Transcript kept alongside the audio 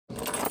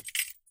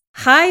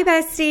Hi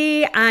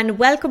bestie, and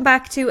welcome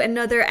back to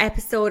another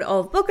episode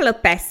of Buckle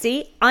Up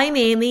Bestie. I'm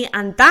Amy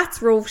and that's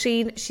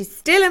Roisin. She's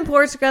still in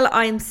Portugal,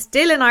 I'm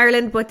still in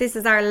Ireland, but this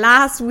is our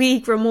last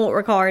week remote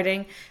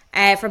recording.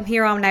 From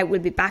here on out we'll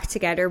be back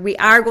together. We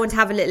are going to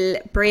have a little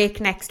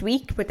break next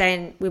week, but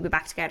then we'll be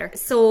back together.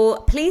 So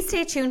please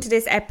stay tuned to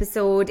this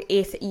episode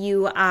if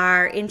you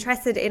are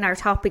interested in our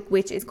topic,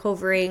 which is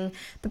covering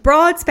the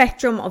broad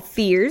spectrum of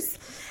fears.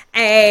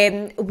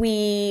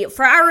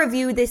 For our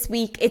review this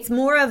week, it's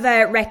more of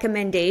a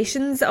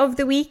recommendations of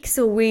the week,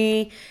 so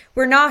we're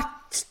not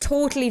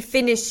totally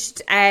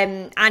finished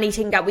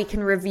anything that we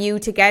can review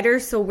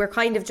together, so we're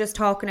kind of just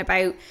talking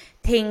about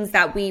things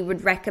that we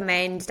would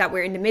recommend that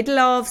we're in the middle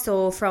of.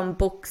 So from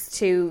books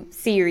to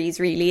series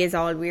really is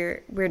all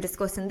we're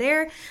discussing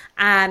there.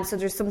 So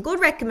there's some good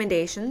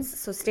recommendations,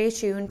 so stay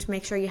tuned.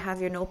 Make sure you have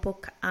your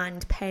notebook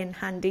and pen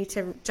handy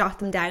to jot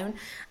them down.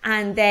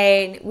 And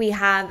then we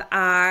have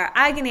our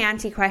agony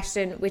auntie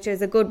question, which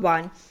is a good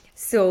one,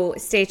 so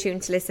stay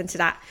tuned to listen to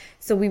that.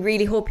 So we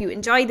really hope you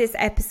enjoy this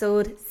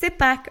episode. Sit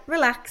back,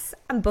 relax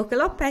and buckle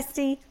up,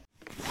 bestie.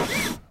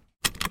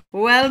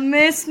 Well,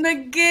 Miss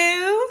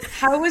McGill,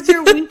 how was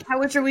your week? How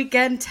was your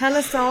weekend? Tell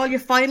us all. You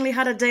finally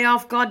had a day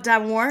off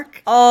goddamn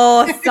work.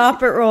 Oh,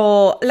 stop it,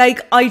 Ro.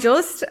 Like, I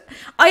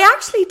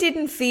actually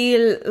didn't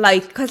feel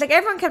like, because like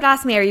everyone kept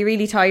asking me, are you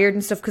really tired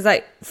and stuff?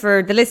 Because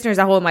for the listeners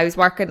at home, I was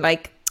working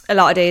like a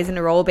lot of days in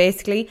a row,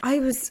 basically. I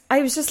was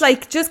just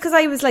like, just because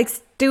I was like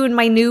doing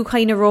my new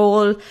kind of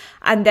role,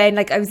 and then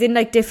like I was in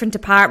like different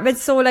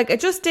departments, so like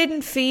it just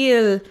didn't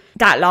feel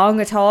that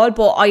long at all.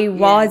 But I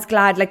was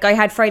glad, like I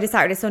had Friday,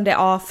 Saturday, Sunday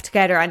off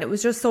together, and it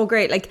was just so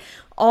great. Like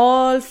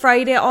all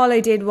Friday, all I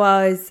did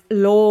was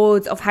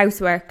loads of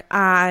housework,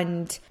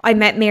 and I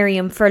met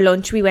Miriam for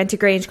lunch. We went to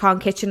Grange Con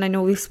Kitchen. I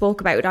know we spoke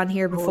about it on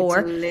here before.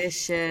 Oh,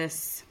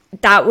 delicious.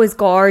 That was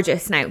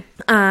gorgeous now.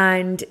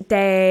 And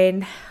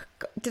then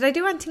did I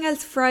do anything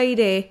else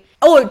Friday?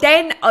 Oh,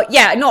 then,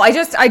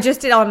 I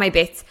just did all my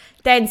bits.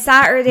 Then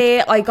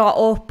Saturday, I got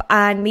up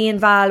and me and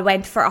Val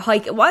went for a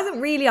hike. It wasn't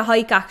really a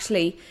hike,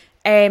 actually.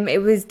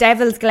 It was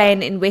Devil's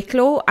Glen in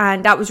Wicklow,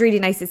 and that was really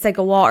nice. It's like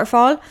a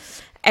waterfall.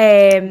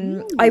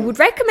 I would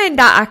recommend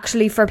that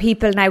actually for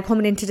people now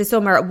coming into the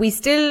summer.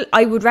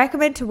 I would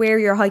recommend to wear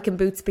your hiking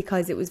boots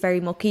because it was very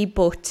mucky,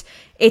 but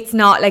it's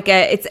not like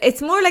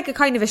it's more like a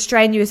kind of a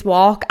strenuous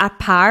walk at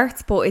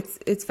parts, but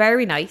it's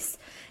very nice.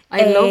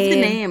 I love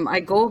the name. I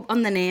go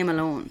on the name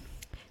alone.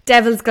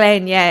 Devil's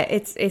Glen, yeah,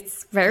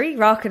 it's very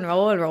rock and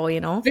roll,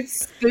 you know.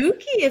 It's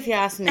spooky if you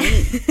ask me.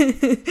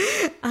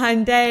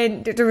 And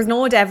then there was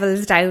no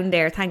devils down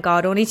there, thank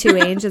God. Only 2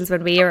 angels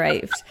when we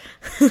arrived.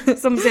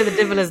 Some say the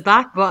devil is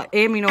back, but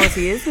Amy knows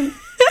he isn't.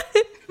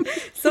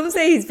 Some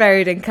say he's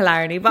buried in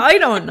Killarney, but I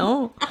don't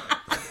know.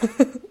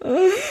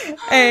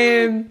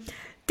 Then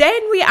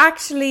we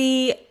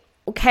actually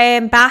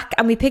came back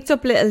and we picked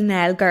up little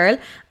Nell girl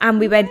and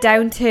we went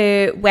down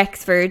to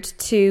Wexford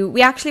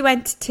we actually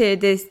went to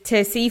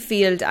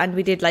Seafield, and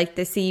we did like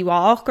the sea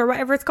walk or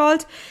whatever it's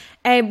called,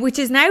 which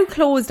is now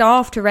closed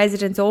off to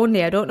residents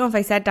only. I don't know if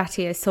I said that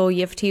to you, so you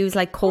have to use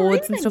like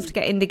codes and stuff to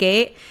get in the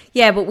gate.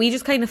 Yeah, but we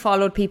just kind of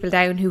followed people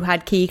down who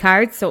had key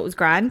cards, so it was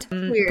grand.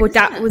 Weird, but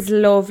that was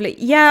lovely.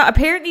 Yeah,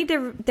 apparently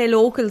the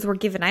locals were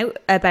giving out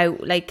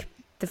about like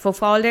the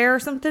footfall there or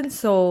something,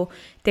 so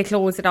they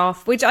closed it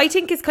off, which I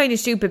think is kind of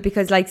stupid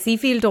because like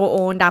Seafield don't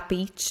own that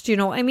beach, do you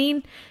know what I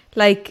mean?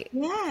 Like,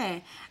 yeah,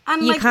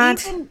 and you like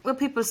can't, even with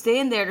people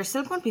staying there, there's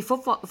still going to be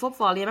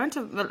footfall, the amount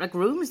of like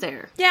rooms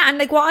there. Yeah, and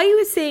like what I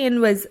was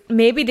saying was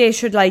maybe they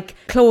should like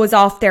close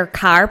off their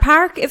car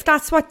park if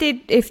that's what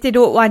if they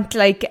don't want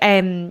like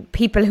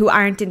people who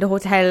aren't in the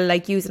hotel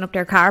like using up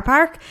their car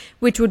park,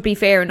 which would be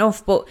fair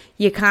enough, but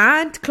you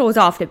can't close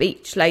off the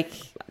beach, like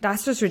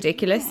that's just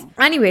ridiculous.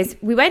 Yeah. Anyways,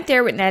 we went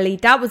there with Nelly.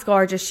 That was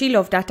gorgeous. She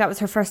loved that. That was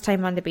her first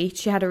time on the beach.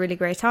 She had a really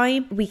great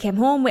time. We came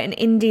home with an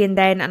Indian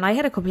then, and I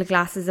had a couple of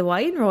glasses of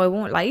wine, Ro, I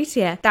won't lie to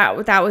you.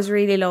 That was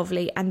really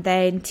lovely. And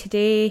then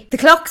today, the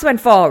clocks went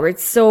forward,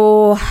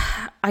 so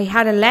I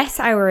had a less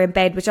hour in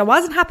bed, which I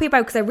wasn't happy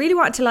about because I really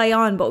wanted to lie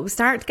on, but it was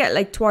starting to get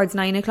like towards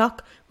 9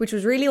 o'clock, which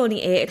was really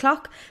only 8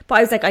 o'clock. But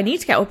I was like, I need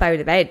to get up out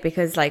of bed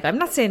because like I'm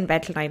not staying in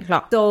bed till 9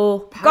 o'clock.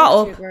 So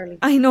got up,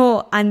 I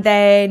know, and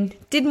then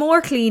did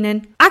more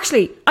cleaning.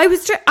 Actually, I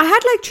had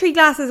like 3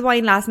 glasses of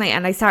wine last night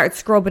and I started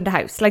scrubbing the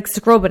house, like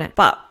scrubbing it.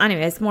 But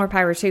anyways, more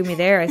power to me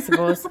there, I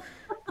suppose.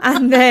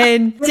 And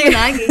then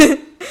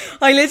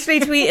I literally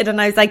tweeted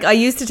and I was like, I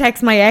used to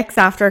text my ex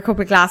after a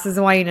couple of glasses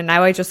of wine and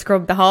now I just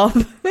scrub the hob.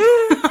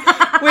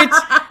 Which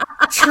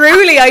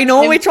truly, I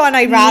know which one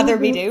I'd rather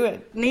be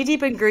doing. Knee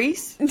deep in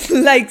grease?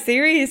 Like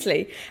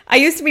seriously. I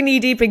used to be knee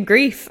deep in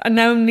grief and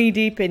now I'm knee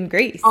deep in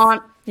grease.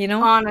 You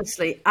know?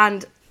 Honestly.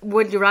 And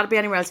would you rather be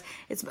anywhere else?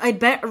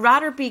 I'd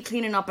rather be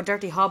cleaning up a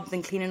dirty hob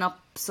than cleaning up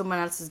someone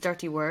else's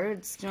dirty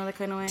words. Do you know that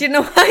kind of way? Do you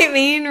know what I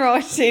mean,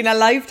 Roisin? A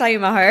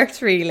lifetime of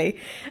hurt, really.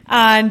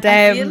 And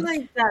I feel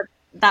like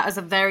that is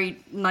a very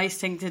nice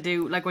thing to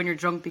do, like when you're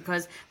drunk,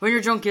 because when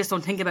you're drunk you just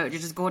don't think about it, you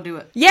just go do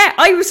it. Yeah,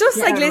 I was just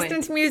like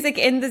listening to music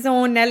in the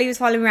zone. Nelly was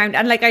following around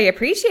and like I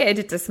appreciated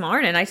it this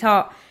morning. I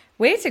thought,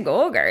 way to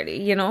go,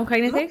 girlie, you know,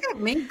 kind of thing. Look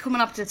at me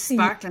coming up to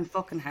sparkling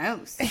fucking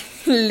house.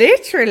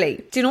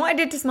 Literally. Do you know what I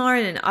did this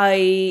morning?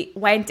 I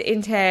went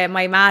into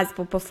my Ma's,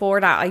 but before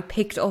that I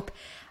picked up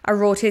a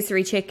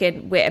rotisserie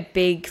chicken with a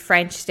big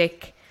French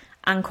stick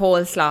and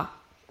coleslaw.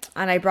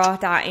 And I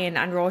brought that in,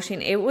 and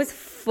Roisin, it was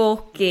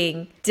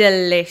fucking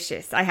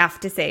delicious, I have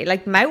to say.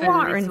 Like,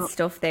 mouthwater and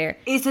stuff there.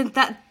 Isn't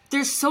that,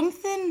 there's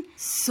something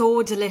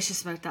so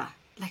delicious about that.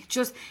 Like,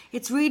 just,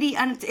 it's really,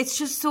 and it's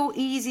just so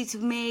easy to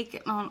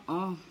make.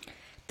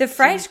 The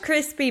fresh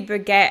crispy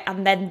baguette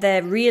and then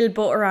the real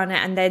butter on it,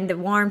 and then the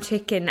warm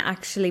chicken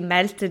actually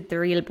melted the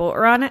real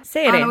butter on it.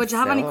 Anna, would you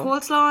have any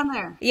coleslaw on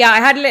there? Yeah, I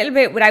had a little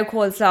bit without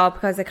coleslaw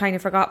because I kind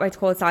of forgot about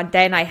coleslaw, and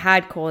then I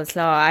had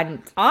coleslaw,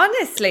 and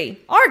honestly,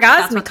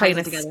 orgasmic kind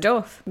of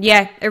stuff.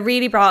 Yeah, it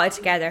really brought it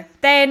together.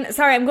 Then,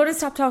 sorry, I'm going to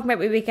stop talking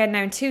about my weekend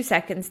now in 2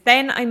 seconds.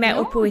 Then I met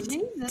up with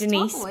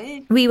Denise.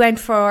 We went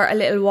for a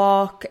little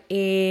walk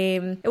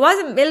in, it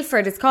wasn't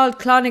Milford, it's called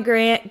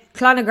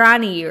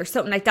Clonagranny or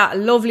something like that. A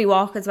lovely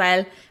walk as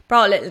well.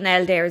 Brought a little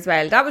Nell there as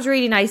well. That was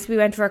really nice. We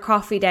went for a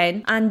coffee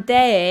then. And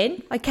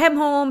then I came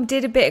home,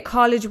 did a bit of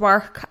college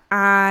work,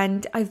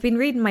 and I've been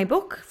reading my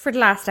book for the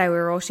last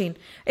hour, Roisin.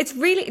 It's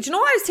really, do you know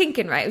what I was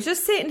thinking, right? I was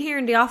just sitting here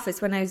in the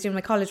office when I was doing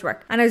my college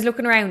work, and I was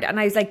looking around, and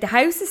I was like, the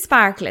house is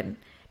sparkling.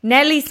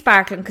 Nellie's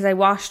sparkling because I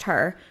washed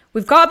her.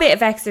 We've got a bit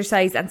of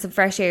exercise and some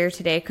fresh air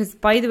today because,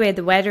 by the way,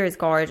 the weather is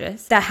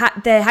gorgeous. The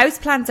house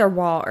plants are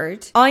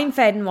watered. I'm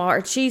fed and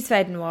watered. She's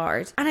fed and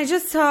watered. And I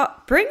just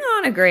thought, bring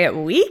on a great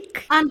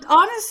week. And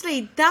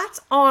honestly, that's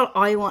all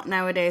I want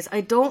nowadays. I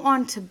don't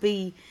want to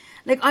be...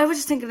 Like, I was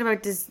just thinking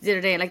about this the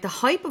other day. Like, the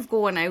hype of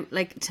going out,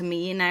 like, to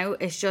me now,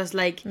 is just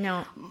like...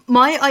 No.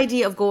 My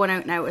idea of going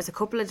out now is a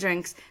couple of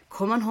drinks,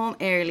 coming home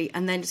early,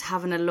 and then just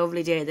having a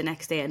lovely day the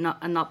next day and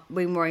not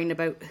being worrying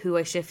about who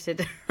I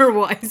shifted or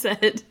what I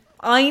said.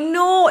 I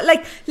know,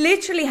 like,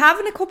 literally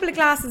having a couple of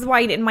glasses of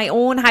wine in my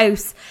own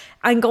house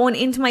and going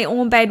into my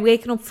own bed,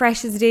 waking up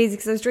fresh as a daisy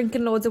because I was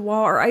drinking loads of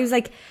water. I was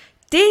like,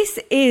 this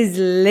is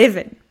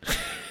living.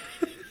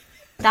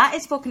 That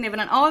is fucking living.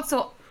 And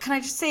also, can I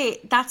just say,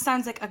 that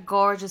sounds like a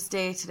gorgeous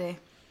day today.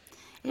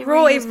 It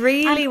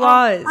really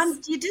was.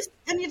 And you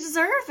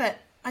deserve it.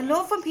 I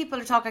love when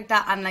people talk like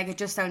that and like it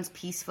just sounds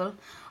peaceful.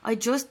 I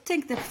just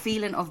think the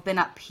feeling of being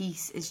at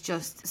peace is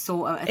just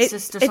so...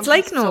 It's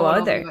like no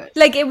other.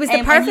 Like, it was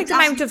the perfect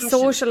amount of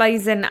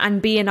socialising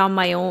and being on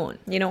my own,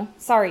 you know?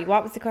 Sorry,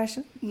 what was the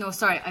question? No,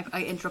 sorry,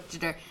 I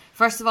interrupted there.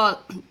 First of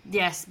all,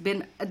 yes,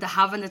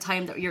 having the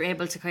time that you're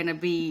able to kind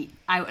of be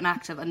out and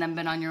active and then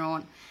being on your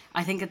own.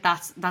 I think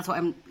that's what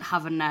I'm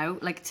having now.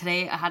 Like,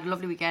 today I had a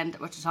lovely weekend,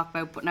 which to talk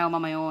about, but now I'm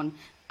on my own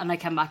and I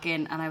came back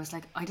in and I was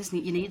like,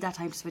 you need that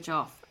time to switch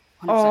off.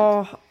 100%.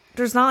 Oh,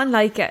 there's nothing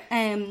like it.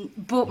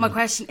 But my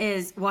question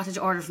is, what did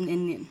you order from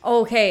Indian?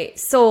 Okay,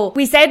 so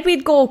we said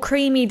we'd go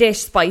creamy dish,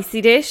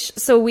 spicy dish.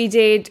 So we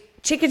did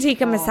chicken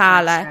tikka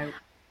masala,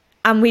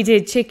 and we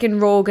did chicken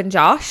rogan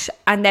josh,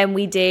 and then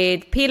we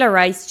did peeler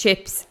rice,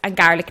 chips, and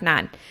garlic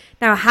naan.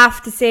 Now I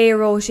have to say,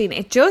 Roisin,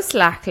 it just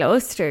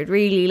lackluster,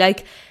 really.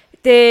 Like,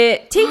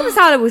 the tikka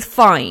masala was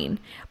fine,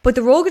 but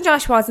the Rogan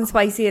Josh wasn't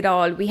spicy at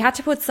all. We had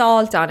to put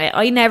salt on it.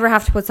 I never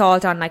have to put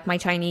salt on like my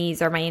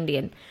Chinese or my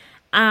Indian.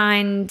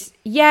 And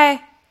yeah,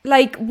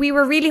 like, we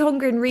were really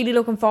hungry and really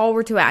looking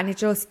forward to it, and it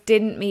just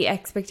didn't meet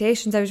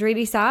expectations. I was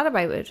really sad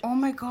about it. Oh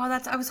my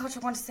god, I was such a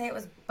one to say it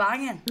was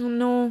banging. Oh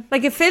no,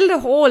 like, it filled a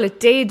hole, it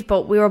did,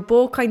 but we were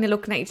both kind of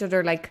looking at each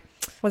other like,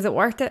 was it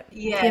worth it?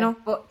 Yeah, you know?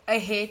 But I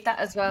hate that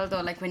as well though,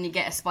 like when you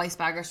get a spice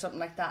bag or something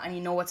like that and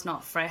you know it's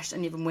not fresh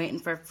and you've been waiting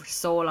for it for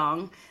so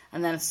long,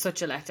 and then it's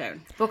such a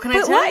letdown. But can I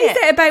tell you? What is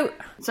it about?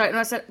 Sorry,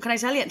 no, can I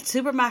tell you?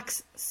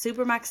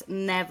 Supermax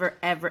never,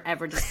 ever,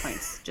 ever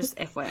disappoints. Just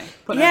FYI.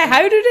 Yeah,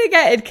 how do they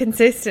get it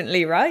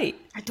consistently right?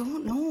 I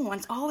don't know. And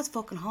it's always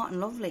fucking hot and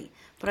lovely.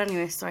 But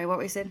anyway, sorry, what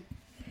were you saying?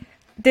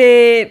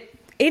 The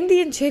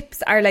Indian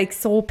chips are like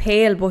so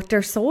pale, but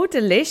they're so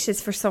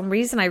delicious for some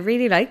reason. I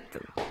really like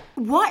them.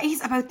 What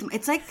is about them?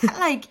 It's like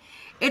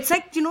it's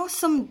like, you know,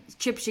 some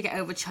chips you get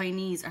out of a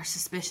Chinese are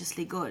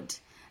suspiciously good.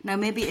 Now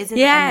maybe is it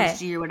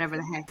MSG or whatever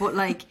the heck, but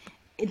like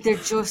they're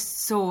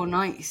just so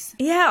nice.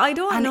 Yeah, I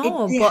don't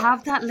know. They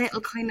have that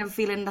little kind of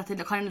feeling that they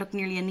kind of look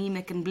nearly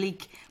anemic and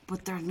bleak,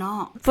 but they're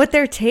not. But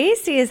they're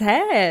tasty as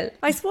hell.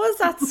 I suppose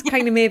that's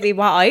kind of maybe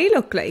what I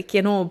look like,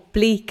 you know,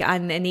 bleak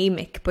and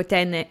anemic, but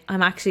then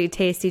I'm actually a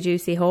tasty,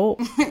 juicy hoe.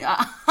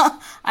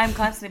 I'm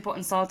constantly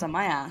putting salt on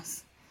my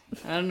ass.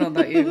 I don't know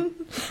about you.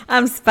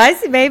 I'm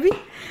spicy, baby.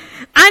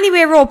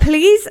 Anyway, Ro,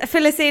 please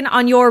fill us in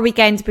on your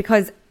weekend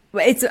because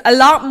it's a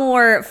lot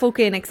more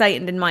fucking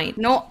exciting than mine.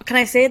 No, can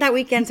I say that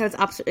weekend sounds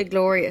absolutely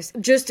glorious?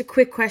 Just a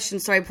quick question,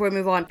 sorry, before we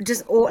move on.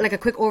 Just like a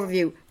quick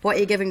overview. What are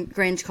you giving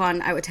Grange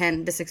Con out of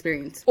 10 this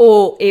experience?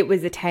 Oh, it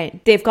was a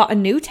 10. They've got a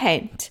new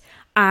tent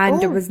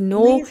and there was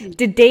amazing.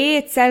 the day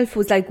itself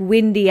was like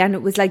windy, and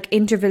it was like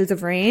intervals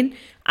of rain,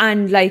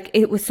 and like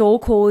it was so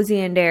cozy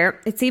in there.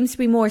 It seems to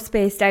be more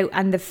spaced out,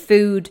 and the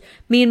food,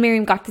 me and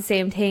Miriam got the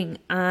same thing,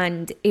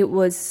 and it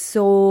was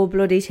so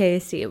bloody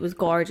tasty. It was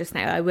gorgeous.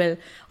 Now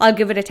I'll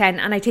give it a 10,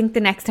 and I think the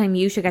next time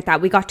you should get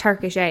that. We got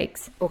Turkish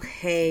eggs.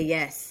 Okay,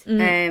 yes.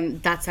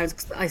 That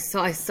sounds. I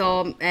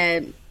saw.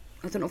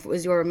 I don't know if it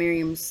was your or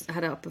Miriam's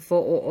had up a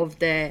photo of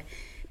the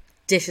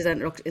dishes,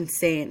 and it looked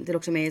insane. They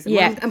looked amazing.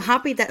 Yeah. Well, I'm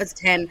happy that it's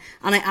 10,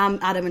 and I am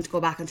adamant to go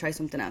back and try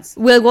something else.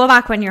 We'll go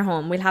back when you're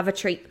home. We'll have a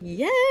treat.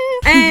 Yeah.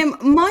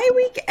 My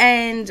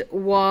weekend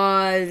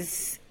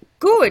was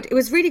good. It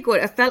was really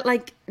good. I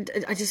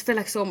just felt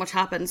like so much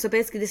happened. So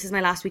basically, this is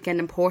my last weekend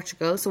in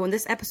Portugal. So when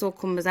this episode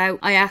comes out,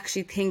 I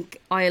actually think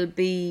I'll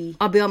be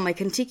on my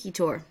Kentucky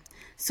tour.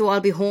 So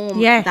I'll be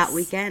home that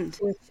weekend,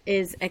 which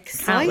is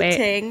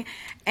exciting.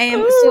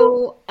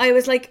 So I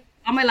was like,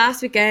 on my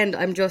last weekend,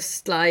 I'm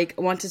just like,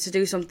 I wanted to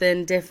do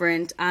something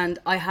different. And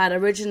I had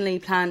originally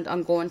planned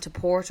on going to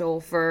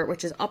Porto,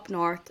 which is up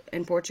north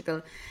in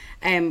Portugal,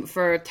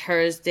 for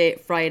Thursday,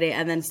 Friday,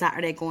 and then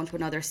Saturday going to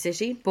another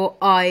city. But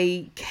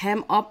I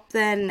came up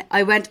then,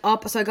 I went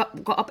up, so I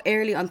got up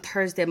early on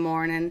Thursday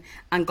morning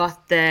and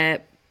got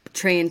the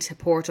train to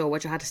Porto,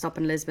 which I had to stop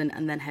in Lisbon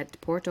and then head to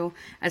Porto.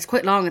 And it's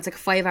quite long. It's like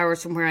 5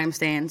 hours from where I'm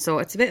staying, so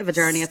it's a bit of a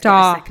journey. It's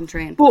like a second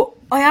train. But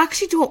I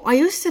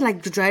used to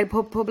like dread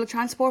public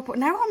transport, but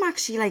now I'm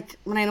actually like,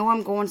 when I know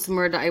I'm going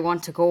somewhere that I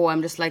want to go,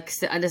 I'm just like,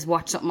 I just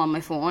watch something on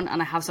my phone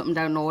and I have something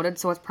downloaded,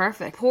 so it's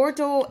perfect.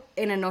 Porto,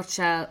 in a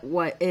nutshell,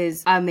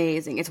 is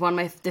amazing. It's one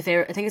of the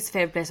favorite. I think it's the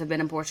favorite place I've been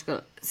in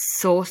Portugal.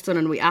 So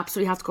stunning. We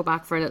absolutely have to go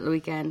back for a little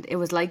weekend. It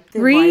was like the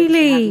vibes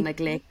we had in like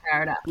Lake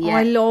Garda. Yeah,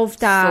 I love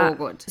that. So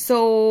good.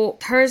 So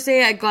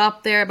Thursday I got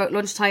up there about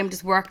lunchtime,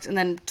 just worked, and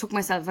then took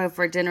myself out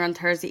for dinner on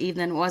Thursday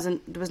evening.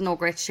 There was no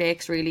great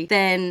shakes really.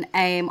 Then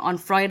on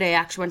Friday I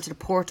actually went to the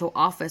Porto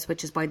office,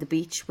 which is by the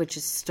beach, which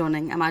is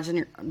stunning. Imagine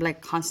you're like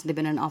constantly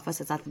been in an office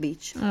that's at the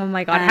beach. Oh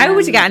my god, how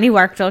would you get any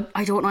work done?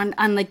 I don't know.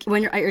 And like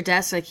when you're at your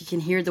desk, like you can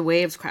hear the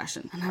waves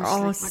crashing. And I was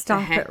like, what stop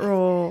the heck? it,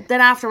 Ro.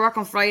 Then after work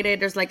on Friday,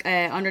 there's like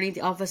underneath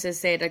the offices,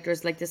 say like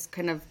there's like this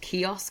kind of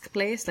kiosk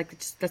place, like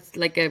that's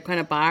like a kind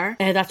of bar.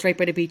 That's right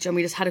by the beach, and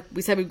we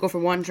said we'd go for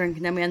one drink,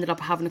 and then we ended up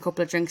having a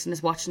couple of drinks and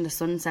just watching the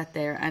sunset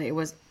there, and it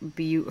was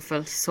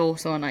beautiful, so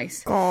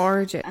nice,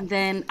 gorgeous. And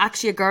then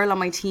actually a girl on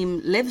my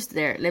team lives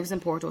in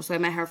Porto, so I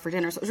met her for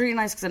dinner. So it was really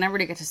nice because I never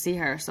really get to see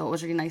her, so it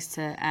was really nice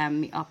to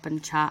meet up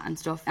and chat and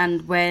stuff.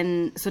 And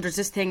there's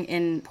this thing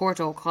in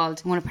Porto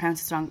called, I want to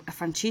pronounce it wrong,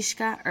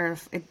 Francisca, or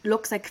it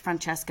looks like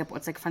Francesca, but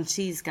it's like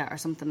Francisca or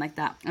something like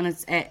that, and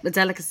it's a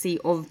delicacy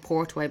of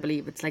Porto, I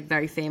believe. It's like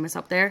very famous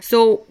up there.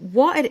 So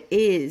what it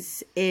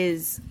is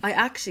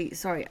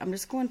I'm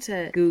just going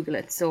to Google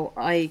it so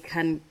I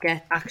can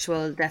get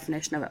actual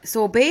definition of it.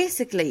 So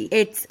basically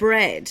it's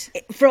bread.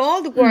 For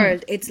all the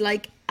world, it's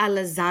like a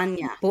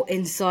lasagna but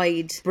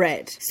inside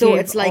bread. So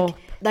it's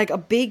like a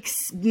big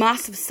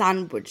massive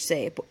sandwich,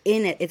 say, but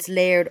in it's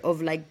layered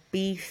of like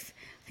beef.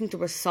 I think there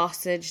was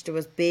sausage, there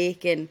was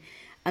bacon,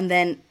 and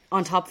then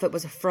on top of it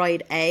was a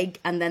fried egg,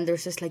 and then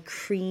there's this like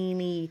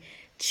creamy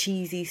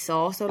cheesy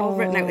sauce all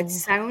over it. Now it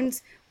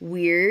sounds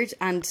weird,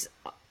 and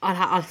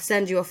I'll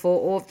send you a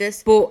photo of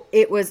this, but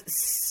it was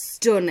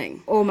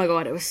stunning. Oh my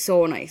god, it was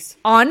so nice.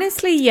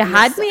 Honestly, you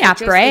had me at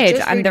bread,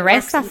 and the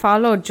rest that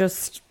followed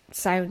just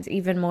sounds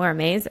even more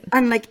amazing.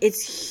 And like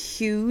it's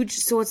huge,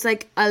 so it's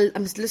like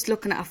I'm just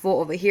looking at a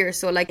photo of it here.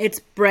 So like it's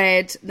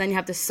bread, then you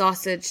have the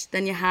sausage,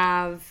 then you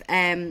have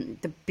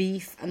the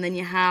beef, and then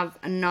you have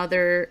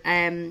another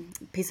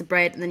piece of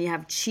bread, and then you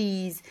have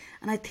cheese,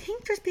 and I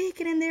think there's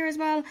bacon in there as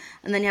well,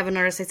 and then you have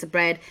another slice of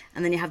bread,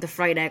 and then you have the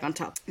fried egg on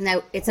top.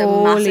 Now it's a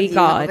massive unit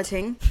of a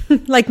thing.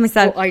 Like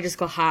myself. I just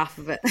got half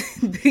of it.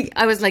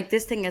 I was like,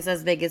 this thing is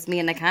as big as me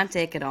and I can't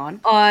take it on.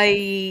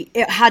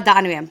 It had that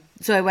anyway.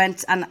 So I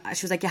went, and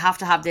she was like, you have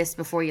to have this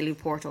before you leave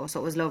Porto. So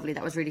it was lovely.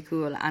 That was really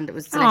cool, and it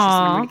was delicious. And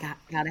I'm really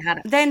glad I had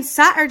it. Then on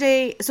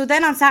Saturday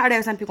I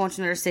was meant to be going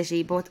to another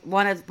city, but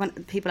one of the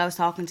people I was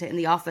talking to in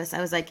the office,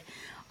 I was like,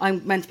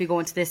 I'm meant to be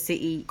going to this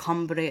city,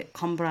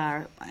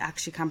 Coimbra. I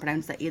actually can't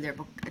pronounce that either.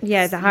 But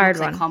it's a hard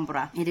one. Like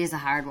Coimbra. It is a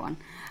hard one.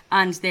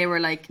 And they were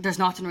like, there's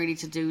nothing really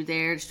to do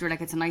there. They were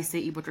like, it's a nice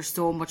city, but there's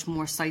so much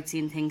more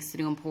sightseeing things to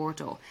do in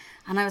Porto.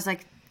 And I was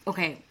like,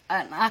 okay,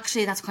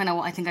 actually that's kind of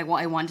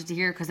what I wanted to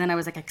hear, because then I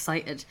was like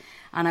excited,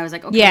 and I was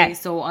like, okay,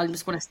 so I'm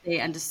just going to stay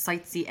and just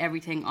sightsee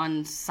everything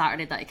on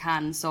Saturday that I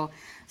can. So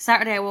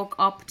Saturday I woke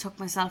up, took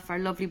myself for a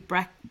lovely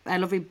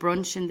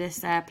brunch in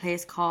this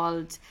place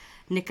called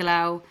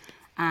Nicolau,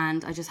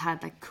 and I just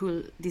had like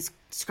these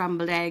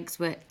scrambled eggs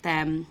with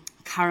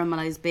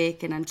caramelized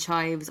bacon and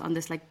chives on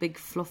this like big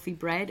fluffy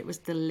bread. It was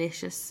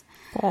delicious.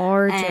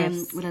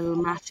 Gorgeous. With a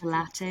little matcha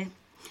latte.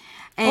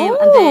 And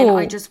then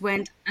I just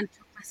went and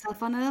took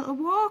myself on a little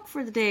walk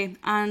for the day,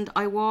 and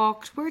I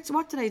walked.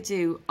 What did I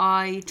do?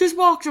 I just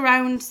walked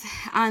around,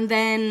 and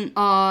then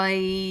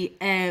I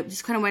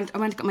just kind of went. I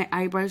went to get my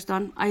eyebrows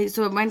done. I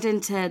went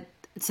into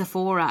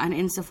Sephora, and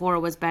in Sephora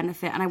was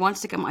Benefit, and I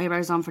wanted to get my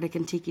eyebrows on for the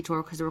Kentucky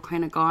tour because they were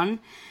kind of gone.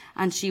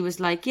 And she was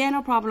like, yeah,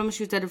 no problem.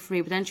 She was dead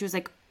free. But then she was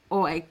like,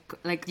 oh,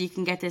 like you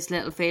can get this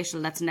little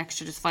facial that's an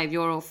extra just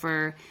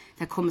 €5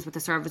 that comes with the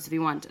service if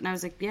you want. And I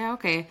was like, yeah,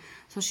 okay.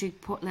 So she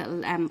put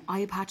little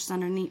eye patches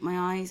underneath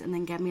my eyes and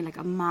then gave me like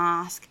a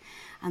mask.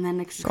 And then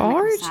like she kind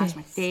of massaged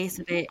my face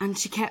a bit. And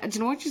she kept, do you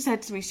know what she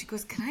said to me? She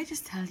goes, can I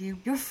just tell you,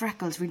 your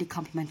freckles really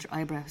compliment your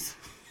eyebrows.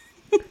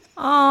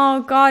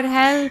 Oh, God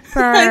help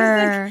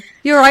her.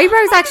 Your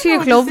eyebrows actually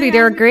look lovely.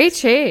 They're a great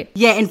shape.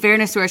 Yeah, in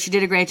fairness to her, she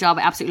did a great job.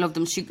 I absolutely loved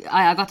them.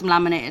 I got them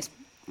laminated.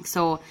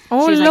 So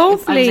oh, she was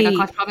lovely.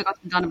 Like, I probably got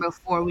them done about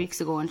 4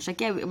 weeks ago. And she's like,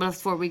 yeah, well,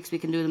 it's 4 weeks, we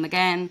can do them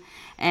again.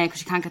 Because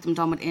she can't get them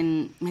done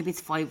within, maybe it's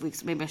 5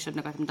 weeks. Maybe I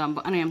shouldn't have got them done.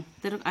 But anyway,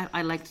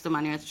 I liked them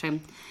anyway at the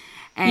time.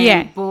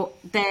 Yeah. But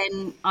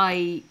then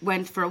I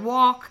went for a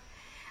walk.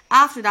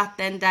 After that,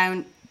 then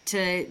down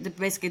to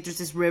basically there's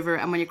this river,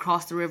 and when you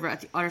cross the river,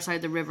 at the other side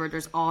of the river,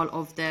 there's all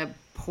of the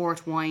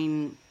port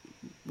wine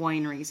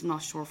wineries. I'm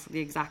not sure for the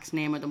exact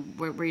name of them,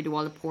 where you do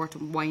all the port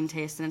and wine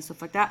tasting and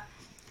stuff like that.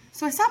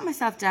 So I sat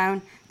myself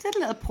down, did a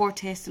little port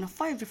tasting of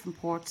 5 different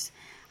ports,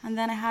 and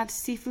then I had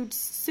seafood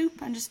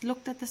soup and just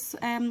looked at the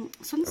sunset.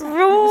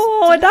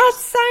 Oh, that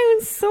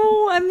sounds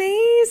so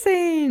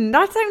amazing.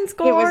 That sounds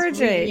gorgeous.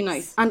 It was really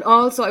nice. And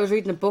also, I was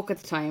reading a book at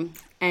the time,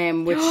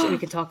 which we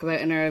can talk about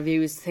in our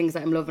reviews, things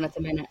that I'm loving at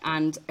the minute,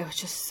 and it was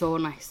just so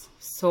nice.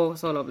 So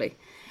lovely.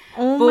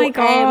 Oh my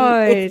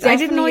God. I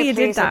didn't know you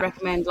did that. I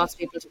recommend lots of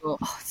people to go.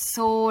 Oh, it's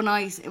so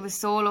nice. It was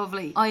so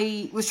lovely.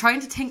 I was trying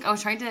to think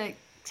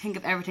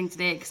of everything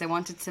today because I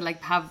wanted to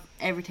like have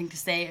everything to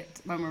say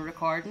when we're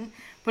recording.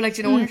 But like,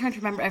 you know, when you're trying to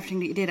remember everything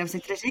that you did, I was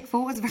like, did I take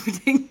photos of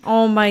everything?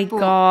 Oh my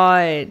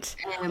God.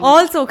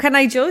 Also, can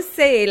I just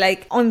say,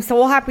 like, I'm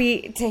so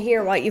happy to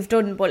hear what you've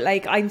done, but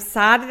like, I'm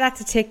sad that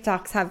the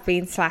TikToks have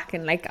been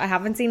slacking. Like, I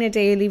haven't seen a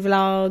daily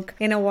vlog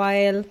in a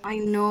while. I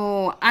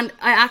know. And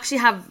I actually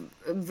have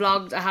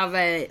vlogged, I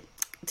have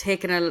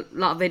taken a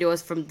lot of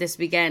videos from this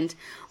weekend.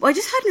 Well, I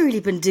just hadn't really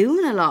been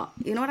doing a lot,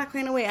 you know, that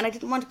kind of way. And I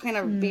didn't want to kind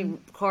of be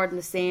recording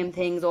the same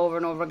things over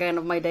and over again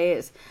of my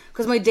days.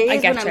 Because my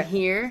days when I'm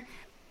here,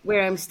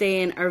 where I'm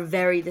staying, are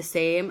very the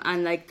same,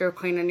 and like they're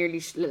kind of nearly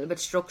a little bit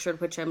structured,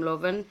 which I'm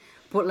loving.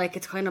 But like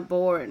it's kind of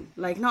boring.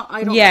 Like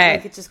I don't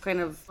like it. Just kind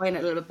of find it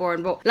a little bit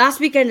boring. But last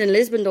weekend in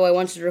Lisbon, though, I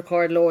wanted to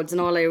record loads, and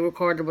all I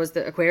recorded was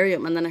the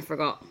aquarium, and then I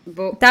forgot.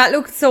 But that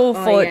looked so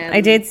fun. I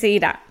did see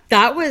that.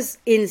 That was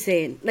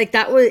insane. Like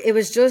it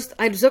was just,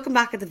 I was looking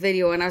back at the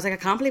video and I was like, I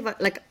can't believe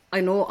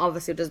I know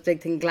obviously there's a big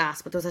thing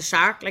glass, but there was a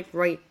shark like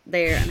right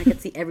there and I could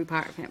see every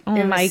part of him.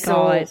 Oh my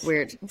God. So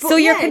weird. So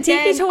your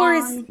Kentucky tour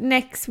is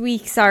next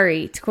week.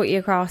 Sorry to cut you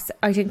across.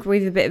 I think we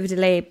have a bit of a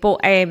delay, but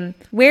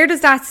where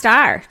does that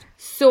start?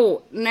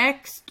 So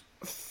next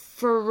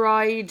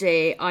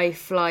Friday I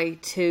fly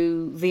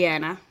to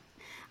Vienna.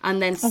 And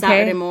then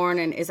Saturday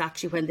morning is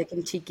actually when the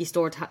Kentucky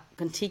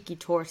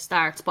tour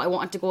starts. But I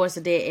wanted to go as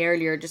a day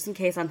earlier, just in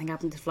case anything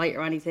happened to the flight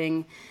or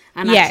anything.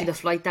 And actually the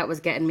flight that was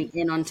getting me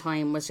in on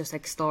time was just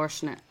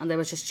extortionate. And it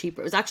was just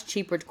cheaper. It was actually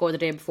cheaper to go the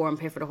day before and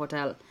pay for the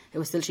hotel. It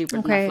was still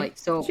cheaper than that flight.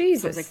 So I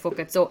was like, fuck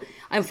it. So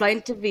I'm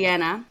flying to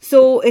Vienna.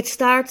 So it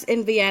starts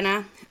in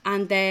Vienna.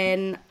 And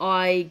then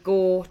I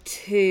go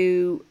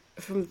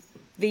from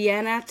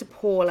Vienna to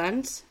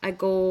Poland. I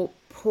go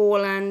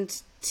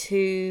Poland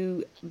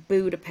to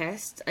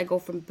Budapest. I go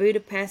from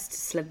Budapest to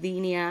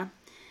Slovenia,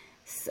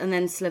 and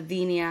then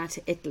Slovenia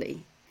to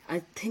Italy. I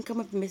think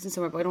I'm missing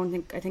somewhere, but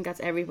I think that's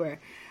everywhere.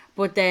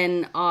 But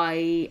then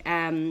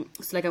I'm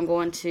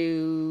going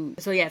to,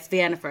 it's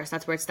Vienna first,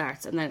 that's where it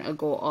starts, and then I'll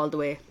go all the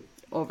way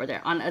over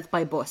there, and it's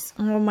by bus.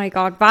 Oh my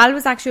God, Val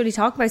was actually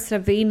talking about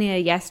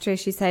Slovenia yesterday.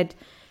 She said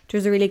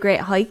there's a really great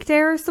hike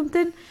there or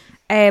something.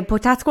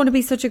 But that's going to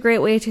be such a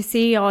great way to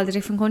see all the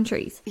different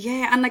countries.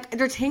 Yeah, and like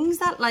there are things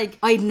that like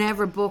I'd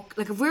never book.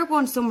 Like if we're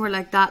going somewhere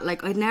like that,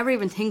 like I'd never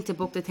even think to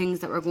book the things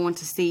that we're going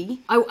to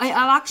see. I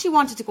actually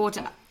wanted to go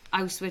to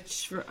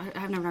Auschwitz.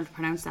 I've never learned to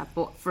pronounce that,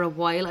 but for a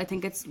while I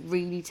think it's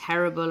really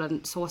terrible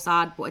and so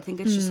sad. But I think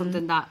it's just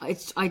something that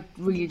I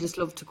really just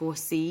love to go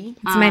see.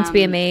 It's meant to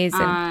be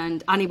amazing.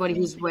 And anybody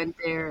who's went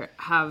there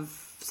have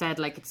said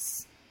like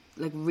it's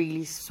like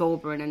really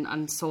sobering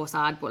and so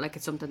sad, but like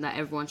it's something that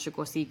everyone should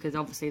go see because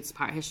obviously it's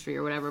part of history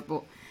or whatever.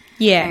 But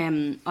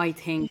I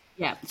think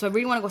so I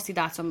really want to go see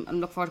that, so I'm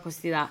looking forward to go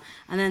see that.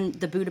 And then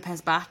the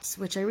Budapest Bats,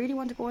 which I really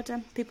want to go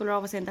to. People are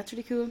always saying that's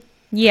really cool.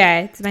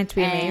 Yeah, it's meant to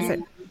be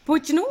amazing.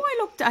 But you know what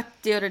I looked at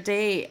the other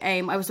day?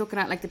 I was looking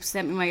at like they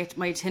sent me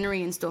my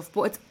itinerary and stuff,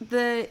 but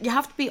you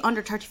have to be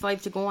under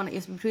 35 to go on it.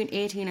 It's between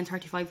 18 and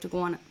 35 to go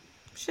on it.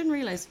 Shouldn't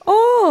realise.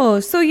 Oh,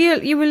 so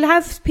you will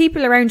have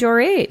people around your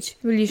age,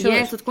 will you?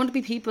 Yeah, so it's going to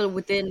be people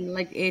within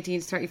like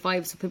 18 to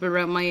 35, so people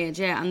around my age,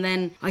 yeah. And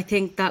then I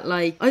think that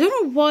like, I don't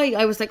know why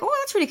I was like, oh,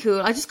 that's really cool.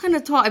 I just kind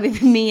of thought it'd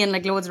be me and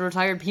like loads of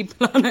retired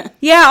people on it.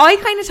 Yeah, I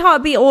kind of thought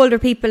it'd be older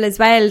people as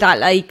well that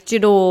like, you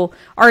know,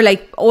 or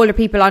like older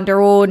people on their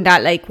own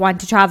that like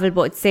want to travel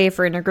but it's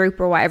safer in a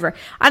group or whatever.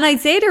 And I'd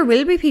say there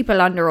will be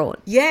people on their own.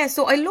 Yeah,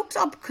 so I looked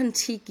up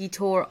Kentucky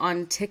tour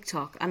on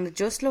TikTok and it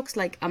just looks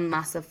like a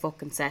massive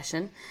fucking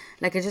session.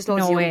 Like, it's just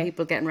loads of young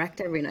people getting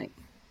wrecked every night.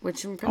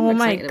 which I'm kind of Oh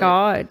my excited about.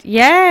 God.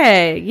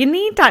 Yeah. You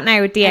need that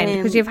now at the end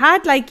because you've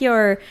had like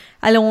your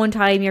alone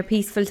time, your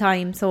peaceful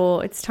time. So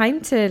it's time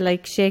to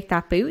like shake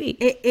that booty.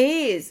 It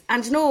is.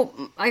 And you know,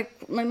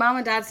 my mum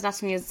and dad said that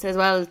to me as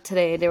well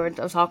today. I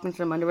was talking to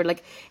them and they were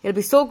like, it'll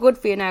be so good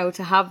for you now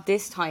to have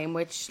this time,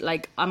 which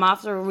like I'm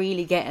after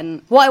really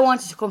getting what I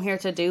wanted to come here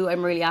to do.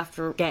 I'm really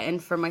after getting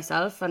for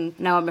myself, and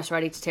now I'm just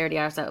ready to tear the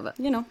arse out of it,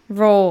 you know.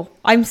 Ro,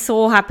 I'm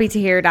so happy to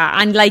hear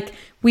that. And like,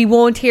 we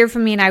won't hear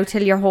from you now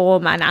till you're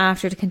home and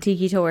after the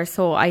Kentucky tour.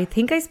 So I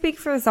think I speak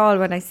for us all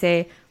when I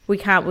say we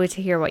can't wait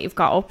to hear what you've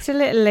got up to,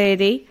 little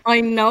lady.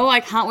 I know, I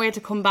can't wait to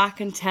come back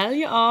and tell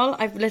you all.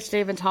 I've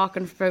literally been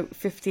talking for about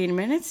 15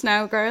 minutes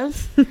now,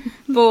 girls.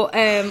 But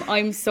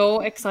I'm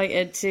so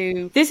excited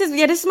to... This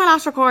is my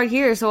last record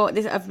here, so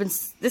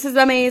this is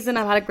amazing.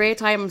 I've had a great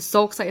time. I'm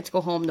so excited to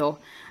go home though.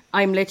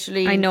 I'm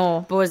literally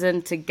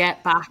buzzing to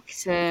get back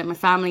to my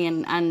family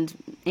and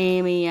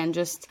Amy, and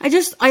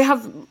I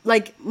have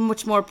like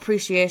much more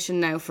appreciation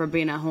now for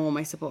being at home,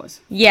 I suppose.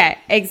 Yeah,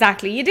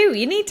 exactly. You do.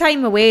 You need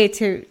time away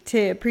to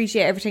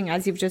appreciate everything,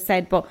 as you've just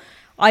said. But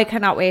I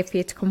cannot wait for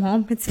you to come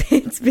home.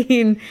 It's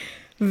been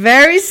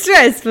very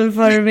stressful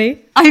for me.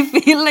 I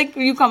feel like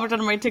you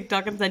commented on my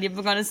TikTok and said you've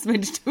been gone a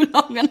smidge too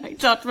long, and I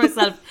thought to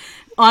myself,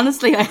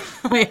 honestly, I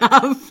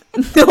have.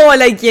 No,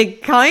 like you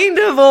kind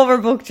of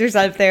overbooked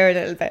yourself there a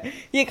little bit.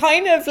 You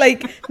kind of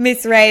like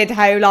misread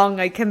how long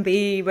I can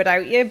be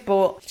without you,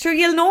 but sure,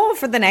 you'll know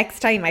for the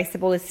next time, I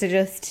suppose, to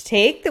just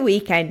take the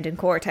weekend in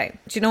Courtown.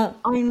 Do you know?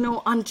 I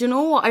know, and do you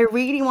know what? I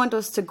really want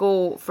us to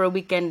go for a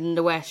weekend in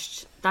the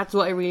West. That's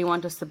what I really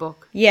want us to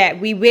book. Yeah,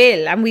 we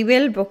will, and we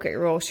will book it,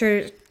 Ro.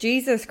 Sure,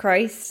 Jesus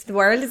Christ, the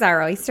world is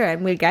our oyster,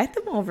 and we'll get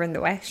them over in the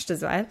West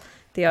as well.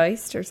 The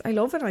oysters. I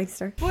love an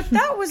oyster. But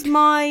that was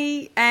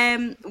my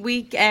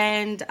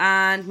weekend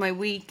and my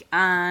week,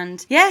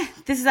 and yeah,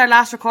 this is our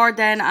last record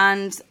then,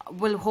 and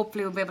we'll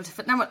be able to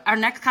fit. Now, our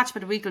next catch up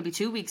of the week will be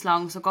 2 weeks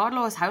long, so God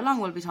knows how long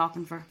we'll be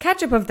talking for.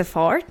 Catch up of the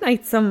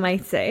fortnight, some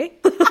might say.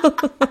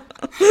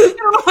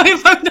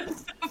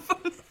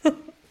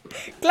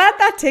 Glad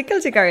that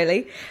tickled you,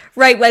 girly.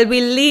 Right, well,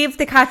 we'll leave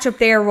the catch up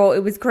there, Ro.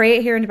 It was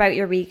great hearing about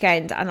your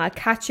weekend, and I'll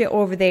catch you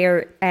over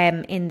there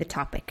in the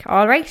topic.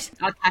 All right?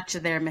 I'll catch you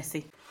there,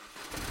 Missy.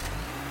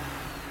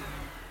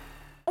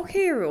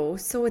 Okay, Ro,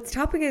 so it's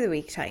topic of the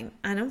week time,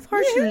 and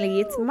unfortunately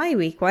it's my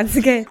week once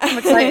again. I'm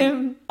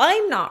excited.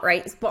 I'm not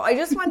right, but I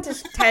just want to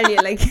tell you,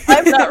 like...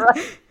 I'm not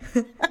right.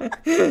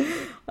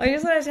 I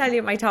just want to tell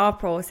you my thought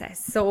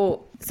process.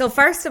 So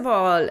first of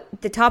all,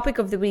 the topic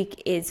of the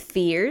week is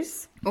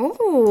fears.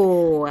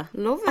 Oh,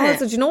 love it.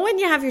 So do you know when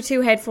you have your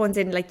two headphones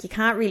in, like you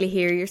can't really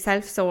hear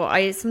yourself? So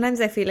sometimes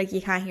I feel like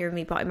you can't hear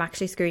me, but I'm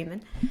actually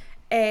screaming.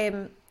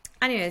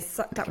 Anyways,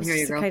 that was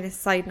just a kind of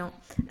side note.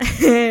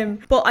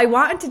 But I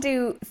wanted to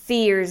do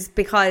fears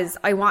because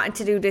I wanted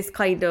to do this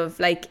kind of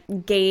like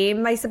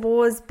game, I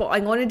suppose. But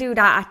I'm going to do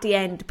that at the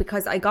end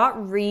because I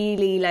got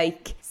really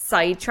like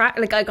sidetracked.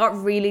 Like I got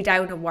really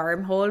down a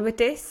wormhole with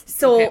this.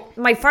 So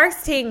my first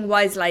thing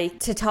was like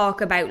to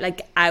talk about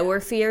like our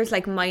fears,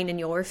 like mine and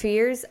your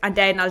fears. And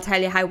then I'll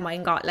tell you how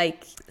mine got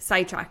like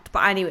sidetracked.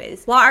 But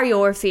anyways, what are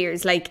your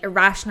fears? Like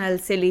irrational,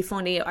 silly,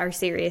 funny, or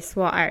serious?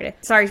 What are they?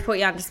 Sorry to put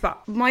you on the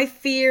spot. My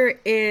fear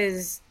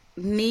is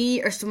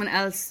me or someone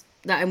else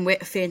that I'm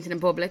with fainting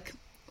in public.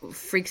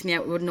 Freaks me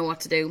out. Wouldn't know what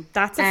to do.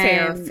 That's a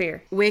fair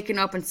fear. Waking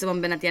up and someone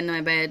been at the end of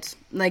my bed,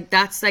 like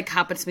that's like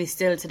happens to me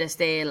still to this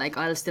day. Like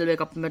I'll still wake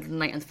up in the middle of the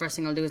night and the first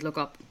thing I'll do is look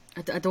up.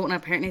 I don't know,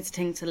 apparently it's a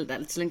thing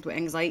that's linked with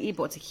anxiety,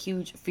 but it's a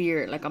huge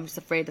fear. Like I'm just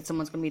afraid that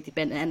someone's going to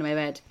be at the end of my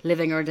bed,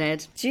 living or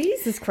dead.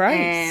 Jesus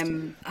Christ.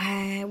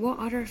 What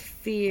other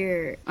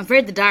fear? I'm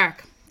afraid of the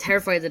dark.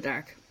 Terrified of the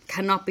dark.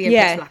 Cannot be in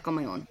pitch black on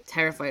my own.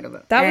 Terrified of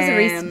it. That was a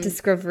recent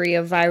discovery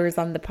of ours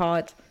on the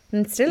pod.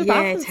 And still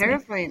baffles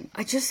terrifying. me.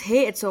 I just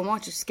hate it so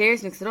much. It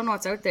scares me because I don't know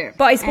what's out there.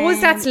 But I suppose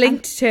that's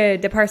linked to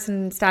the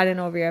person standing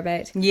over your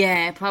bed.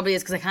 Yeah, it probably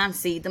is because I can't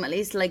see them. At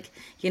least, like,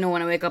 you know,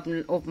 when I wake up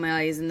and open my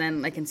eyes and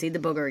then I can see the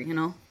bugger, you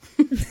know?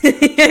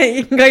 Yeah,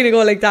 you can kind of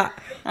go like that.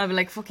 I'll be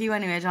like, fuck you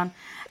anyway, John.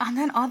 And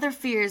then other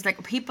fears,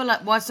 like people,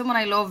 someone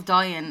I love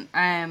dying,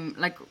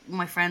 like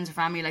my friends or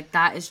family, like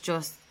that is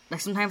just,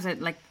 like sometimes I,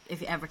 like,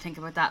 if you ever think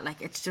about that,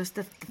 like it's just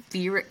the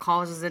fear it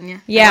causes in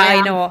you. Yeah, like,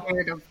 I know. I'm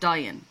scared of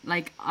dying,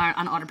 like,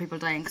 and other people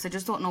dying, because I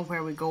just don't know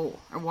where we go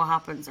or what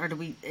happens, or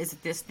is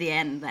it this the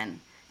end then?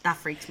 That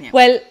freaks me out.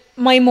 Well,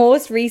 my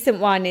most recent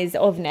one is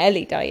of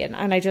Nelly dying,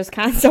 and I just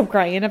can't stop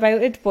crying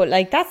about it. But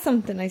like, that's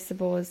something I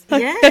suppose.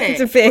 Yeah.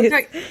 To face.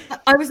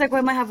 I was like, well,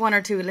 I might have one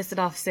or two listed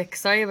off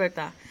 6. Sorry about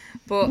that.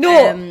 But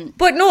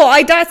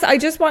I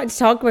just wanted to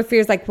talk about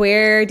fears. Like,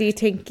 where do you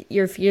think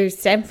your fears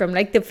stem from?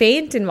 Like the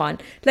fainting one.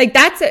 Like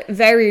that's a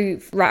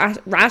very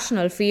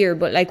rational fear.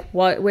 But like,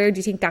 where do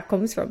you think that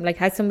comes from? Like,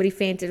 has somebody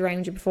fainted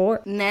around you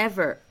before?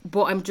 Never.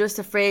 But I'm just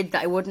afraid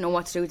that I wouldn't know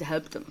what to do to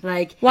help them.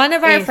 Like one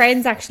of our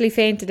friends actually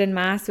fainted in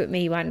mass with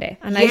me one day,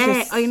 and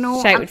I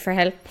know shouted for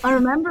help. I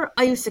remember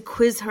I used to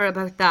quiz her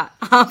about that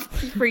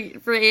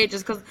for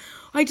ages because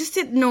I just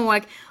didn't know.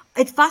 Like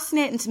it's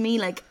fascinating to me,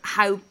 like,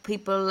 how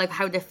people, like,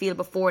 how they feel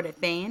before they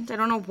faint. I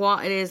don't know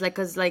what it is, like,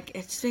 because, like,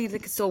 it's just,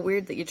 like, it's so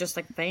weird that you just,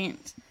 like,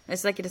 faint.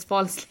 It's like you just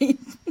fall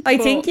asleep. I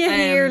think you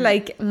hear,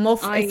 like,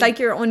 it's like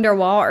you're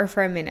underwater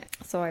for a minute.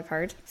 So I've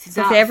heard.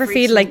 So if you ever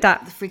feel like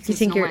that, you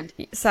think you're...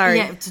 Sorry.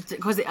 Yeah,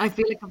 because I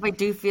feel like if I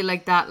do feel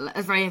like that,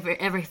 if I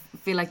ever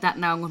feel like that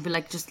now, I'm going to be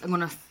like, I'm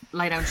going to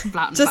lie down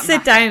flat. Just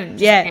sit down,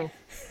 yeah.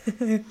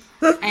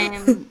 But I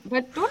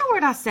don't know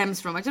where that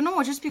stems from. I don't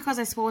know, just because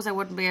I suppose I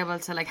wouldn't be able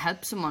to, like,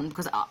 help someone,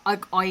 because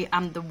I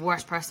am the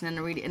worst person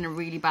in a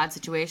really bad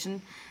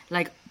situation.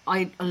 Like,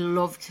 I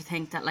love to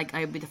think that, like,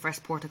 I'd be the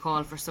first port of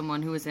call for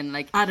someone who is in,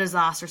 like, a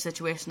disaster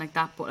situation like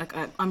that, but, like,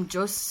 I'm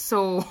just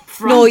so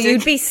frantic. No,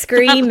 you'd be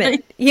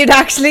screaming. You'd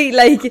actually,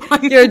 like,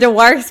 you're the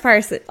worst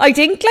person. I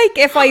think, like,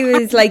 if I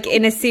was, like,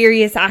 in a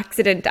serious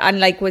accident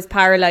and, like, was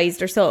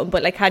paralysed or something,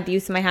 but, like, had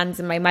use of my hands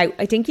and my mouth,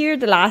 I think you're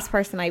the last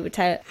person I would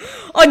tell.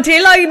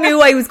 Until I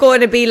knew I was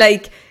going to be,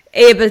 like,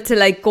 able to,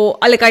 like, go,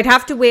 like, I'd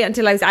have to wait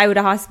until I was out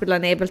of hospital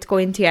and able to go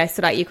into you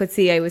so that you could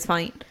see I was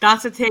fine.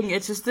 That's the thing.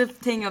 It's just the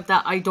thing of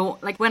that I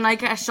don't, like, when I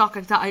get a shock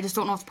like that, I just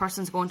don't know if the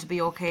person's going to be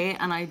okay,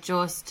 and I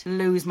just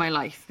lose my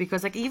life.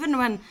 Because, like, even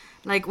when,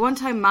 like, one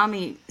time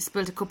Mammy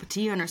spilled a cup of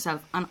tea on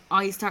herself and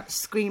I started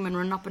screaming,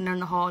 running up and down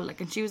the hall, like,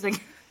 and she was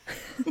like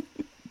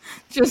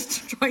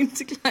just trying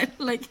to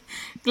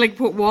like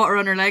put water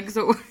on her legs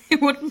so it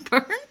wouldn't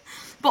burn.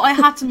 But I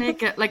had to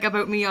make it, like,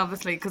 about me,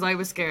 obviously, because I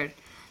was scared.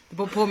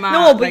 But poor man,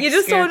 no, but like, you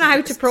just don't know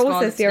how to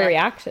process your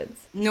reactions.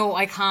 No,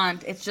 I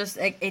can't. It's just,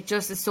 like, it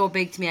just is so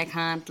big to me. I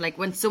can't. Like,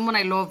 when someone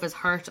I love is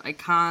hurt, I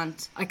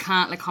can't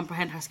like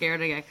comprehend how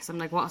scared I get, because I'm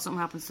like, what if something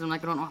happens to them?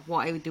 Like, I don't know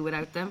what I would do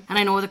without them. And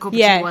I know the cup of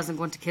tea wasn't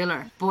going to kill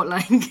her, but,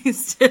 like,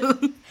 still.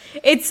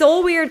 It's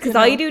so weird because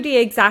I do the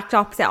exact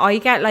opposite. I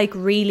get, like,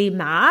 really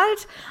mad,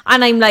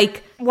 and I'm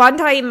like, one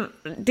time,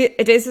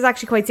 this was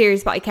actually quite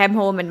serious, but I came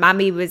home and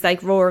Mammy was,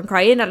 like, roaring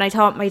crying, and I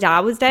thought my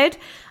dad was dead,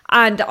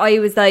 and I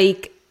was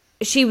like,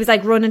 she was,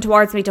 like, running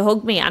towards me to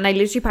hug me, and I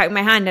literally put out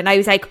my hand and I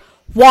was like,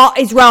 what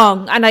is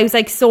wrong? And I was,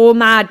 like, so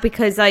mad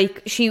because,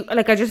 like, she,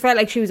 like, I just felt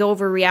like she was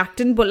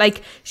overreacting, but,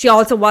 like, she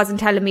also wasn't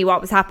telling me what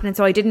was happening,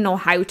 so I didn't know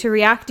how to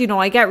react. You know,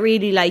 I get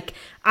really, like,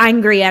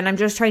 angry, and I'm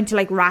just trying to,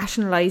 like,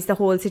 rationalize the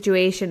whole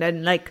situation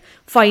and, like,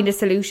 find a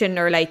solution,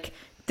 or, like,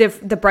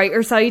 the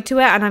brighter side to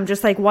it, and I'm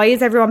just like, why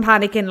is everyone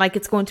panicking like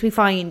it's going to be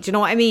fine? Do you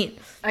know what I mean?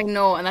 I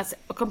know, and that's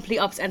a complete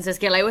opposite end of the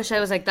scale. I wish I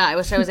was like that. I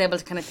wish I was able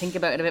to kind of think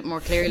about it a bit more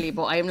clearly,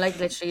 but I'm, like,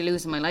 literally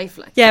losing my life.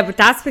 Like, yeah, but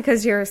that's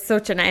because you're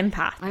such an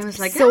empath. I was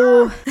like,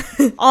 so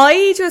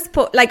I just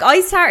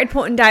I started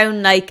putting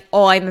down, like,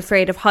 oh, I'm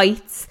afraid of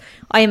heights,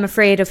 I am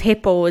afraid of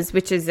hippos,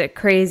 which is a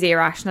crazy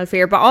irrational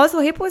fear, but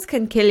also hippos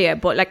can kill you,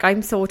 but, like,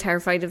 I'm so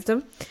terrified of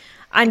them.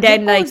 And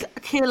then, hippos,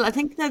 like, kill, I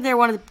think that they're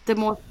one of the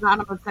most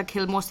animals that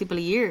kill most people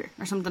a year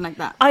or something like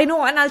that. I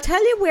know, and I'll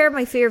tell you where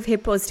my fear of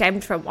hippos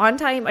stemmed from. One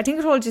time, I think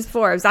I told you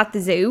before, I was at the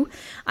zoo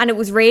and it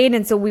was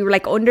raining, so we were,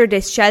 like, under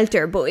this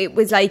shelter, but it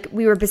was like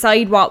we were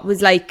beside what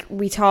was, like,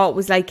 we thought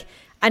was, like,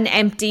 an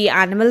empty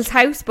animal's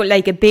house, but,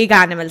 like, a big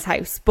animal's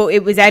house, but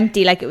it was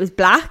empty, like, it was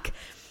black,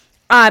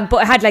 but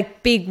it had,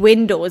 like, big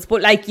windows,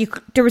 but, like,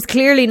 there was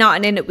clearly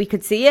nothing in it, we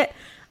could see it.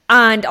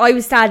 And I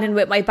was standing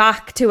with my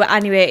back to it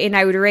anyway in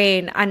outer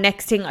rain, and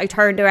next thing I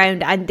turned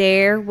around and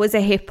there was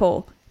a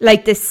hippo,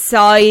 like the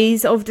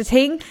size of the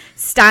thing,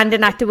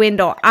 standing at the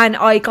window, and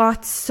I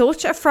got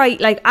such a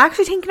fright. Like,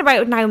 actually thinking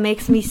about it now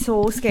makes me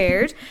so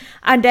scared.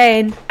 And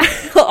then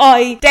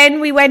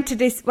we went to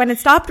this, when it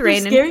stopped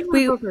raining.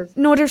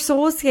 No, they're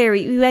so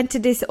scary. We went to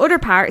this other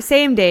part,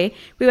 same day,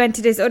 we went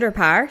to this other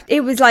part.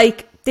 It was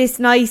like this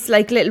nice,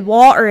 like, little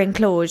water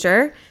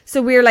enclosure.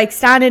 So we were, like,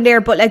 standing there,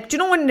 but, like, do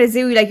you know, in the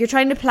zoo, like, you're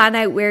trying to plan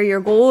out where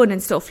you're going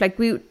and stuff. Like,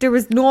 there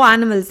was no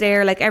animals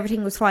there, like,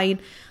 everything was fine.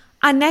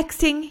 And next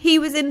thing, he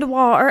was in the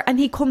water, and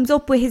he comes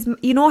up with his,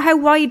 you know how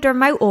wide their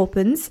mouth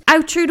opens,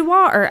 out through the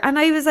water. And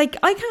I was like,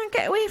 I can't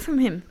get away from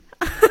him.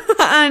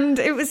 And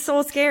it was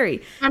so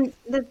scary. And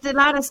the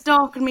lad is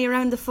stalking me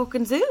around the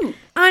fucking zoo.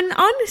 And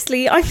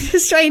honestly, I'm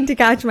just trying to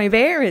catch my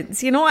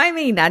bearings, you know what I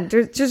mean? And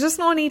there's just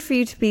no need for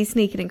you to be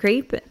sneaking and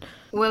creeping.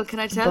 Well, can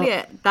I tell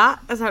you,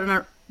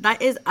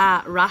 that is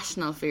a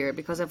rational fear,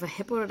 because if a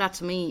hippo did that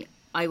to me,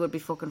 I would be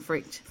fucking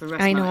freaked for the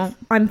rest of my life.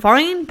 I'm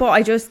fine, but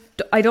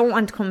I don't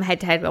want to come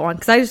head to head with one,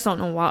 because I just don't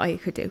know what I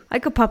could do. I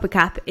could pop a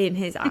cap in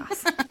his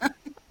ass.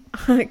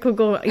 I could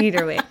go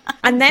either way.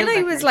 And then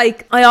I was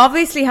like, I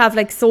obviously have,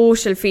 like,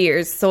 social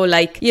fears. So,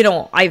 like, you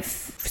know, I've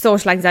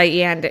social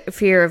anxiety and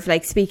fear of,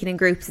 like, speaking in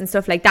groups and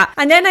stuff like that.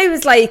 And then I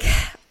was like,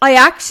 I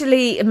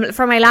actually,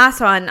 for my last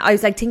one, I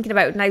was, like, thinking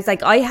about it, and I was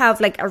like, I have,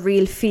 like, a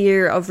real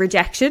fear of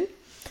rejection.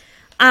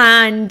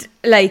 And,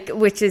 like,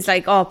 which is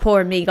like, oh,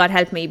 poor me, God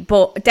help me.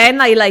 But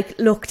then I, like,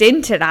 looked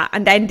into that,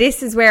 and then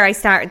this is where I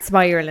started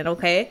spiraling,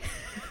 okay?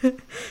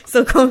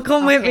 So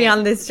come with me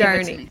on this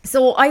journey.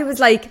 So I was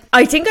like,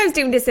 I think I was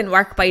doing this in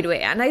work, by the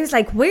way, and I was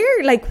like,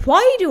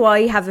 why do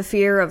I have a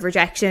fear of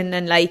rejection?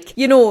 And, like,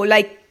 you know,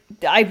 like,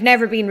 I've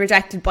never been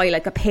rejected by,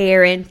 like, a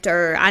parent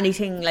or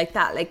anything like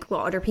that, like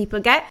what other people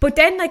get. But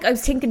then, like, I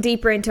was thinking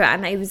deeper into it,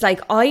 and I was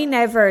like, I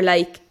never,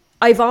 like,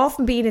 I've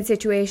often been in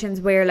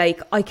situations where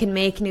like I can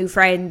make new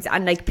friends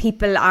and like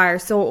people are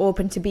so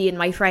open to being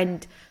my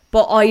friend,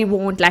 but I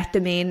won't let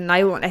them in and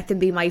I won't let them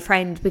be my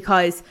friend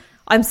because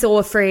I'm so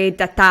afraid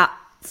that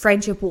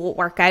friendship won't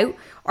work out.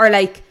 Or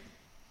like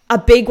a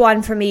big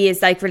one for me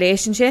is like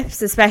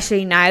relationships,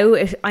 especially now.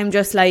 I'm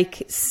just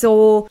like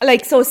so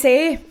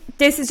say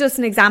this is just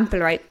an example,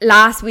 right?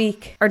 Last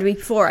week or the week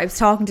before, I was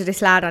talking to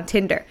this lad on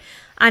Tinder.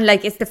 And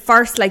like it's the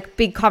first like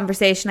big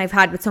conversation I've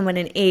had with someone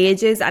in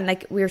ages, and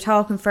like we were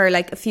talking for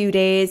like a few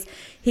days.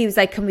 He was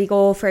like, can we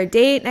go for a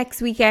date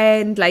next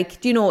weekend?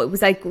 Like, you know, it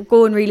was like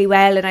going really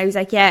well, and I was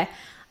like, yeah.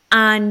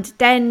 And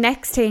then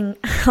next thing,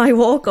 I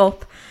woke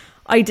up,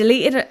 I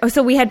deleted it.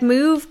 So we had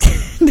moved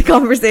the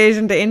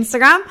conversation to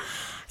Instagram,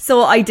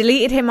 so I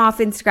deleted him off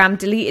Instagram,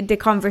 deleted the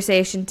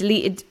conversation,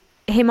 deleted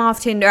him off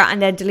Tinder,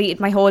 and then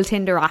deleted my whole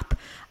Tinder app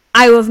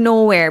out of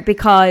nowhere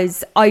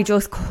because I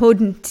just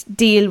couldn't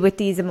deal with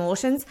these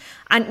emotions.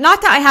 And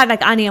not that I had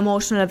like any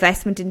emotional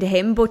investment into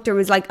him, but there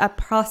was like a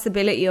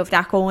possibility of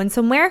that going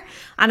somewhere,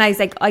 and I was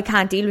like, I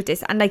can't deal with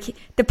this. And like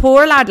the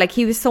poor lad, like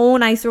he was so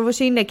nice,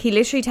 Roisin, like he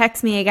literally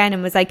texted me again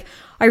and was like,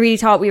 I really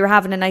thought we were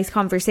having a nice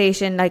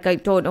conversation, like I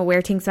don't know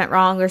where things went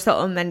wrong or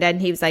something. And then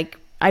he was like,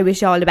 I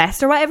wish you all the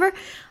best or whatever,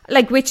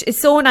 like, which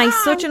is so nice,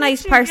 such a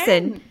nice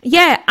person.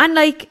 Yeah. And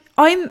like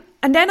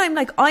and then I'm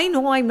like, I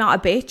know I'm not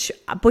a bitch,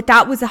 but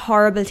that was a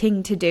horrible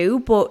thing to do.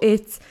 But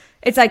it's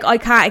like I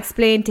can't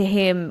explain to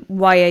him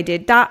why I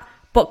did that,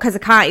 but because I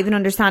can't even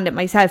understand it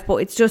myself. But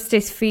it's just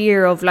this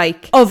fear of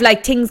like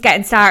things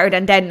getting started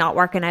and then not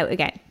working out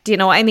again. Do you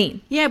know what I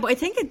mean? Yeah, but I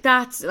think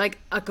that's like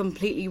a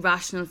completely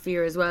rational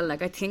fear as well.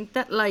 Like I think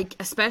that like,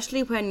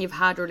 especially when you've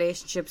had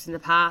relationships in the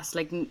past,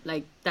 like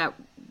that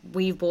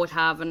we both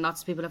have and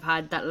lots of people have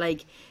had, that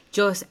like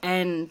just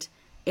end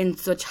in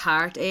such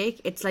heartache.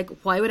 It's like,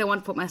 why would I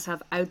want to put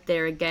myself out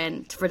there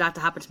again for that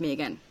to happen to me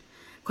again?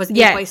 Because if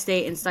I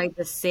stay inside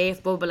the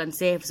safe bubble and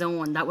safe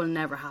zone, that will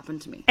never happen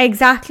to me.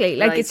 Exactly.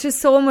 Like it's just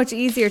so much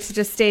easier to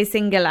just stay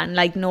single and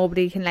like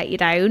nobody can let you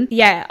down.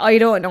 Yeah, I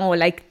don't know.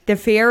 Like I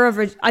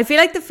feel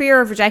like the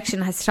fear of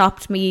rejection has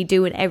stopped me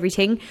doing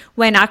everything,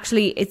 when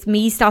actually it's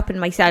me stopping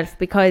myself,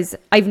 because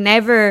I've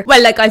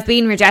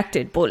been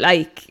rejected, but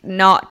like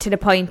not to the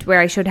point where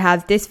I should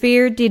have this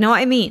fear. Do you know what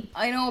I mean?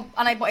 I know.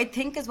 And but I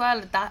think as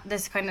well that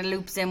this kind of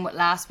loops in with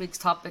last week's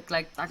topic.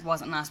 Like that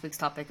wasn't last week's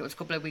topic, it was a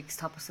couple of weeks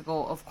topics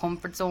ago, of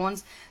comfort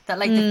zones. That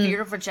like the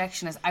fear of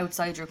rejection is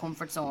outside your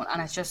comfort zone,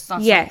 and it's just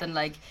not something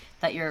like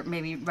that you're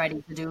maybe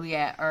ready to do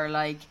yet. Or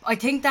like I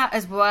think that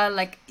as well,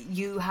 like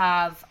you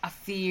have a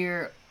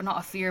fear, not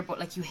a fear, but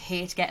like you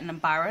hate getting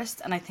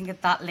embarrassed, and I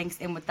think that links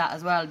in with that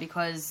as well,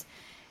 because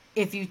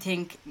if you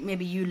think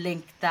maybe you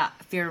link that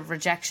fear of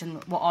rejection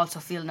with also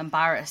feeling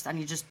embarrassed, and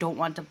you just don't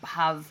want to put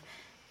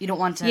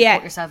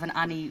yourself in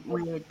any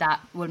way that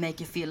will make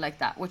you feel like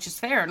that, which is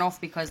fair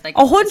enough, because like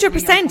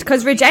 100%,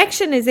 because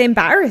rejection is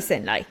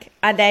embarrassing, like,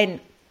 and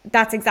then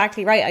that's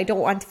exactly right. I don't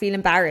want to feel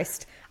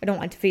embarrassed. I don't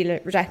want to feel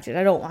rejected.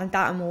 I don't want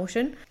that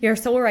emotion. You're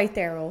so right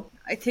there, Ro.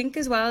 I think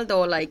as well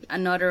though, like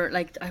another,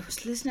 like I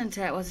was listening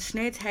to, was it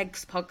Sinead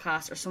Hegg's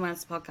podcast or someone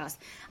else's podcast,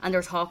 and they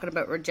were talking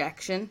about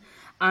rejection,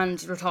 and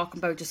they were talking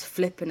about just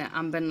flipping it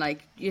and been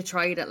like, you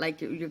tried it,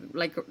 like you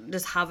like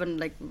just having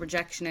like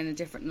rejection in a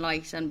different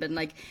light, and been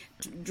like,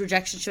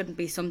 rejection shouldn't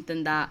be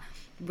something that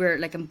we're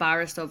like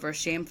embarrassed of or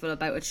shameful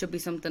about. It should be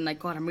something like,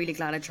 God, I'm really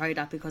glad I tried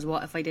that, because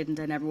what if I didn't,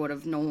 I never would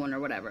have known,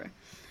 or whatever.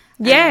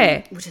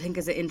 Yeah. Which I think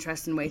is an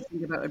interesting way to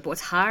think about it, but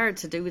it's hard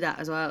to do that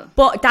as well.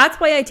 But that's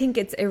why I think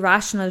it's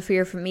irrational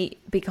fear for me,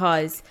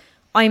 because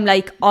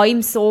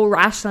I'm so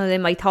rational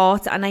in my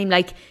thoughts, and I'm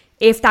like,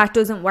 if that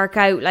doesn't work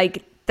out,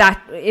 like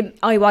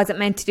I wasn't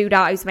meant to do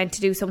that, I was meant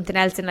to do something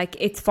else, and like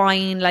it's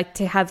fine like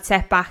to have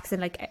setbacks,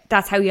 and like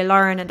that's how you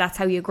learn and that's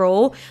how you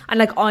grow, and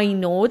like I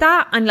know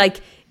that. And like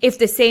if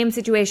the same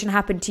situation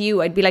happened to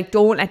you, I'd be like,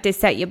 don't let this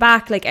set you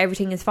back, like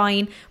everything is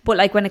fine. But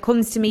like when it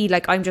comes to me,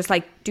 like I'm just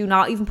like, do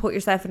not even put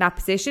yourself in that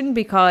position,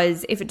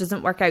 because if it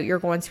doesn't work out, you're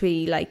going to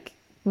be like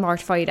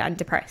mortified and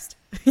depressed.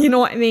 You know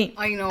what I mean?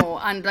 I know.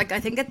 And like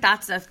I think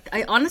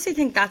I honestly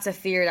think that's a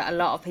fear that a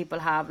lot of people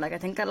have. Like I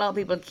think a lot of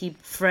people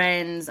keep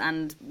friends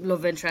and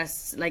love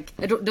interests, like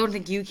I don't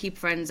think you keep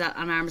friends at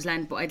an arm's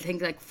length, but I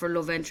think like for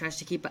love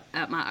interest you keep it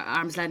at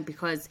arm's length,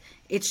 because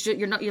it's just,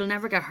 you'll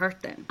never get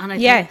hurt then. And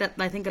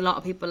I think a lot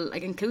of people,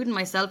 like including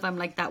myself, I'm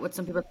like that with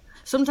some people.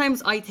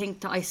 Sometimes I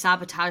think that I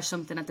sabotage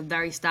something at the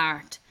very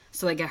start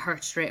so I get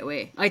hurt straight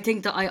away. I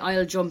think that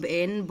I'll jump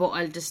in, but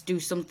I'll just do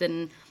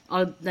something,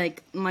 I'll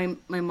like my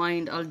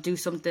mind, I'll do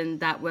something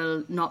that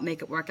will not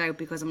make it work out,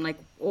 because I'm like,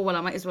 oh well,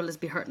 I might as well just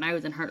be hurt now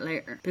than hurt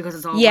later, because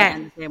it's all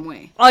in the same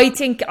way. I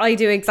think I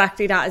do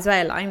exactly that as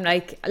well. I'm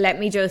like, let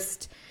me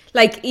just,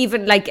 like,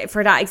 even like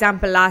for that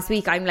example last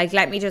week, I'm like,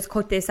 let me just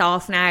cut this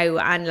off now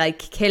and like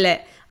kill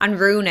it, and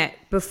ruin it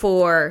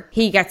before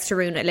he gets to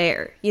ruin it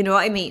later. You know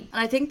what I mean?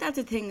 And I think that's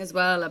a thing as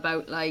well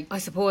about, like, I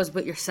suppose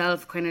with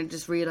yourself kind of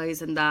just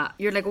realising that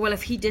you're like, well,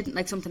 if he didn't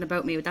like something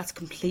about me, that's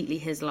completely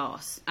his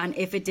loss. And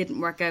if it didn't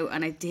work out,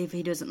 and if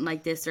he doesn't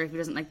like this or if he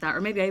doesn't like that,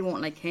 or maybe I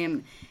won't like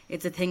him,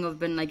 it's a thing of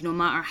being like, no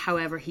matter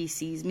however he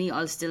sees me,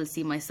 I'll still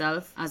see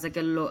myself as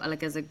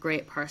like as a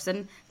great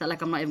person, that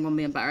like I'm not even going to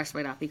be embarrassed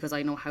by that because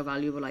I know how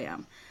valuable I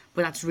am.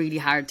 But that's really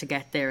hard to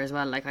get there as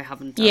well. Like, I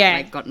haven't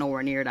like, got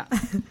nowhere near that.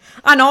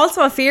 And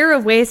also a fear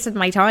of wasting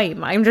my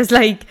time. I'm just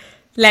like,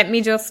 let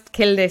me just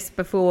kill this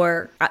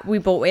before we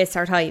both waste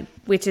our time,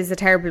 which is a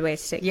terrible way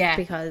to think. Yeah.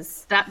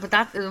 Because but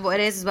that's what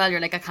it is as well. You're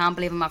like, I can't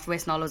believe I'm after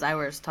wasting all those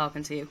hours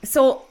talking to you.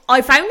 So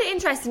I found it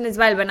interesting as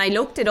well. When I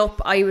looked it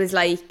up, I was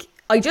like,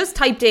 I just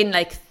typed in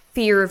like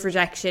fear of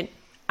rejection,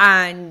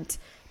 and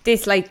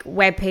this like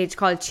webpage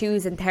called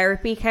Choosing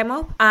Therapy came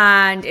up,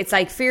 and it's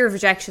like fear of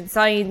rejection,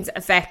 signs,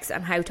 effects,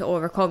 and how to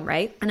overcome,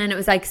 right? And then it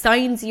was like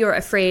signs you're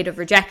afraid of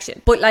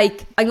rejection. But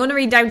like, I'm going to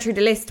read down through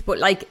the list, but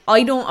like,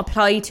 I don't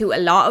apply to a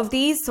lot of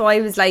these. So I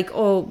was like,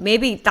 oh,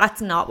 maybe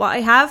that's not what I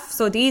have.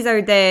 So these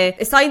are the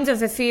signs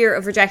of a fear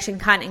of rejection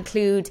can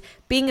include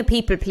being a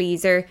people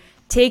pleaser,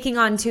 taking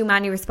on too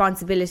many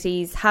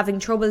responsibilities, having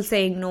trouble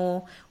saying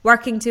no,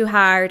 working too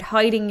hard,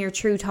 hiding your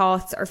true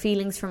thoughts or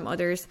feelings from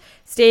others,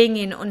 staying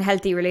in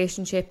unhealthy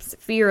relationships,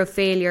 fear of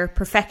failure,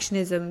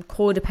 perfectionism,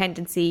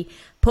 codependency,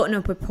 putting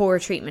up with poor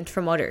treatment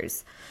from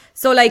others.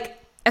 So like,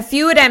 a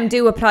few of them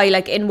do apply.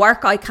 Like in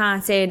work, I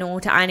can't say no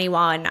to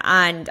anyone,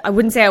 and I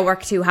wouldn't say I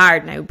work too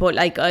hard now, but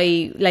like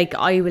I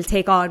will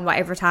take on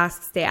whatever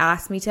tasks they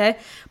ask me to.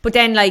 But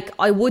then like,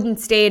 I wouldn't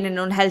stay in an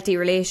unhealthy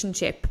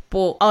relationship,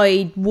 but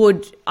I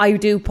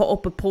do put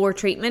up with poor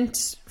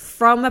treatment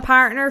from a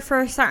partner for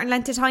a certain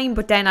length of time,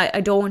 but then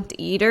I don't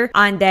either.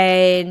 And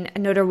then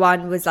another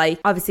one was like,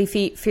 obviously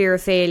fear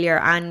of failure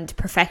and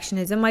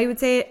perfectionism, I would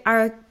say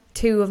are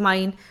two of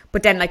mine,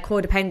 but then like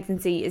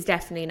codependency is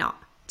definitely not.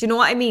 Do you know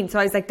what I mean? So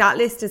I was like, that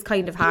list is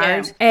kind of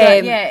hard.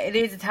 Yeah, it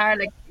is. It's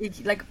hard.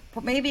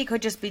 But maybe it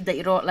could just be that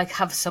you don't like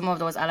have some of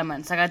those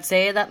elements. Like, I'd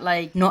say that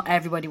like not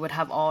everybody would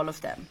have all of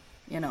them.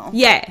 You know?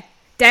 Yeah,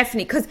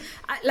 definitely. Because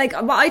like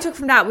what I took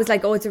from that was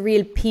like, oh, it's a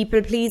real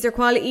people pleaser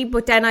quality.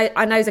 But then I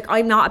was like,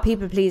 I'm not a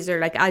people pleaser,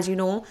 like, as you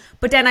know.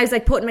 But then I was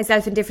like putting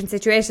myself in different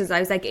situations.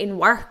 I was like, in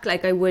work,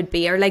 like I would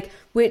be, or like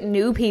with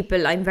new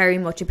people, I'm very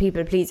much a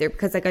people pleaser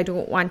because like I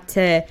don't want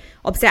to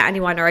upset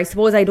anyone, or I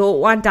suppose I don't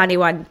want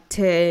anyone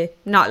to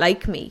not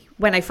like me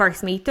when I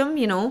first meet them,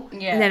 you know.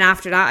 Yeah. And then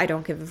after that, I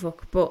don't give a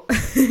fuck. But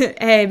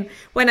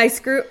when I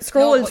scrolled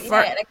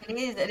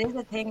it is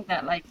a thing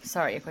that like,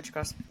 sorry, I cut you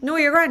across. No,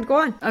 you're grand. Go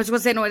on. I was going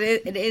to say, no,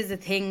 it is a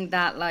thing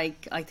that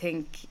like I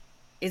think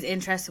is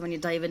interesting when you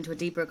dive into it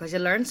deeper, because you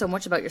learn so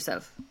much about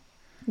yourself.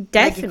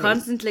 Definitely. Like, you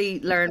constantly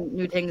learn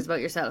new things about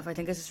yourself. I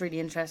think this is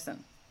really interesting.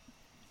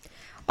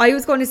 I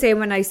was going to say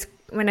when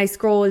I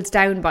scrolled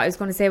down, but I was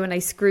going to say when I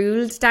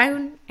scrolled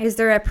down. Is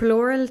there a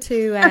plural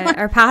to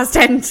or past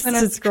tense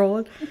to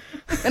scroll?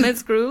 When I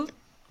scrolled?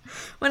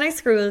 When I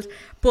scrolled.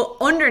 But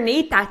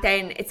underneath that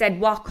then, it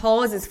said what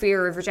causes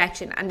fear of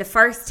rejection. And the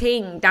first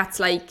thing that's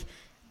like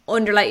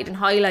underlined and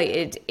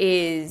highlighted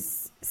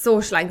is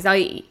social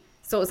anxiety.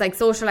 So it's like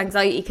social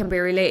anxiety can be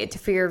related to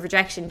fear of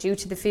rejection due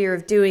to the fear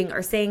of doing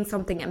or saying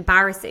something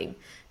embarrassing,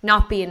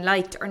 not being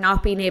liked, or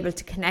not being able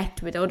to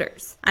connect with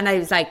others. And I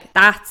was like,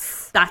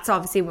 that's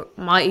obviously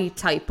my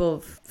type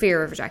of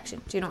fear of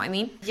rejection. Do you know what I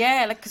mean?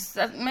 Yeah, like, 'cause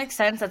that makes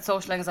sense that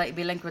social anxiety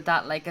be linked with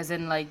that, like, as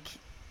in, like,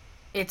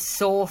 it's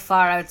so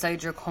far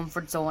outside your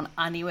comfort zone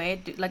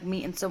anyway, like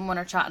meeting someone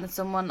or chatting to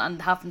someone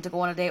and having to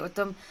go on a date with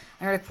them,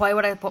 and you're like, why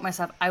would I put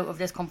myself out of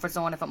this comfort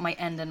zone if it might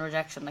end in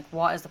rejection? Like,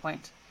 what is the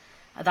point?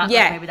 That,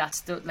 yeah. Like, maybe that's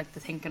the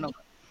thinking of it.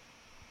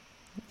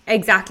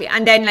 Exactly.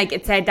 And then like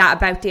it said that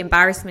about the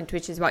embarrassment,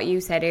 which is what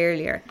you said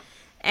earlier.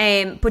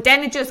 But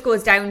then it just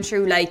goes down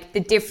through like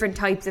the different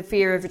types of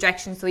fear of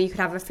rejection. So you could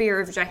have a fear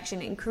of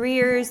rejection in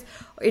careers,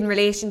 in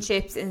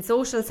relationships, in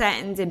social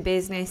settings, in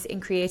business, in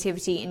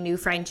creativity, in new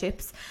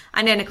friendships.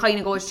 And then it kind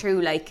of goes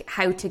through like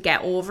how to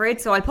get over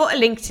it. So I'll put a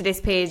link to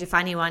this page if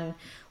anyone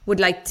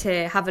would like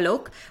to have a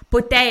look.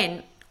 But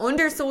then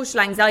under social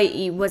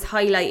anxiety was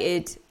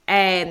highlighted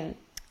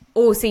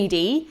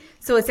OCD.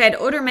 So it said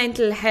other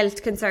mental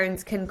health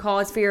concerns can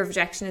cause fear of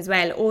rejection as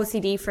well.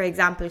 OCD, for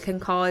example, can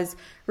cause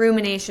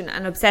rumination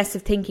and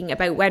obsessive thinking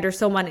about whether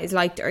someone is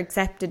liked or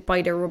accepted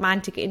by their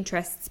romantic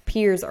interests,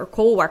 peers or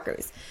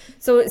co-workers.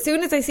 So as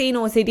soon as I seen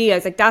OCD, I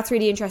was like, that's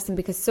really interesting,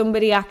 because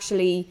somebody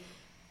actually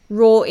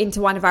wrote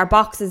into one of our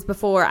boxes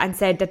before and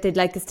said that they'd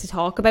like us to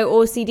talk about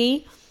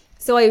OCD.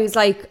 So I was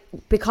like,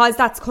 because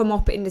that's come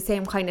up in the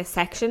same kind of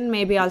section,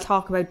 maybe I'll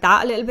talk about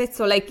that a little bit.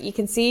 So like, you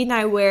can see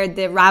now where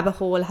the rabbit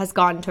hole has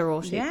gone to,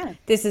 Roshi. Yeah.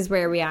 This is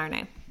where we are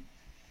now.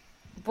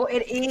 But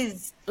it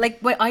is, like,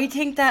 I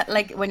think that,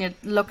 like, when you're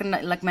looking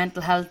at, like,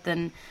 mental health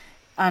and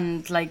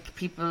and like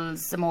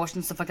people's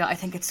emotions, stuff like that. I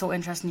think it's so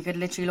interesting. You could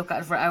literally look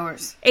at it for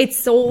hours. It's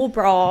so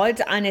broad,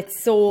 and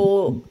it's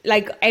so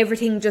like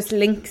everything just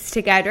links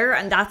together,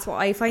 and that's what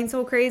I find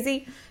so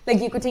crazy. Like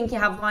you could think you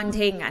have one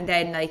thing and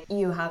then like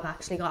you have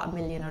actually got a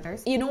million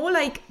others. You know,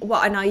 like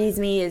what annoys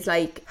me is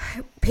like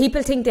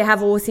people think they have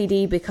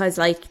OCD because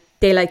like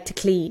they like to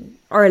clean,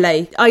 or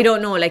like I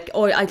don't know, like,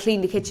 oh, I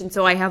clean the kitchen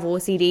so I have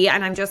OCD,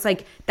 and I'm just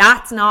like,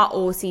 that's not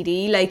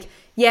OCD. Like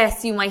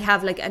yes, you might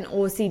have like an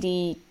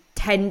OCD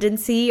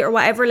tendency or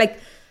whatever. Like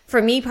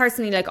for me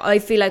personally, like I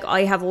feel like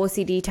I have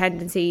OCD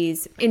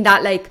tendencies in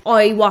that like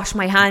I wash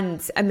my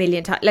hands a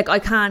million times. Like I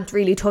can't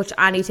really touch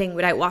anything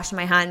without washing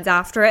my hands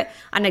after it,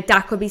 and like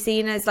that could be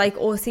seen as like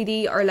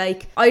OCD. Or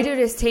like I do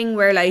this thing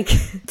where like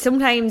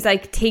sometimes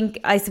like think,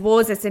 I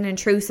suppose it's an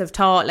intrusive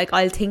thought, like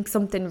I'll think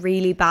something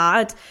really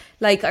bad.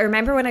 Like I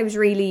remember when I was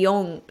really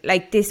young,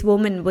 like this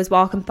woman was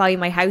walking by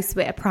my house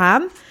with a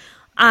pram,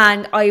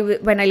 and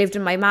when I lived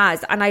in my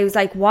ma's, and I was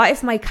like, what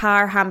if my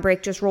car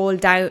handbrake just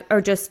rolled down,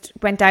 or just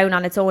went down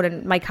on its own,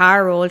 and my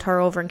car rolled her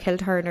over and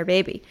killed her and her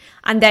baby?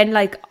 And then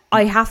like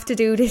I have to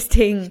do this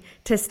thing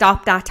to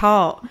stop that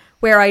thought,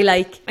 where I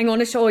like, I'm going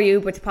to show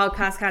you, but the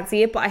podcast can't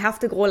see it, but I have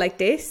to go like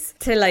this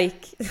to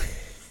like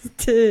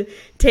to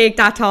take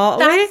that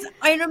thought away.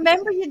 I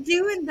remember you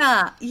doing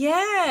that.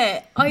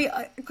 Yeah,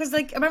 I because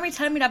like I remember you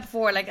telling me that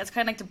before. Like it's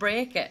kind of like to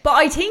break it. But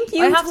I think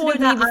you told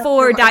me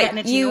before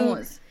that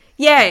you.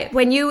 Yeah,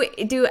 when you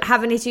do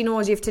have an itchy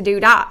nose, you have to do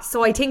that.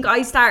 So I think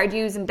I started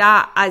using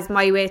that as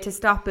my way to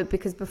stop it,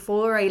 because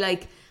before I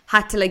like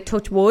had to like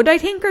touch wood, I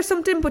think, or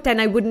something. But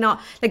then I would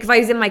not, like if I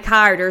was in my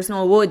car, there's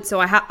no wood, so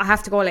I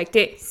have to go like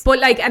this. But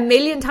like a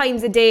million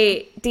times a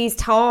day, these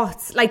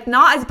thoughts, like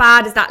not as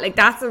bad as that, like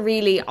that's a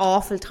really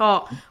awful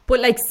thought.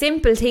 But like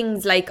simple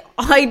things, like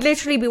I'd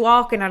literally be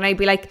walking and I'd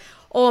be like,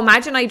 oh,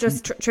 imagine I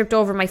just tripped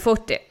over my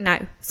foot now.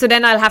 So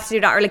then I'll have to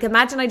do that. Or like,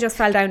 imagine I just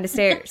fell down the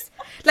stairs.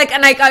 Like,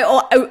 and like,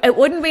 it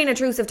wouldn't be an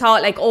intrusive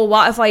thought, like, oh,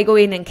 what if I go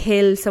in and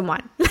kill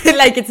someone?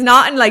 Like, it's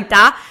not like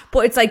that,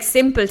 but it's like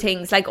simple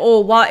things. Like,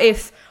 oh, what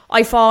if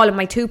I fall and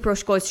my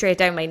toothbrush goes straight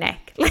down my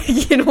neck?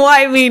 Like, you know what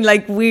I mean?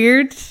 Like,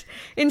 weird,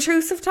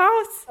 intrusive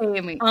thoughts.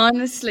 Amy,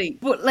 honestly.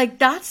 But like,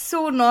 that's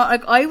so not,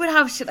 like, I would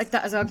have shit like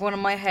that as well going in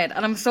my head.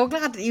 And I'm so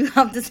glad that you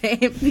have the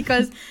same,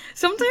 because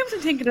sometimes I'm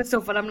thinking of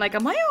stuff and I'm like,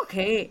 am I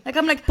okay? Like,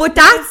 I'm like, but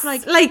that's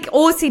like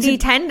OCD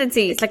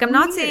tendencies. Like, I'm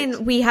not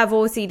saying we have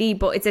OCD,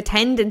 but it's a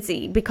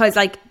tendency, because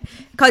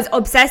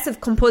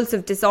obsessive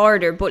compulsive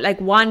disorder, but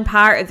like one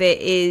part of it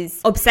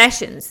is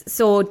obsessions.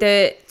 So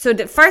the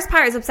first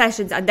part is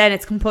obsessions, and then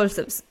it's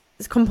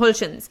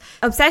compulsions.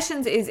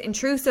 Obsessions is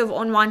intrusive,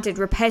 unwanted,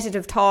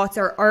 repetitive thoughts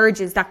or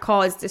urges that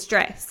cause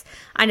distress.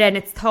 And then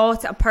it's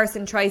thoughts a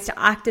person tries to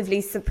actively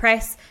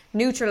suppress,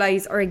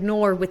 neutralize, or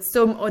ignore with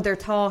some other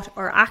thought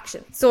or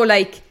action. So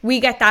like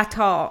we get that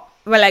thought,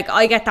 well, like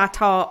I get that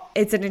thought,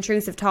 it's an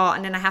intrusive thought,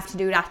 and then I have to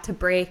do that to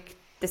break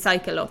the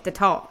cycle of the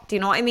thought. Do you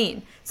know what I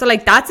mean? So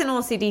like that's an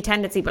OCD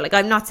tendency, but like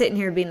I'm not sitting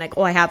here being like,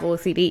 oh, I have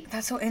OCD.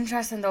 That's so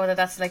interesting though,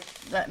 that's like,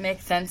 that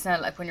makes sense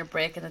now, like when you're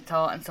breaking the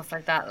thought and stuff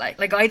like that.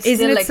 Like I'd Isn't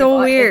still, it like, so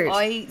weird? If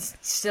I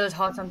still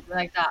thought something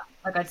like that,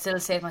 like I'd still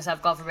say to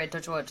myself, God forbid,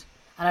 touch wood.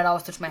 And I'd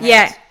always touch my head.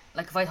 Yeah.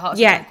 Like if I thought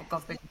something like,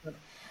 God forbid, touch wood.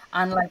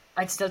 And like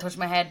I'd still touch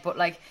my head, but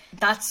like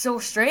that's so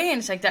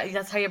strange. Like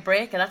that's how you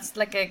break it. That's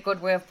like a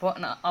good way of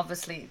putting it.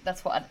 Obviously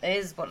that's what it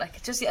is, but like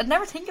it's just, I'd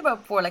never think about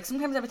it before. Like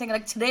sometimes I'd be thinking,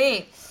 like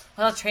today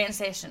I was at a train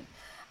station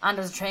and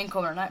there was a train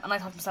coming, and I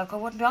thought to myself, oh,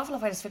 wouldn't it be awful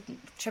if I just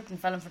tripped and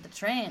fell in for the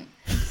train?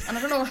 And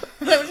I don't know,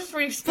 it was just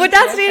really spooky. But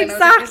that's the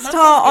exact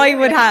thought I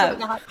would have.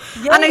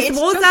 Yeah, and I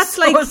suppose that's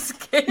like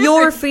so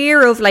your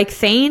fear of like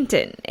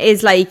fainting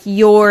is like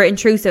your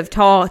intrusive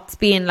thoughts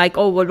being like,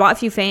 oh, well, what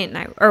if you faint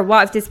now? Or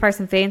what if this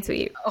person faints with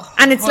you? Oh,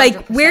 and it's 100%.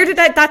 Like, where did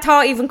that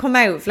thought even come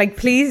out? Like,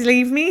 please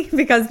leave me,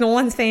 because no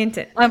one's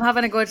fainting. I'm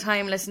having a good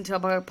time listening to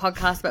a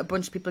podcast about a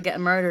bunch of people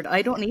getting murdered.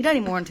 I don't need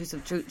any more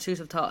intrusive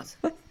thoughts.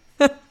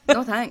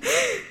 No thanks.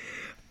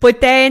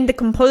 But then the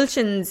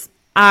compulsions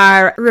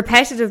are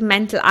repetitive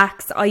mental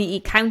acts, i.e.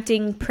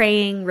 counting,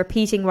 praying,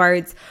 repeating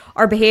words,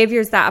 or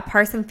behaviours that a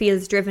person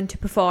feels driven to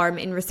perform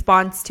in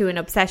response to an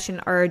obsession,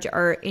 urge,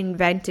 or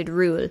invented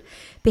rule.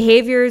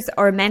 Behaviours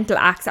or mental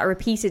acts are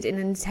repeated in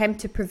an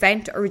attempt to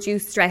prevent or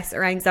reduce stress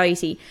or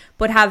anxiety,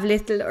 but have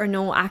little or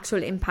no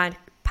actual impact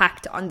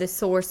on the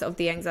source of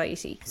the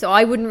anxiety. So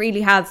I wouldn't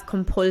really have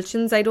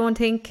compulsions, I don't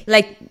think.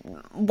 Like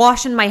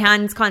washing my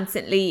hands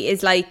constantly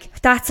is like,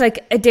 that's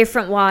like a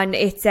different one.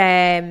 It's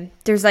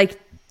there's like,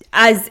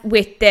 as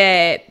with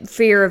the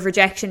fear of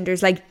rejection,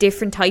 there's like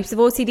different types of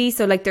OCD.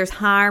 So like there's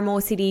harm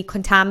OCD,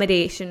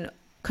 contamination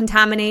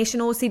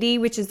OCD,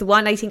 which is the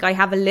one I think I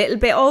have a little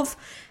bit of.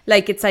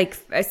 Like it's like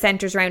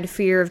centers around a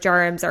fear of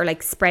germs or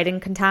like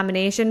spreading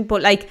contamination.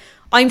 But like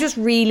I'm just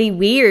really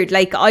weird.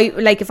 Like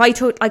if I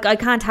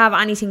can't have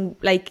anything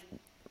like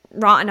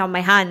rotten on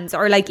my hands,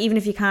 or like even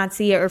if you can't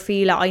see it or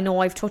feel it, I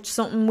know I've touched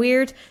something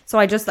weird, so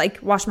I just like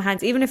wash my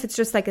hands, even if it's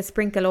just like a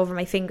sprinkle over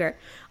my finger.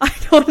 I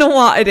don't know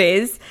what it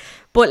is,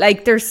 but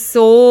like there's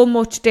so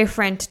much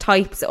different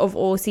types of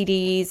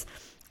OCDs,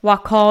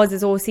 what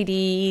causes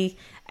OCD.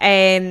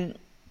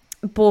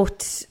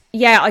 But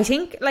yeah, I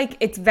think like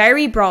it's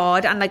very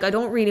broad, and like I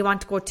don't really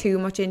want to go too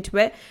much into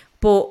it,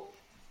 but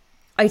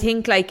I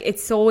think like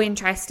it's so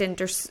interesting.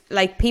 There's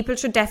like people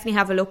should definitely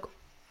have a look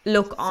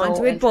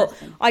onto it, but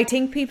I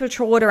think people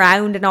throw it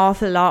around an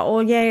awful lot. Oh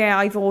yeah,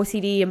 I've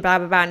OCD and blah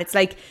blah blah, and it's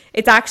like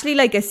it's actually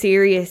like a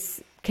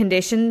serious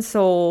condition,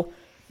 so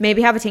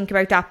maybe have a think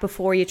about that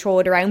before you throw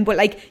it around. But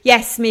like,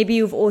 yes, maybe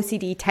you have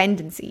OCD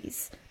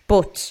tendencies,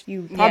 but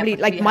you probably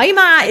my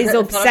ma is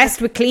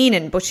obsessed with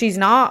cleaning, but she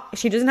doesn't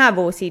have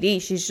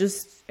OCD, she's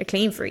just a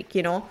clean freak,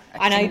 you know.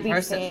 And I'd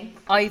be saying,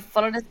 I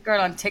follow this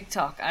girl on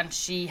TikTok and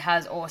she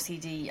has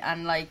OCD,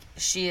 and like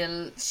she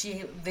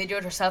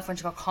videoed herself when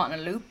she got caught in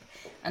a loop,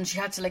 and she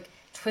had to like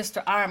twist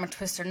her arm and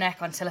twist her neck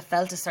until it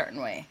felt a certain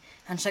way,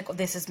 and she's like, oh,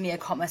 this is me, I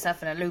caught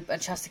myself in a loop,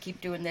 and she has to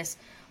keep doing this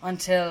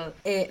until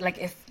it, like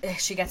if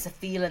she gets a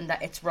feeling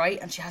that it's right,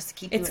 and she has to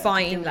keep doing it's it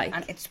fine, like,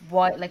 and it's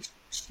why like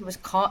she was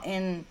caught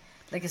in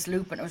like this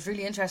loop, and it was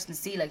really interesting to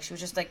see. Like she was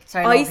just like,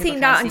 sorry, I seen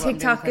that on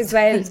TikTok as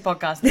well. This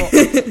podcast,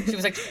 but she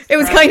was like, it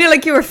was kind of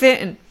like you were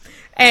fitting.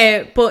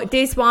 But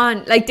this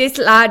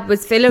lad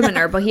was filming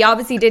her, but he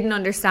obviously didn't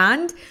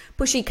understand.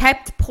 But she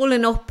kept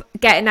pulling up,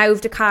 getting out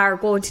of the car,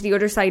 going to the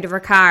other side of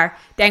her car,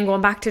 then going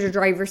back to the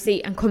driver's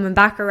seat and coming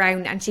back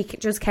around. And she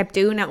just kept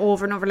doing it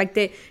over and over.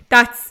 Like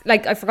that's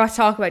like, I forgot to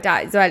talk about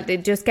that as well. They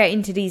just get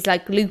into these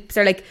like loops,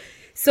 or like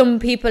some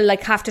people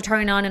like have to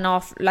turn on and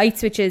off light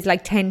switches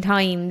like 10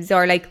 times,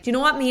 or like, do you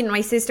know what me and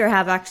my sister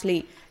have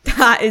actually?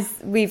 That is,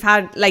 we've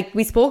had like,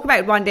 we spoke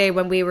about one day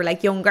when we were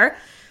like younger.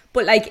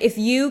 But like, if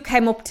you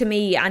came up to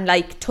me and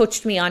like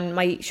touched me on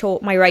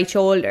my right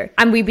shoulder,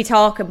 and we'd be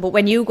talking, but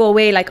when you go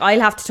away, like I'll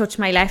have to touch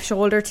my left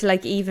shoulder to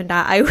like even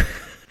that out.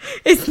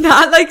 It's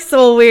not like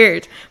so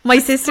weird. My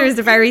sister is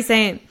the very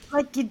same.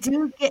 Like you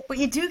do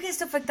get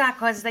stuff like that,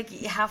 because like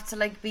you have to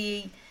like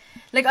be,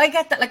 like I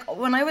get that. Like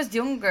when I was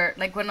younger,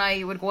 like when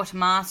I would go to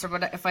mass,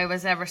 or if I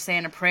was ever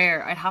saying a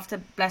prayer, I'd have to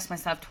bless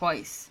myself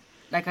twice.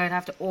 Like I'd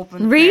have to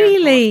open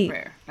really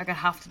prayer. Like I'd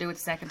have to do it the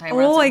second time.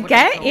 Oh, I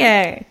get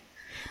you.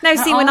 Now,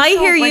 see, when I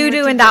hear you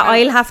doing that,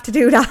 I'll have to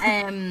do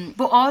that.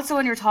 But also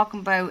when you're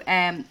talking about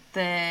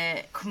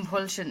the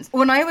compulsions,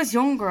 when I was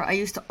younger, I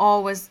used to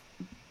always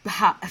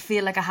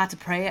feel like I had to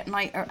pray at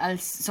night, or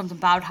else something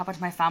bad would happen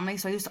to my family.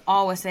 So I used to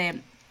always say,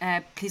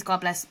 please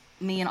God bless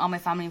me and all my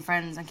family and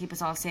friends, and keep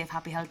us all safe,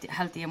 happy,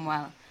 healthy and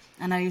well.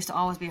 And I used to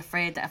always be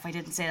afraid that if I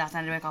didn't say that,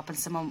 then I'd wake up and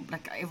someone,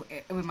 like,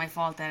 it was my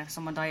fault then if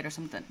someone died or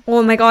something.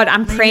 Oh my God,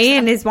 and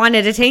praying is one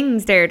of the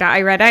things there that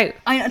I read out.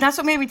 That's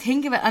what made me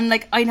think of it. And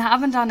like, I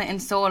haven't done it in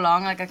so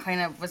long. Like, I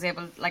kind of was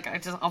able, like, I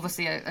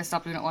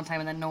stopped doing it one time,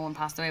 and then no one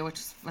passed away,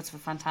 which was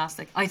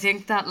fantastic. I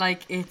think that,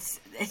 like, it's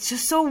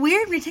just so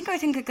weird when you think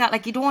like that.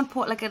 Like, you don't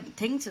put like a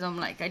thing to them.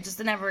 Like, I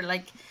just never,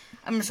 like,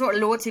 I'm sure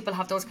loads of people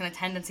have those kind of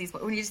tendencies,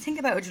 but when you just think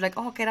about it, you're like,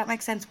 oh, okay, that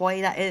makes sense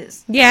why that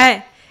is.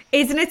 Yeah.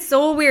 Isn't it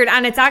so weird?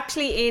 And it's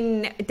actually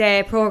in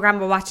the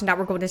program we're watching that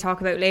we're going to talk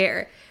about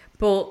later.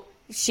 But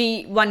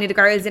one of the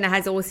girls in it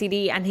has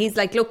OCD, and he's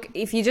like, look,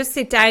 if you just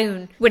sit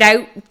down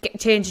without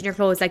changing your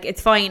clothes, like,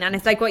 it's fine. And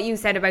it's like what you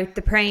said about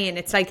the praying.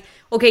 It's like,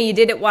 okay, you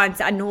did it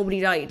once and nobody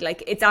died.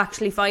 Like, it's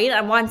actually fine.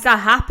 And once that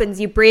happens,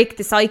 you break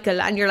the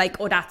cycle and you're like,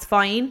 oh, that's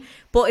fine.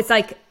 But it's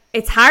like,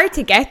 it's hard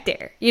to get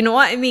there. You know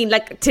what I mean?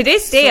 Like, to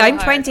this day, I'm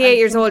 28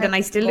 years old and I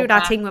still do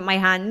that thing with my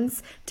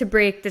hands to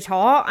break the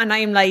taw. And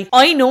I'm like,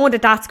 I know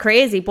that that's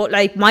crazy, but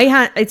like my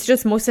hand, it's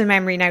just muscle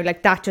memory now.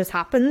 Like, that just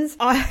happens.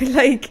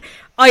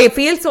 I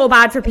feel so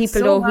bad for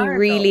people though who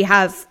really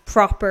have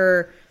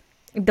proper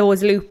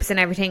those loops and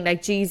everything.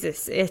 Like,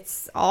 Jesus,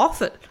 it's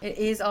awful. It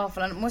is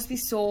awful, and it must be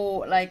so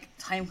like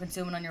time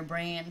consuming on your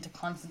brain to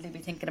constantly be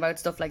thinking about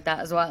stuff like that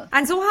as well,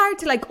 and so hard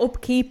to like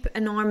upkeep a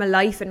normal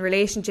life and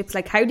relationships.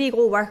 Like, how do you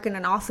go work in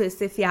an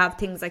office if you have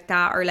things like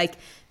that, or like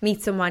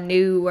meet someone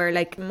new, or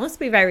like, it must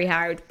be very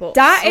hard. But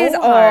that is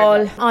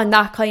all on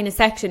that kind of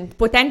section.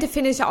 But then to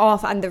finish it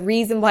off, and the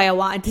reason why I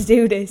wanted to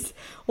do this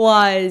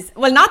was,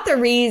 well, not the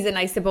reason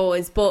I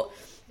suppose, but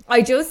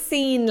I just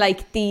seen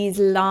like these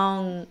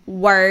long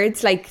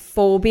words like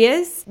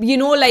phobias, you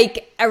know,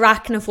 like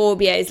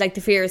arachnophobia is like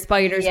the fear of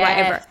spiders,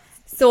 whatever.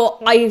 So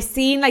I've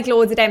seen like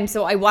loads of them.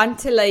 So I want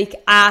to like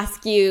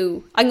ask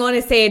you, I'm going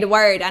to say the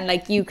word and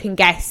like you can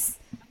guess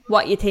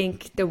what you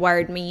think the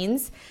word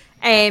means.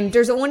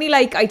 There's only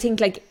like, I think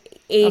like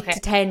 8 to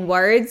 10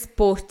 words,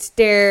 but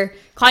they're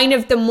kind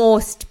of the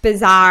most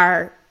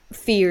bizarre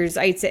fears,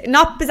 I'd say.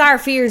 Not bizarre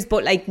fears,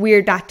 but like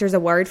weird that there's a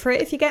word for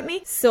it, if you get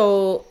me.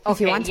 So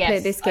if you want to play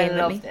this game, I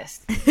love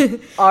this.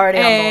 Already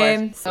on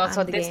board.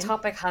 So this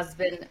topic has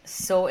been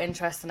so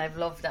interesting. I've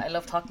loved it. I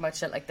love talking about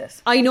shit like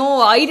this. I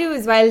know, I do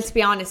as well, to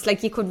be honest.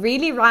 Like, you could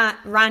really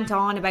rant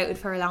on about it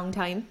for a long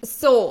time.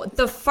 So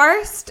the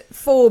first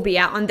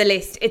phobia on the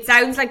list, it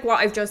sounds like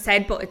what I've just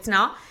said, but it's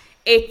not.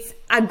 It's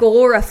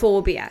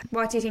agoraphobia.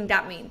 What do you think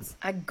that means?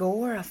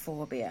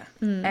 Agoraphobia.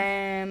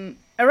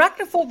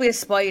 Arachnophobia is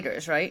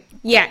spiders, right?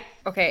 Yeah.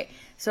 Okay,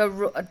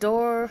 so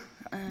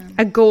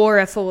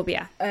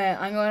Agoraphobia.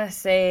 I'm going to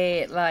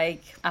say,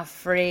 like,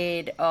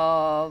 afraid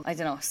of, I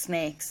don't know,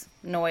 snakes.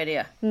 No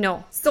idea.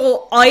 No.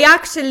 So I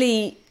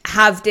actually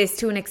have this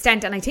to an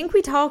extent, and I think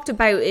we talked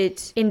about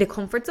it in the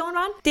comfort zone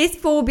one. This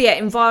phobia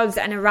involves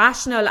an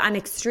irrational and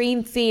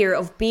extreme fear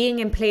of being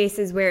in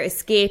places where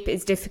escape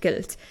is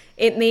difficult.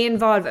 It may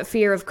involve a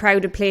fear of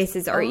crowded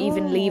places or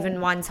even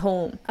leaving one's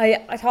home.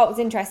 I thought it was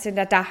interesting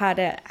that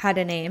had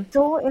a name.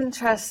 So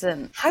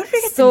interesting. How do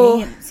we get the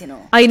names, you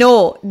know? I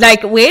know.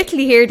 Like, wait till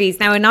you hear these.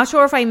 Now, I'm not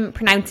sure if I'm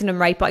pronouncing them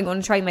right, but I'm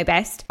going to try my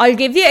best. I'll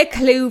give you a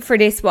clue for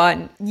this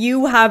one.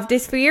 You have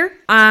this fear,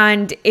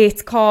 and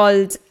it's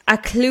called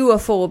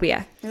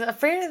acluophobia. Is it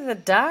afraid of the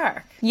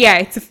dark? Yeah,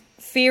 it's a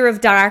fear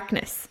of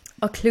darkness.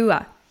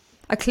 Acluo.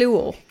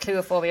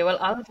 Cluophobia. Well,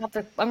 I'm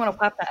going to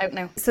pop that out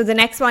now. So the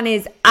next one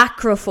is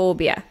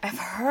acrophobia. I've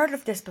heard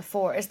of this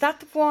before. Is that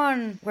the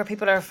one where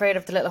people are afraid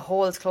of the little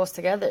holes close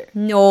together?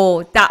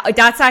 No,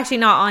 that's actually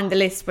not on the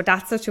list, but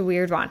that's such a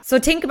weird one. So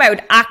think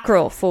about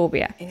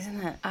acrophobia.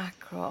 Isn't it?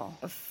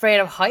 Afraid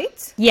of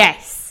heights?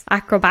 Yes.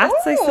 Acrobats,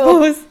 I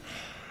suppose.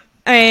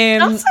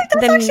 That's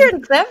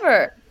actually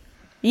clever.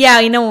 Yeah,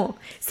 I know.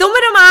 Some of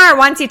them are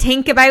once you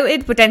think about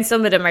it, but then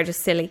some of them are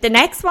just silly. The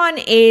next one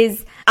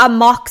is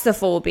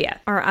amoxophobia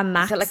or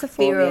amaxophobia. Is it like a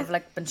fear of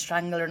like being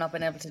strangled or not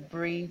being able to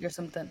breathe or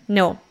something?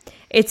 No,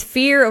 it's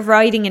fear of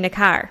riding in a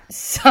car.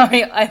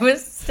 Sorry, I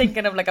was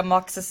thinking of like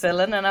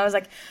amoxicillin, and I was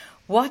like,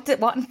 what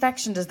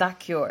infection does that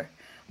cure?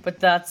 But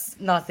that's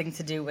nothing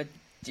to do with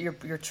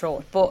your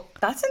throat. But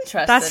that's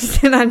interesting. That's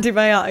just an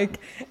antibiotic.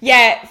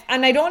 Yeah,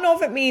 and I don't know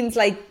if it means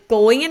like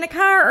going in a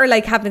car or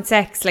like having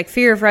sex. Like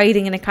fear of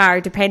riding in a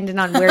car, depending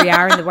on where you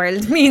are in the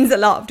world, means a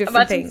lot of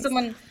different things.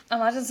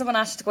 Imagine someone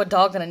asked you to go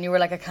dogging and you were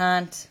like, I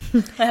can't.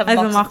 I have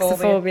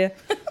amoxophobia.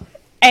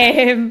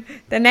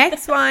 The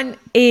next one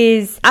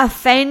is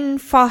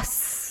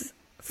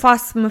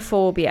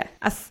aphenphosmophobia.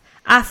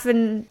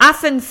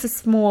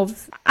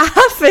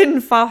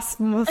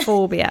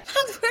 Aphenphosmophobia.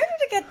 Where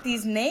did I get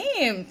these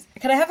names?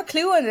 Can I have a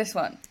clue on this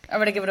one? Or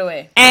would I give it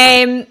away?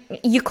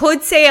 You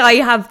could say I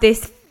have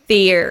this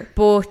fear,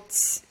 but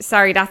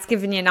sorry, that's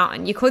giving you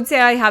nothing. You could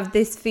say I have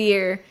this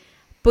fear,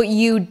 but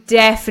you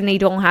definitely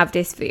don't have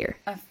this fear.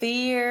 A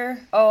fear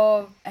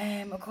of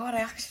oh God, I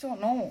actually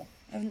don't know.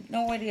 I have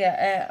no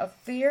idea. A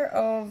fear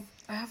of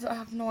I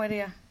have no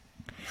idea.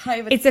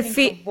 It's a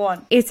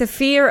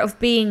fear of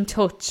being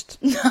touched.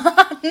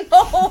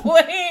 No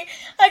way.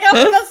 I can't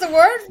believe that's the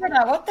word for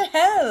that. What the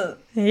hell?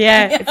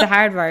 Yeah, it's a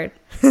hard word.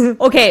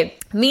 Okay,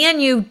 me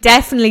and you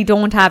definitely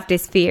don't have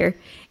this fear.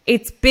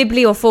 It's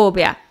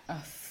bibliophobia. A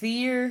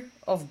fear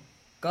of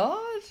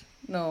God?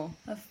 No.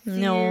 A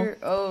fear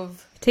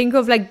of... Think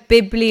of like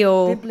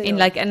biblio in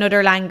like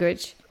another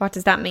language. What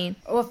does that mean?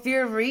 Oh, a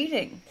fear of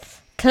reading.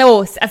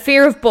 Close. A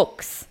fear of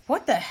books.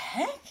 What the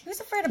heck?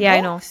 Who's afraid of books? Yeah,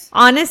 I know.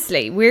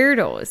 Honestly,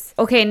 weirdos.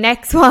 Okay,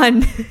 next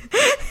one.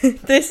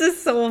 This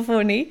is so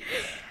funny.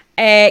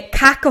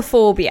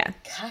 Cacophobia.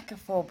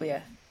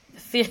 Cacophobia.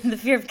 The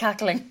fear of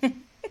cackling.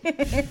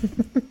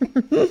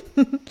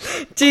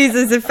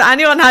 Jesus, if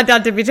anyone had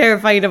that, they'd be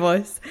terrified of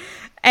us.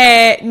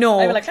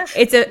 No, like,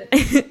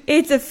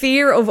 it's a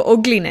fear of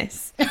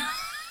ugliness.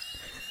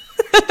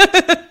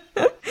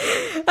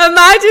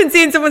 Imagine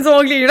seeing someone so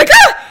ugly, you're like,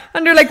 ah!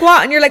 And they're like,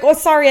 what? And you're like, oh,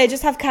 sorry, I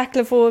just have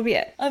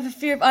cacophobia. I have a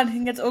fear of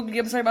anything that's ugly.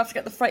 I'm sorry, I'm about to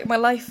get the fright of my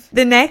life.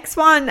 The next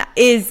one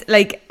is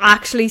like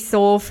actually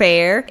so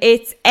fair.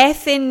 It's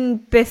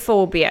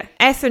ephinbophobia.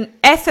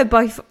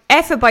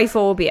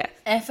 Ephibophobia.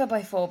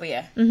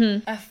 Ephibophobia.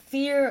 Mm-hmm. A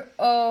fear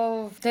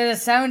of... Does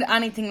it sound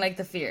anything like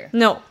the fear?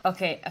 No.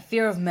 Okay, a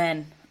fear of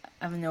men.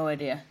 I have no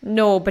idea.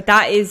 No, but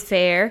that is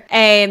fair.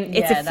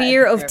 It's a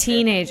fear of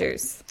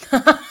teenagers.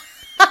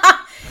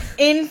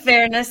 In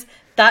fairness,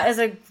 that is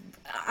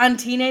and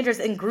teenagers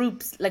in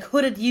groups, like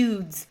hooded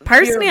youths.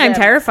 Personally, I'm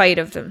terrified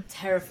of them.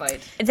 Terrified.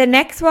 The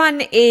next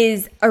one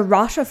is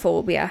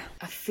erotophobia.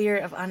 A fear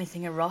of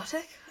anything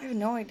erotic? I have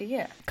no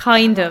idea.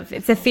 Kind of.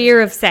 It's a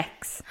fear of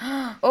sex.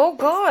 Oh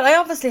God, I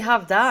obviously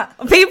have that.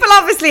 People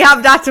obviously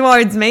have that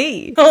towards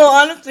me. Oh,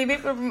 honestly,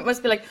 people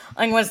must be like,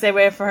 I'm going to stay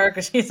away from her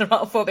because she's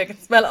erotophobic. I can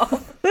smell it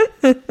off.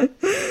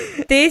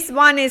 This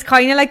one is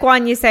kind of like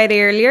one you said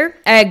earlier.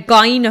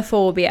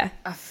 Gynophobia.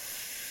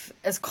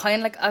 It's kind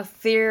of like a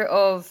fear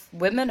of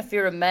women, a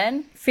fear of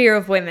men. Fear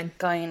of women.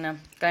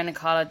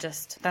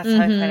 Gynecologist. That's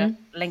how I kind of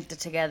linked it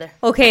together.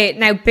 Okay,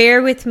 now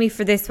bear with me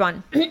for this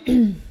one.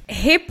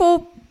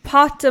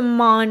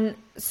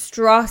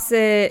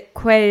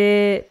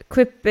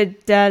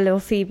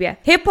 Hippopotamonstrossequipedalophobia.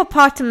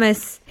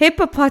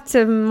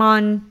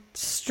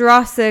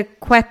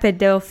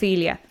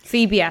 Hippopotamonstrossequipedalophilia.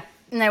 Phobia.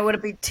 Now, would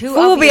it be too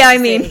phobia, obvious I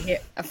mean.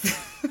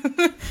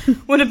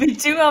 Would it be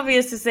too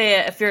obvious to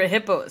say a fear of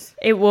hippos?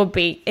 It would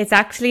be. It's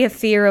actually a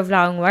fear of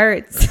long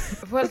words.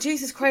 Well,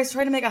 Jesus Christ,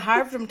 trying to make it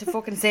hard for them to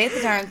fucking say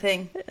the darn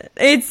thing.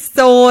 It's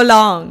so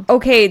long.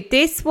 Okay,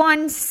 this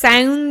one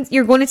sounds...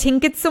 You're going to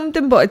think it's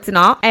something, but it's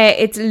not.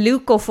 It's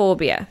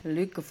leukophobia.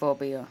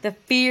 Leukophobia. The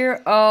fear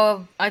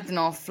of, I don't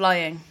know,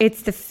 flying.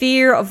 It's the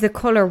fear of the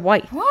colour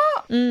white.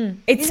 What?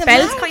 It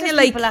spells kind of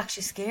like... people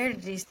actually scared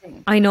of these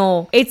things. I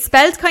know. It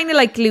spells kind of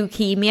like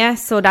leukemia,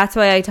 so that's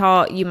why I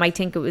thought you might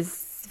think it was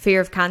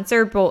fear of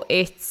cancer, but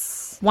it's...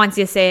 Once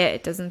you say it,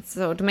 it doesn't.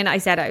 So the minute I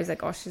said it, I was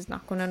like, oh, she's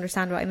not going to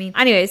understand what I mean.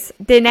 Anyways,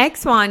 the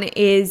next one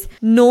is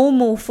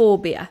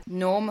nomophobia.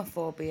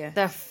 Nomophobia.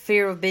 The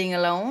fear of being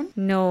alone?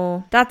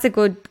 No, that's a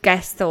good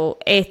guess though.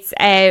 It's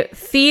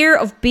fear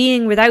of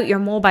being without your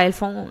mobile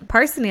phone.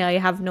 Personally, I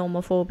have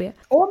nomophobia.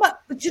 Oh my,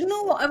 but you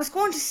know what? I was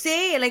going to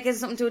say, like, it's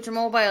something to do with your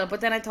mobile,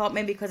 but then I thought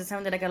maybe because it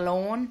sounded like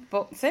alone.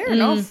 But fair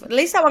enough. At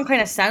least that one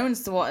kind of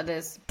sounds to what it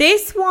is.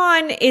 This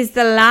one is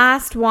the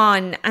last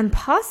one and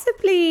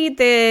possibly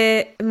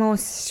the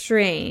most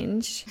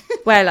strange.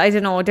 Well, I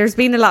don't know. There's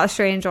been a lot of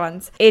strange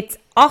ones. It's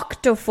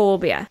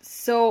octophobia.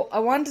 So I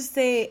want to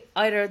say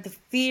either the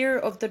fear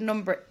of the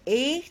number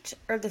 8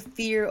 or the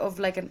fear of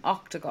like an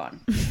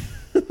octagon.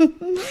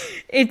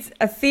 It's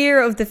a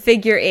fear of the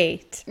figure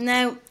 8.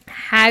 Now,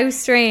 how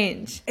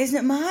strange. Isn't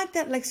it mad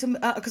that like some...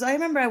 Because I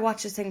remember I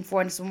watched this thing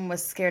before and someone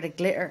was scared of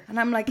glitter. And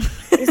I'm like,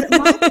 is it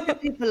mad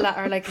that people that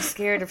are like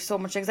scared of so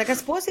much things? Like, I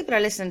suppose people are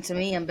listening to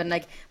me and been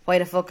like, why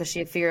the fuck is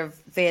she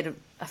afraid of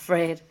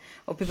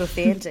people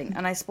fainting?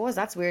 And I suppose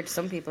that's weird to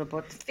some people,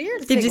 but fear...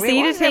 Did you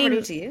see the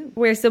thing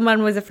where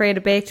someone was afraid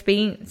of baked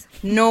beans?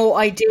 No,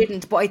 I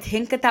didn't. But I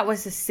think that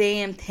was the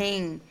same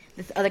thing.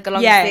 Like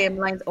along the same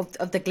lines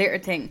of the glitter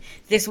thing.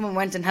 This woman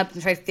went and helped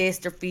them try to face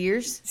their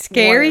fears.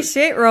 Scary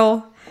shit,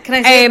 Ro. Can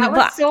I say that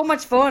was so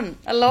much fun?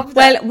 I loved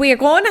that. Well, we're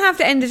going to have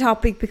to end the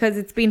topic because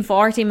it's been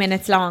 40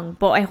 minutes long,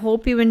 but I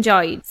hope you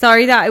enjoyed.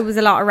 Sorry that it was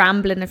a lot of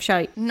rambling of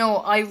shite. No,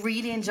 I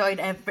really enjoyed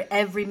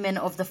every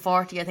minute of the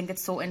 40. I think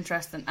it's so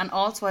interesting. And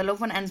also, I love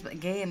when it ends with a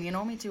game. You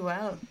know me too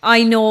well.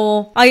 I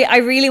know. I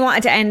really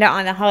wanted to end it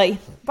on a high.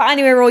 But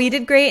anyway, Ro, you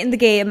did great in the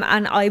game,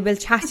 and I will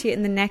chat to you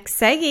in the next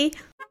seggy.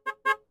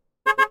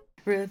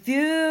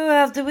 Review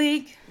of the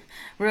week.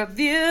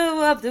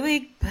 Review of the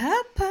week.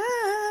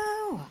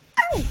 Pow.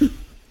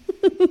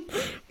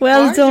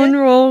 Well done,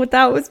 Ro.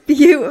 That was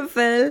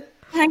beautiful.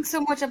 Thanks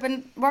so much. I've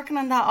been working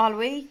on that all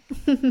week.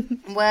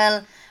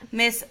 Well,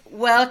 Miss,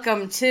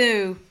 welcome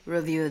to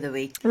Review of the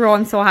Week. Ro,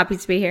 I'm so happy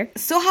to be here.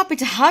 So happy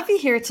to have you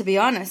here, to be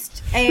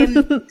honest.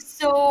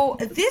 So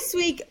this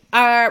week we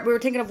were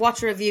thinking of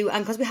watch a review,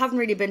 and because we haven't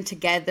really been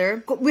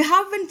together, we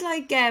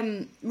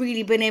haven't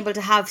really been able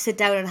to sit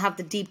down and have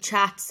the deep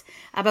chats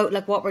about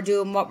like what we're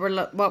doing, what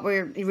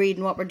we're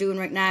reading, what we're doing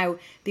right now,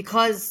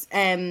 because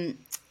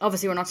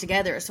obviously we're not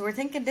together. So we're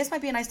thinking this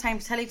might be a nice time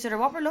to tell each other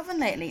what we're loving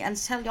lately, and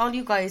to tell all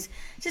you guys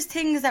just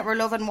things that we're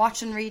loving,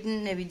 watching,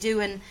 reading, maybe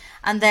doing,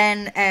 and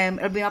then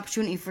it'll be an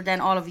opportunity for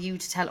then all of you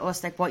to tell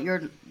us like what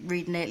you're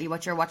reading lately,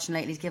 what you're watching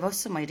lately, to give us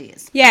some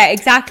ideas. Yeah,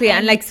 exactly.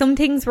 And like some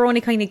things we're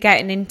only kind of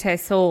getting into,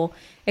 so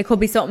it could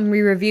be something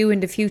we review in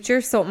the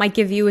future, so it might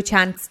give you a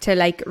chance to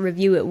like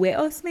review it with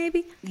us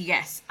maybe.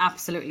 Yes,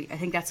 absolutely. I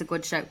think that's a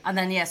good shout. And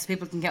then yes,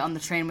 people can get on the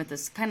train with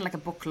us, kind of like a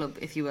book club,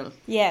 if you will.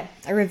 Yeah,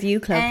 a review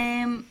club.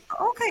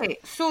 Okay,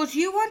 so do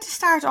you want to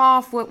start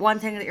off with one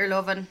thing that you're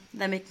loving,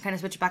 then we can kind of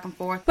switch it back and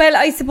forth? Well,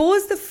 I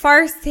suppose the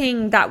first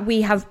thing that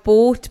we have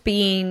both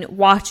been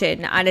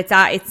watching, and it's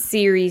at its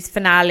series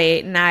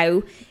finale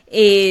now,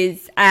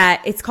 is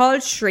it's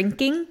called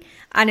Shrinking.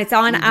 And it's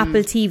on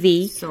Apple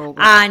TV. So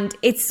and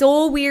it's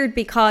so weird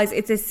because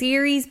it's a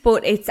series,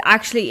 but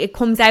it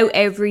comes out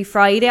every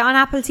Friday on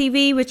Apple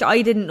TV, which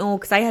I didn't know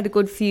because I had a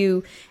good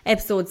few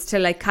episodes to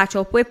like catch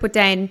up with. But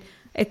then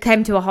it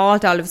came to a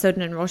halt all of a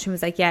sudden, and Russian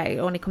was like, yeah, it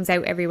only comes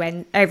out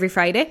every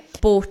Friday.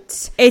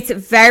 But it's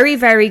very,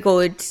 very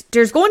good.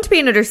 There's going to be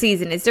another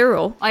season, is there,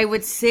 Ro? I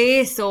would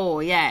say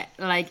so, yeah.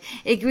 Like,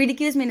 it really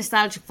gives me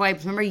nostalgic vibes.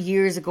 Remember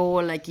years ago,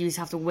 like, you used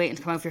to have to wait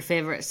to come out for your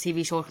favourite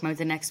TV show to come out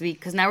the next week,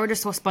 because now we're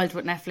just so spoilt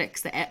with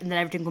Netflix that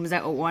everything comes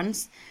out at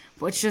once.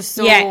 But it's just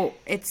so,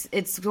 it's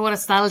so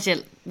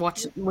nostalgia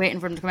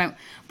waiting for them to come out.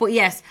 But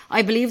yes,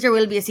 I believe there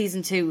will be a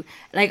season 2.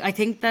 Like, I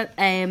think that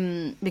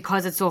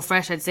because it's so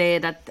fresh, I'd say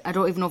that I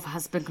don't even know if it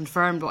has been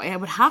confirmed, but it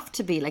would have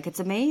to be. Like, it's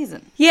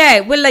amazing.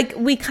 Yeah, well, like,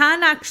 we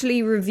can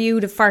actually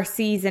review the first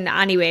season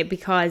anyway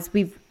because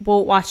we've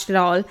both watched it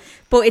all.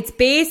 But it's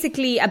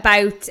basically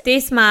about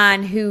this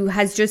man who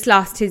has just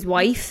lost his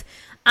wife,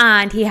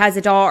 and he has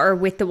a daughter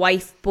with the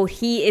wife, but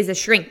he is a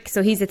shrink,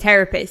 so he's a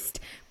therapist.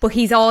 But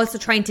he's also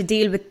trying to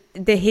deal with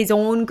his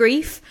own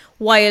grief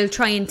while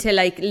trying to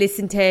like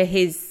listen to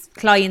his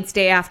clients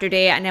day after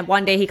day. And then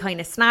one day he kind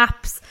of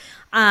snaps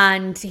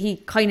and he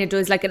kind of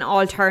does like an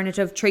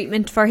alternative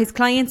treatment for his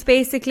clients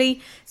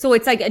basically. So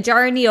it's like a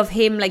journey of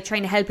him like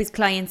trying to help his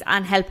clients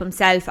and help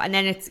himself. And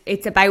then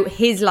it's about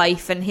his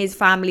life and his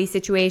family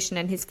situation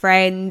and his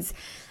friends.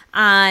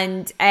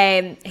 And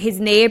his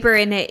neighbour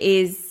in it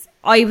is...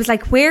 I was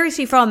like, where is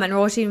she from? And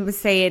Roisin was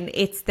saying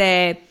it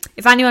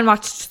if anyone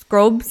watched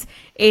Scrubs,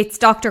 it's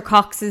Dr.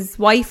 Cox's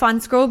wife on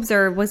Scrubs,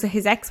 or was it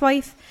his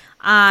ex-wife?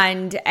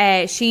 And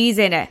she's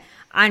in it.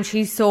 And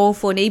she's so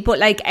funny. But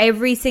like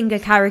every single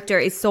character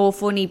is so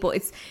funny.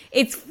 But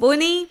it's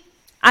funny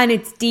and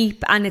it's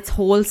deep and it's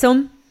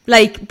wholesome.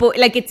 Like, but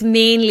like it's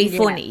mainly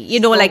funny.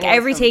 You know, so like wholesome.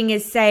 Everything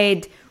is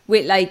said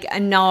with like a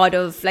nod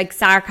of like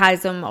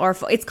sarcasm, or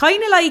it's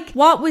kind of like,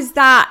 what was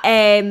that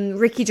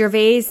Ricky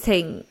Gervais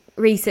thing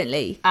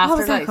recently?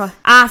 Afterlife.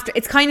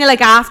 It's kind of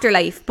like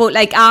Afterlife, but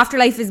like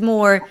Afterlife is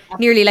more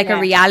nearly like a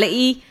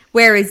reality,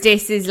 whereas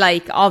this is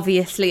like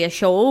obviously a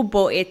show,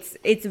 but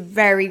it's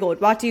very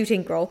good. What do you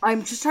think, Ro?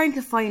 I'm just trying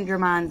to find your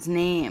man's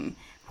name.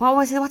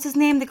 What's his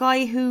name? The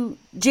guy who...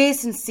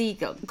 Jason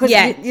Segel. Because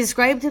you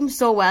described him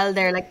so well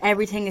there. Like,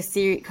 everything is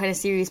kind of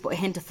serious, but a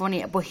hint of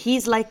funny. But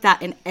he's like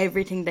that in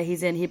everything that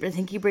he's in. I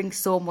think he brings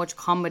so much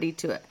comedy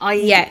to it.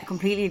 I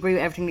completely agree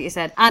with everything that you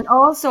said. And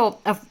also,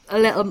 a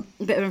little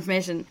bit of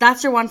information.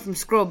 That's your one from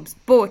Scrubs.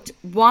 But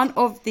one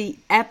of the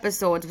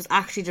episodes was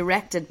actually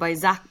directed by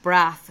Zach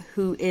Braff,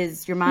 who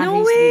is your man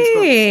who used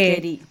to be in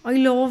Scrubs, JD. I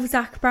love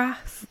Zach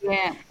Braff.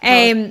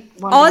 Yeah.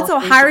 Also,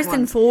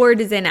 Harrison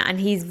Ford is in it, and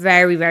he's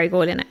very, very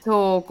good in it.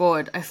 So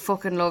good. I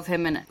fucking love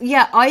him in it.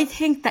 Yeah, I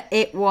think that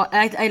it was...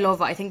 I love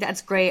it. I think that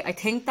it's great. I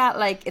think that,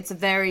 like, it's a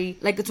very...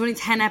 Like, it's only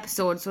 10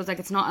 episodes, so it's like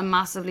it's not a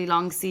massively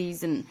long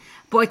season.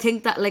 But I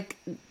think that, like,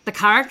 the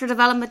character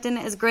development in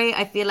it is great.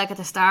 I feel like at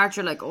the start,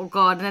 you're like, oh,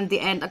 God. And then at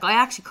the end, like, I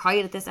actually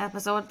cried at this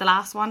episode, the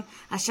last one.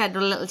 I shed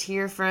a little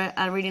tear for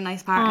a really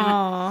nice part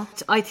in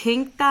it. I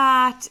think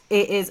that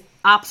it is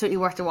absolutely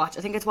worth to watch.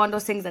 I think it's one of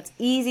those things that's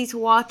easy to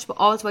watch, but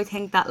also I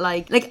think that,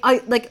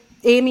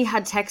 Amy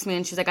had texted me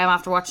and she's like, I'm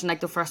after watching like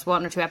the first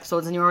 1 or 2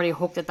 episodes and you're already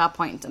hooked at that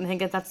point. And I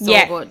think that's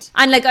so good.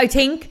 And like, I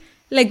think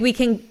like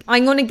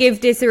I'm going to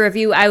give this a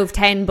review out of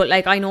 10, but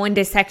like I know in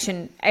this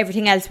section,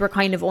 everything else we're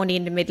kind of only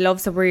in the middle of,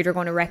 so we're either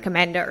going to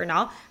recommend it or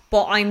not.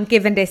 But I'm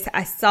giving this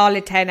a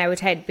solid 10 out of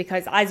 10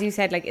 because, as you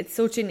said, like, it's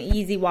such an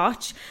easy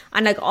watch.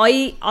 And like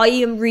I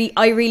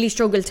really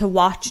struggle to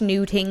watch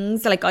new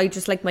things. Like, I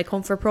just like my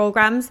comfort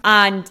programs,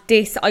 and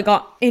this I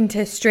got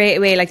into straight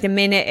away. Like, the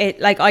minute it,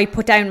 like, I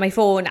put down my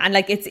phone, and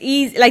like, it's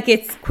easy, like,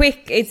 it's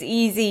quick, it's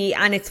easy,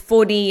 and it's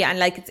funny, and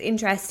like, it's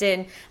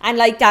interesting, and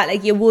like that,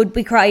 like, you would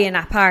be crying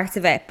at parts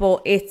of it,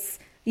 but it's...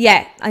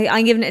 Yeah,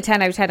 I'm giving it a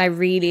 10 out of 10. I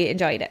really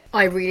enjoyed it.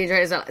 I really enjoyed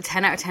it as well. A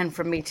 10 out of 10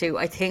 from me too.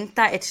 I think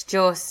that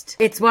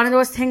it's one of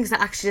those things that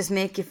actually just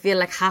make you feel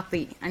like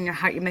happy, and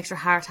it makes your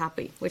heart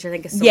happy, which I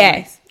think is so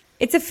nice.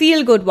 It's a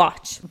feel good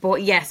watch.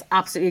 But yes,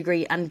 absolutely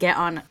agree, and get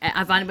on it.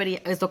 If anybody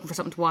is looking for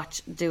something to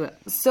watch, do it.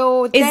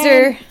 So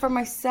for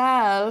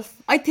myself,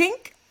 I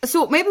think...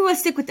 So maybe we'll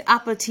stick with the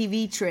Apple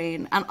TV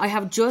train, and I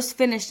have just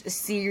finished a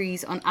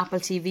series on Apple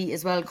TV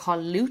as well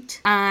called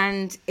Loot,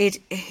 and it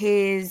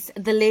is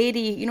the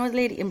lady, you know the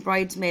lady in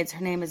Bridesmaids,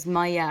 her name is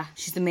Maya,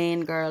 she's the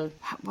main girl,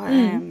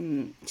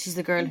 she's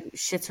the girl who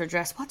shits her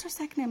dress. What's her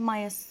second name?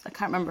 Maya, I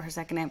can't remember her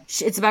second name.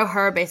 It's about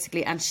her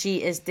basically, and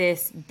she is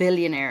this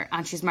billionaire,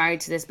 and she's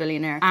married to this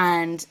billionaire,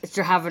 and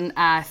they're having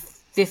a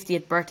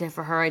 50th birthday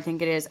for her, I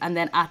think it is, and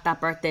then at that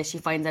birthday she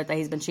finds out that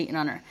he's been cheating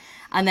on her,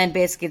 and then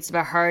basically it's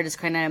about her just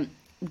kind of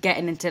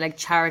getting into like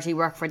charity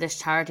work for this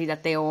charity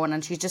that they own,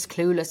 and she's just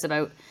clueless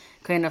about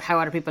kind of how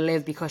other people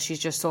live because she's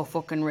just so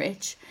fucking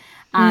rich,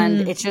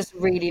 and it's just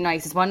really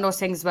nice. It's one of those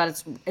things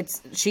as well.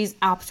 She's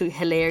absolutely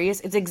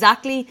hilarious. It's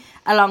exactly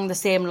along the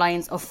same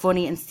lines of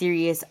funny and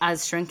serious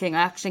as Shrinking.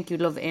 I actually think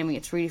you'd love it, Amy.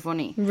 It's really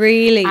funny.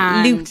 Really,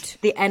 and Loot.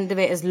 The end of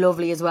it is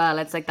lovely as well.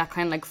 It's like that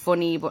kind of like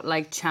funny but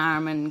like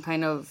charming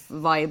kind of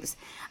vibes.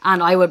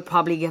 And I would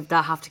probably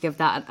have to give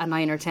that a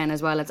 9 or 10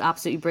 as well. It's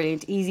absolutely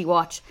brilliant. Easy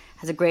watch,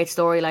 has a great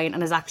storyline,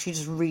 and is actually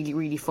just really,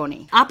 really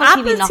funny. Apple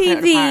TV knocked it out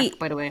of the park,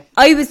 by the way.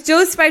 I was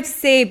just about to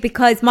say,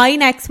 because my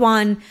next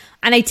one,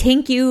 and I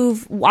think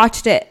you've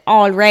watched it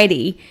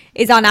already,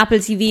 is on Apple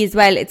TV as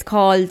well. It's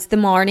called The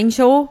Morning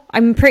Show.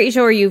 I'm pretty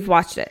sure you've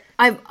watched it.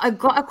 I've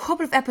got a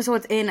couple of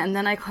episodes in, and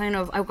then I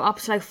got up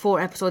to like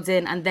 4 episodes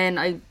in, and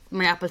then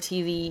my Apple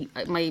TV,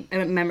 my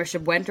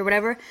membership went or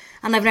whatever,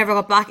 and I've never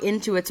got back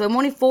into it. So I'm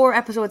only 4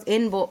 episodes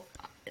in, but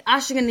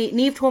Aisling and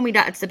Niamh told me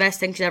that it's the best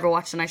thing she's ever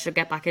watched, and I should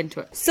get back into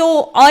it.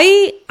 So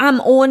I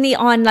am only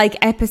on like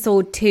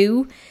episode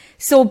 2.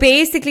 So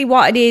basically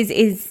what it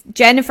is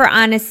Jennifer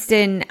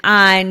Aniston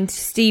and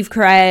Steve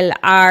Carell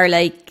are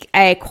like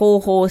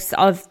co-hosts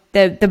of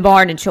the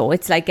morning show.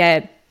 It's like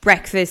a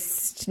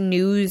breakfast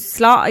news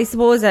slot, I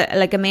suppose,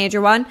 like a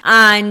major one.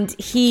 And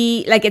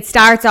it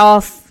starts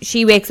off,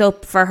 she wakes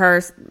up for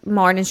her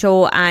morning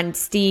show, and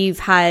Steve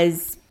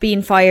has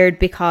been fired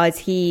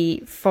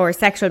for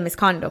sexual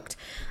misconduct.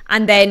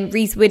 And then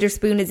Reese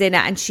Witherspoon is in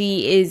it, and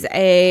she is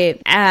a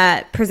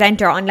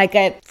presenter on like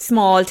a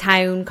small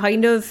town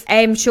kind of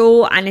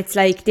show, and it's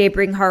like they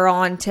bring her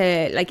on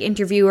to like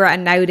interview her,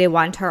 and now they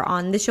want her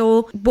on the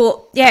show.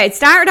 But yeah, it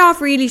started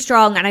off really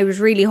strong and I was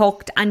really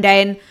hooked, and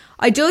then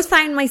I just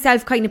found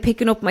myself kind of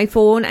picking up my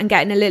phone and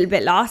getting a little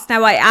bit lost.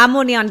 Now, I am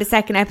only on the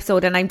 2nd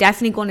episode, and I'm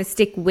definitely going to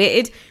stick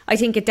with it. I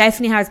think it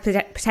definitely has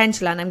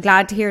potential, and I'm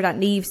glad to hear that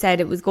Niamh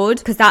said it was good,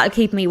 because that'll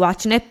keep me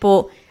watching it.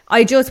 But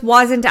I just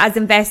wasn't as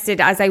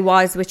invested as I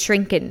was with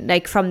Shrinking,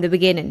 like from the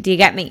beginning. Do you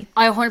get me?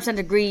 I 100%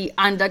 agree,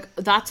 and like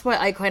that's why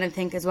I kind of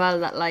think as well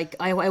that like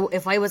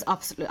if I was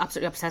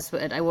absolutely obsessed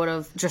with it, I would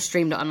have just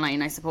streamed it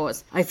online, I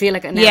suppose. I feel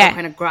like it never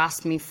kind of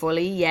grasped me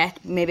fully yet.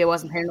 Maybe I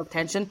wasn't paying enough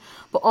attention,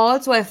 but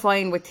also I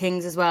find with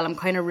things as well, I'm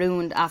kind of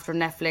ruined after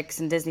Netflix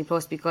and Disney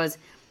Plus because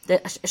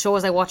the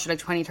shows I watch are like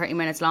 20-30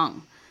 minutes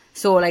long.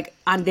 So like,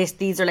 and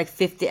these are like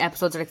 50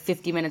 episodes are like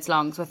 50 minutes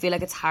long, so I feel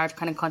like it's hard to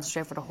kind of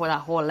concentrate for that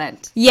whole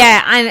length.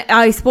 Yeah, and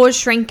I suppose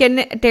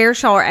Shrinking, they're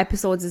short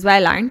episodes as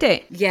well, aren't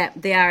they? Yeah,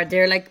 they are.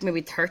 They're like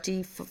maybe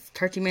 30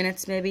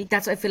 minutes maybe.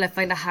 That's what I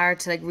find it hard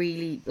to like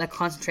really like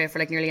concentrate for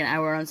like nearly an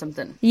hour on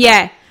something.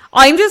 Yeah.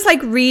 I'm just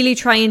like really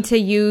trying to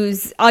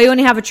use, I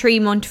only have a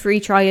 3-month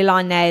free trial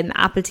on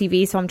Apple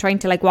TV, so I'm trying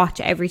to like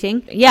watch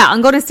everything. Yeah,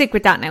 I'm going to stick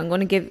with that now. I'm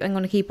going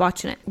to keep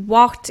watching it.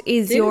 What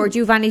is do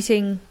you have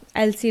anything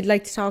else you'd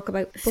like to talk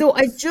about? So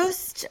I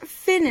just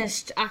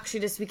finished actually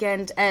this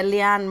weekend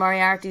Leanne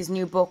Moriarty's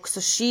new book. So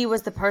she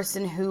was the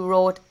person who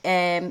wrote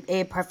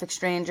A Perfect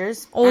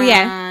Strangers. Oh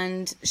yeah.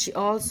 And she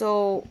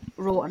also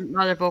wrote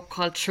another book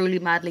called Truly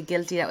Madly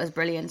Guilty that was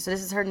brilliant. So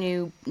this is her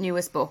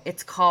newest book.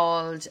 It's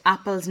called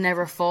Apples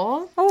Never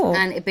Fall. Oh.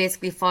 And it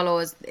basically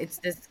follows, it's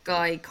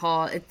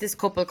this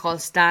couple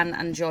called Stan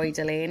and Joy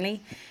Delaney.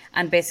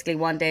 And basically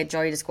one day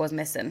Joy just goes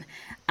missing,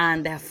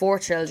 and they have 4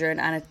 children,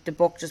 and the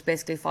book just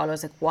basically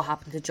follows like what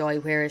happened to Joy,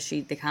 where is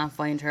she, they can't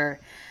find her,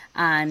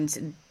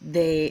 and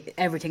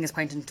everything is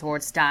pointing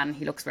towards Stan.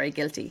 He looks very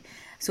guilty.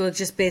 So it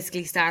just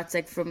basically starts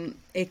like from,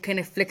 it kind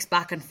of flicks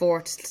back and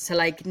forth to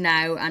like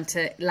now and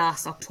to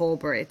last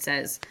October, it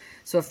says.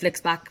 So it flicks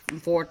back and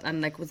forth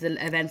and like with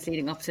the events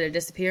leading up to their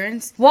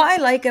disappearance. What I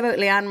like about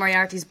Leanne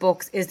Moriarty's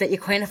books is that you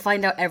kind of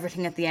find out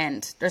everything at the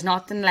end. There's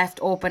nothing left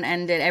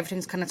open-ended.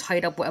 Everything's kind of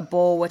tied up with a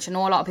bow, which I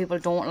know a lot of people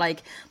don't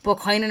like, but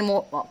kind of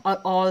more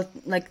all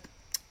like,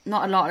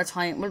 not a lot of the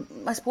time, well,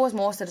 I suppose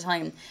most of the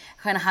time,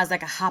 kind of has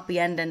like a happy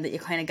ending that you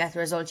kind of get the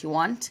result you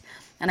want.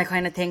 And I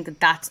kind of think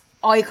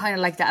I kind of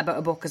like that about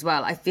a book as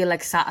well. I feel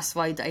like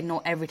satisfied that I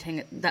know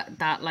everything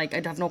that like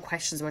I'd have no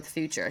questions about the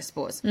future, I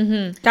suppose.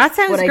 Mm-hmm. That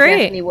sounds great. I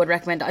definitely would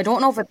recommend it. I don't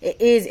know if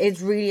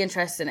it's really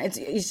interesting.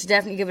 You should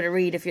definitely give it a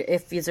read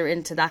if you're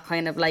into that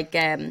kind of like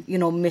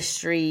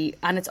mystery,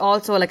 and it's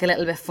also like a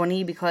little bit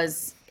funny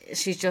because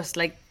she's just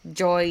like,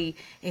 Joy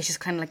is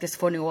just kind of like this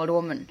funny old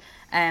woman.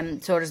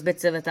 So there's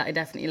bits of it that I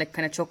definitely like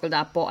kind of chuckled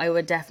at, but I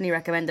would definitely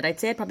recommend it. I'd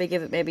say I'd probably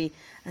give it maybe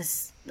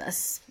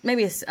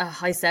a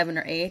high 7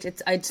 or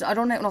 8. I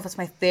don't know if it's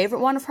my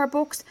favourite one of her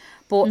books,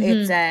 but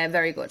it's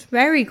very good.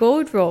 Very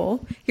good,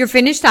 Ro. You're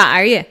finished that,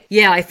 are you?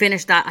 Yeah, I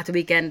finished that at the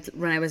weekend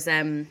when I was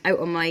out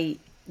on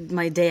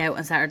my day out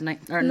on Saturday night,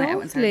 or night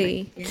out on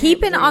Saturday night. Yeah,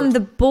 keeping on the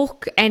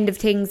book end of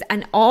things,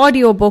 an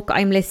audio book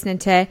I'm listening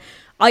to,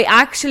 I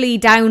actually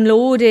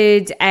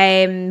downloaded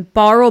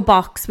Borrow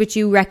Box, which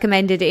you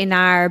recommended in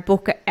our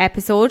book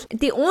episode.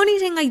 The only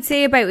thing I'd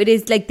say about it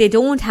is like they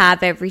don't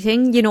have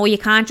everything. You know, you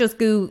can't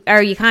just you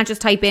can't just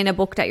type in a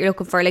book that you're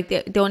looking for. Like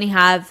they only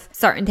have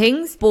certain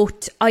things.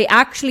 But I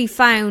actually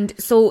found,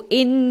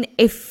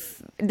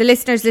 if the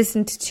listeners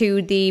listened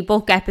to the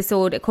book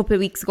episode a couple of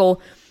weeks ago,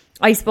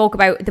 I spoke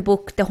about the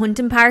book The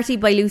Hunting Party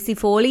by Lucy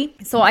Foley.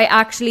 So I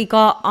actually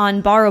got on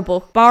Borrow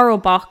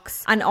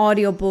Box an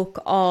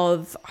audiobook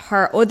of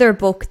her other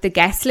book, The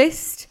Guest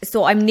List.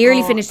 So I'm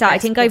nearly finished that. I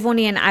think I've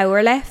only an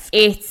hour left.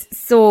 It's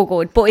so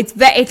good, but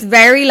it's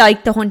very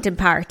like The Hunting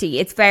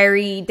Party.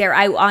 They're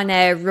out on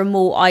a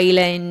remote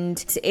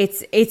island.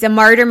 It's a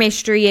murder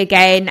mystery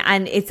again,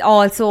 and it's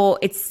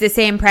the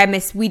same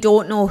premise. We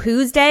don't know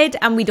who's dead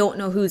and we don't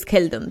know who's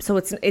killed them. So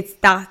it's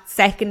that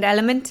second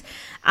element.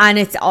 And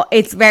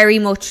it's very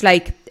much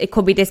like it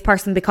could be this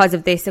person because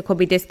of this, it could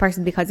be this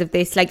person because of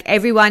this. Like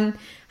everyone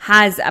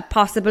has a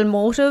possible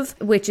motive,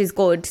 which is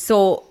good.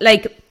 So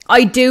like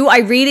I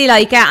really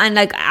like it, and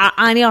like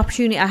any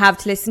opportunity I have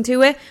to listen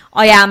to it,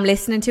 I am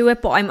listening to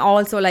it. But I'm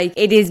also like,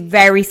 it is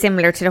very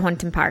similar to The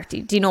Hunting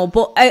Party, do you know?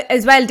 But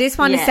as well, this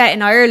one is set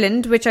in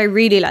Ireland, which I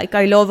really like.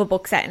 I love a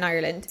book set in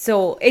Ireland,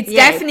 so it's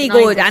definitely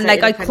good. And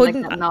like I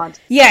couldn't,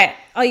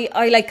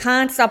 I like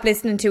can't stop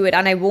listening to it,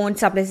 and I won't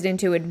stop listening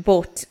to it.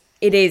 But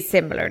it is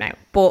similar now.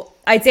 But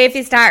I'd say if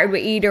you started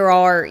with either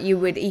or, you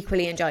would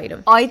equally enjoy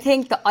them. I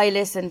think that I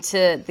listened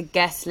to The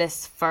Guest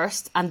List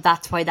first, and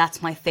that's why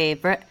that's my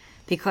favourite.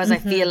 Because I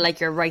feel like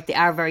you're right, they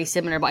are very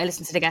similar. But I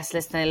listened to The Guest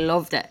List and I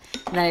loved it.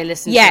 And then I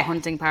listened to The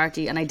Hunting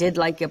Party and I did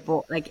like it,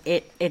 but like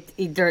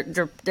they're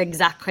the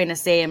exact kind of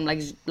same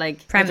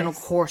like premise,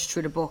 course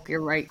through the book.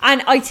 You're right.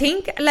 And I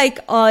think like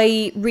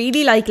I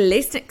really like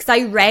listening, because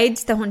I read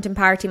The Hunting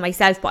Party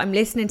myself, but I'm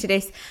listening to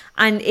this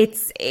and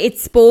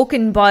it's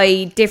spoken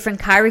by different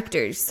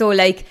characters. So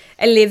like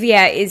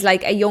Olivia is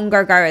like a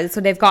younger girl,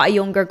 so they've got a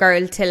younger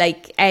girl to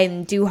like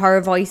do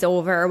her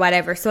voiceover or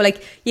whatever. So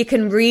like you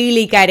can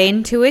really get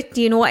into it.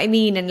 Do you know what I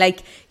mean? And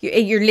like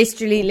you're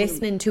literally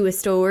listening to a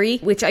story,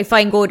 which I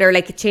find good, or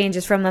like it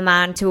changes from a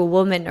man to a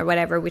woman or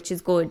whatever, which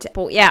is good.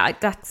 But yeah,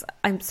 that's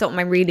something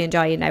I'm really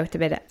enjoying now at the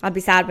minute. I'll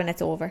be sad when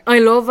it's over. I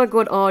love a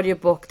good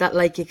audiobook that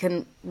like you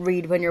can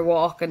read when you're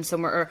walking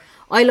somewhere, or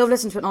I love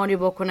listening to an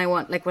audiobook when I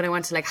want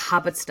to like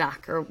habit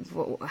stack, or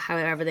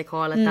however they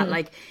call it, that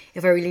like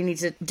if I really need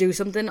to do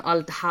something,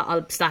 I'll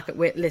stack it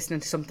with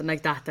listening to something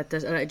like that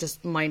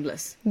just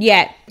mindless.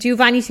 Yeah. Do you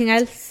have anything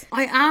else?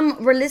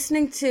 We're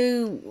listening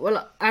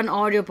to an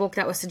audiobook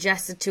that was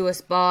suggested to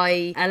us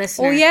by a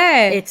listener. Oh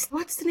yeah. It's,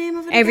 what's the name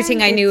of it Everything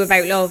again? I Knew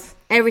About Love.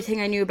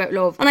 Everything I Knew About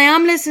Love. And I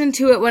am listening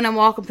to it when I'm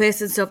walking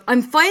places and stuff.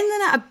 I'm finding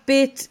it a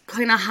bit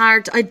kind of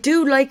hard. I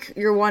do like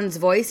your one's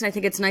voice, and I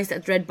think it's nice that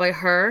it's read by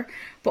her,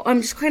 but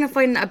I'm just kind of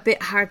finding it a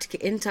bit hard to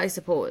get into, I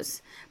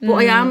suppose. But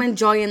I am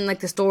enjoying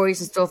like the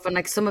stories and stuff, and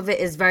like some of it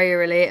is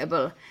very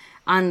relatable.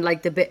 And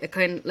like the bit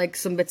kind of like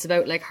some bits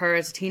about like her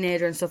as a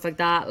teenager and stuff like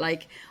that.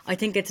 Like I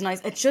think it's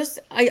nice. It's just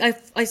I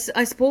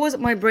suppose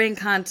my brain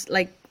can't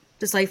like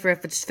decipher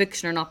if it's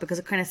fiction or not, because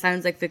it kind of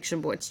sounds like fiction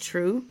but it's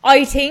true.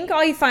 I think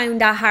I found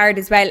that hard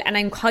as well, and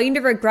I'm kind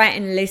of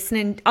regretting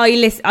listening.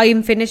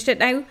 I'm finished it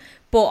now,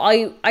 but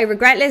I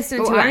regret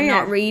listening to it and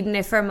not reading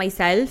it for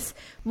myself.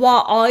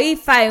 What I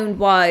found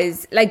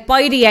was, like,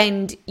 by the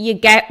end you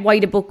get why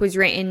the book was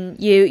written,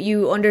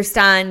 you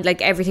understand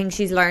like everything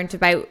she's learned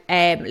about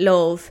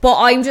love, but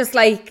I'm just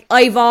like,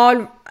 I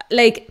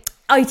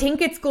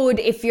think it's good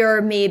if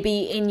you're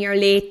maybe in your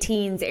late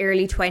teens,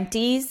 early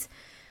 20s.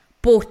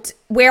 But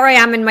where I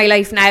am in my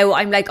life now,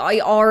 I'm like, I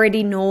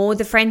already know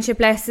the friendship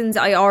lessons.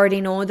 I already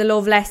know the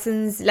love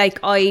lessons. Like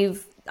I'm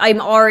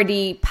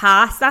already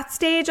past that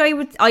stage,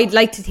 I'd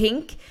like to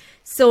think.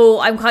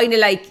 So I'm kind of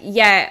like,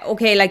 yeah,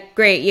 okay, like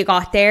great, you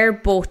got there.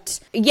 But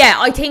yeah,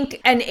 I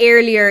think an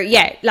earlier,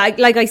 yeah,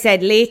 like I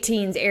said, late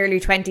teens, early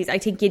 20s, I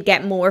think you'd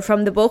get more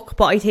from the book.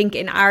 But I think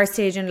in our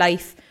stage in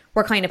life,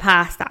 we're kind of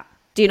past that.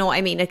 Do you know what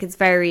I mean? Like it's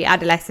very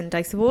adolescent,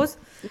 I suppose.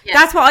 Yeah.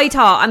 That's what I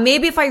thought. And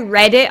maybe if I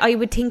read it, I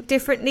would think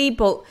differently.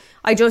 But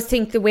I just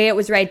think the way it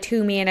was read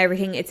to me and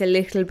everything, it's a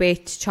little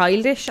bit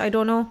childish. I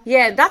don't know.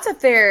 Yeah, that's a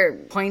fair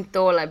point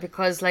though, like,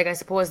 because like I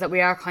suppose that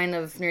we are kind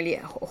of nearly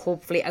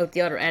hopefully out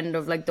the other end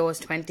of like those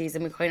 20s,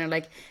 and we kind of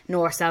like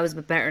know ourselves a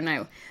bit better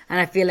now. And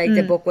I feel like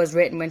the book was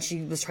written when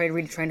she was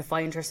really trying to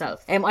find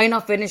herself. I'm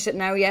not finished it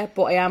now yet,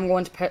 but I am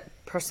going to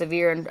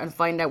persevere and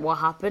find out what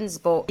happens.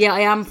 But yeah,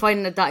 I am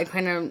finding that I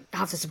kind of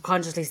have to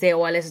subconsciously say,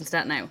 oh, I listen to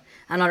that now,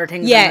 and other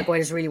things I'm like, oh, I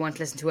just really want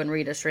to listen to and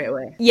read it straight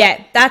away.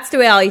 Yeah, that's the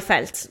way I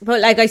felt. But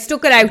like I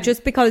stuck it out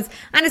just because,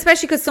 and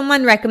especially because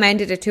someone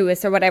recommended it to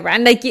us or whatever,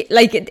 and it is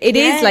like,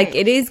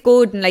 it is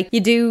good, and like you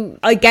do,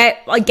 I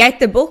get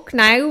the book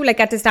now. Like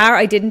at the start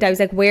I didn't, I was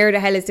like, where the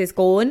hell is this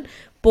going?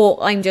 But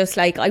I'm just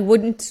like, I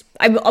wouldn't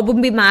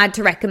be mad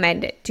to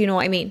recommend it. Do you know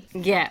what I mean?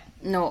 Yeah.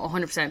 No,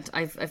 100%.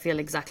 I feel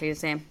exactly the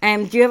same.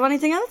 Do you have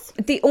anything else?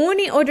 The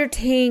only other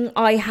thing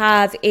I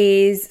have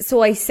is,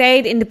 so I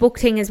said in the book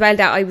thing as well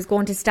that I was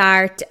going to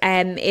start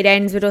It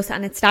Ends With Us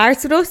and It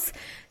Starts With Us.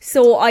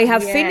 So I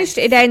have finished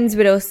It Ends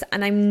With Us,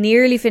 and I'm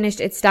nearly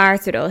finished It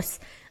Starts With Us.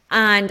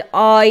 And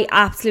I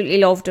absolutely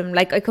loved them.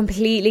 Like I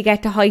completely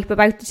get the hype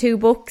about the two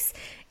books.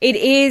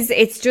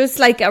 It's just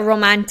like a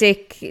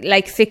romantic,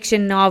 like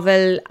fiction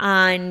novel,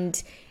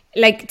 and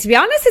like, to be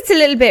honest, it's a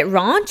little bit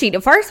raunchy. The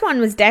first one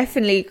was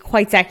definitely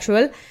quite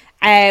sexual,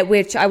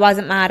 which I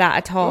wasn't mad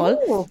at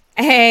all.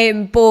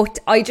 But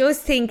I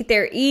just think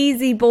they're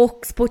easy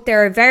books, but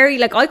they're very,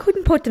 like, I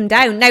couldn't put them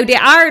down. Now, they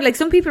are, like,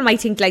 some people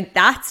might think, like,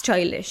 that's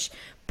childish.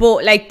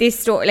 But, like, this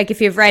story, like,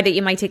 if you've read it,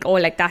 you might think, oh,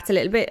 like, that's a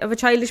little bit of a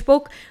childish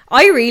book.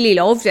 I really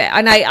loved it.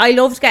 And I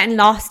loved getting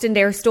lost in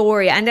their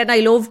story. And then I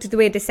loved the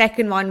way the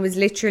second one was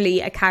literally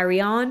a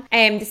carry-on.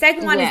 The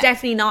second one is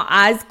definitely not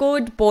as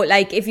good. But,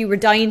 like, if you were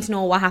dying to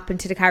know what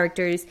happened to the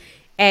characters,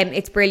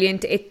 it's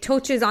brilliant. It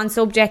touches on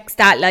subjects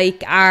that,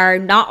 like, are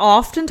not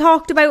often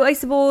talked about, I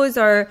suppose.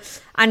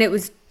 And it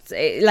was,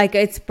 like,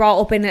 it's brought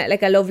up in,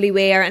 like, a lovely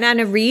way, and in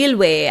a real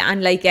way.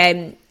 And, like,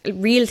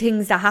 real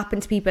things that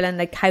happen to people, and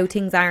like how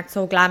things aren't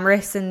so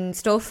glamorous and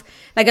stuff,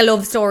 like a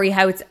love story,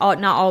 how it's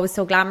not always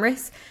so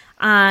glamorous.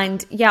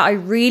 And yeah, I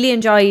really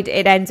enjoyed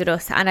It Ends With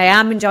Us, and I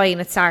am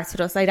enjoying It Starts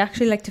With Us. I'd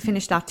actually like to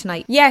finish that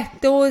tonight. Yeah,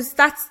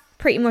 that's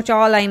pretty much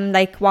all I'm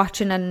like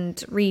watching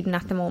and reading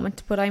at the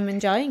moment, but I'm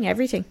enjoying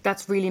everything.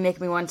 That's really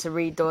making me want to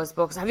read those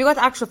books. Have you got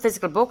the actual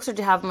physical books, or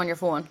do you have them on your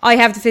phone? I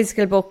have the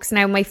physical books.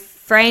 Now my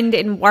friend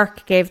in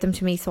work gave them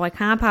to me, so I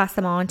can't pass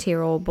them on to you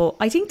all, but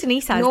I think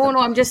Denise has them. No,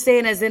 I'm just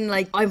saying, as in,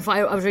 like, I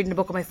was reading the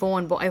book on my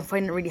phone, but I'm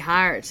finding it really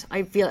hard.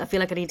 I feel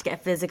like I need to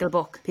get a physical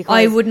book, because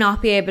I would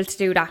not be able to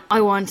do that.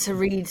 I want to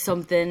read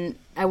something.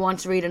 I want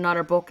to read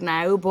another book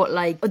now, but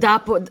like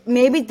that, but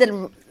maybe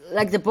the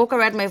book I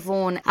read on my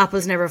phone,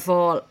 Apples Never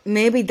Fall,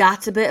 maybe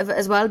that's a bit of it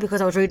as well,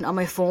 because I was reading it on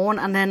my phone,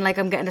 and then like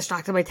I'm getting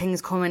distracted by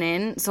things coming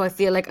in. So I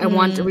feel like I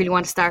really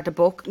want to start a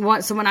book.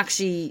 Someone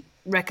actually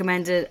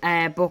recommended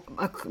a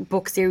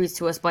book series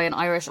to us by an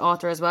Irish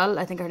author as well.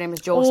 I think her name is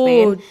Jo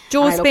Spain.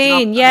 Jo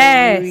Spain,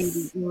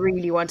 yes. I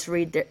really want to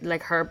read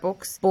her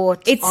books.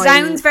 But it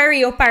sounds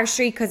very up our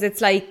street because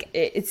it's like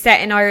it's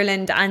set in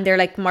Ireland and they're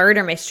like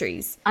murder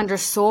mysteries. And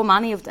there's so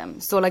many of them.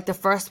 So like the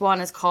first one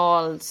is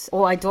called,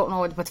 I don't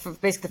know, but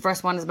basically the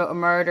first one is about a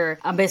murder,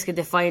 and basically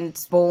they find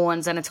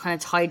bones and it's kind of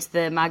tied to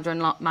the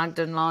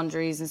Magdalen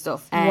laundries and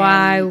stuff.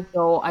 Wow.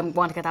 So I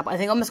want to get that. But I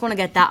think I'm just going to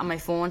get that on my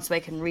phone so I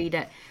can read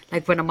it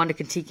like when I'm on the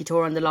Kentucky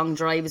tour on the long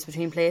drives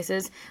between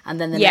places, and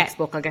then the next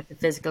book I'll get the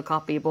physical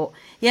copy. But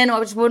I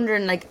was just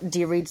wondering, like, do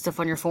you read stuff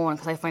on your phone?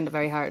 Because I find it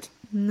very hard.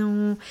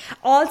 No.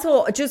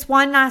 Also, just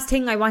one last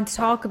thing I want to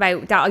talk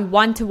about that I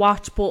want to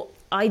watch, but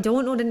I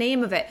don't know the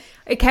name of it.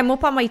 It came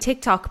up on my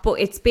TikTok, but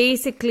it's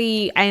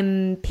basically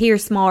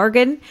Piers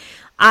Morgan.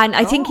 And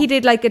I think he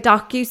did like a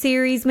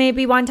docu-series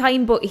maybe one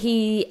time, but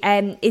he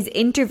is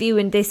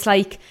interviewing this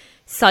like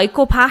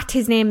psychopath.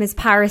 His name is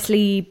Paris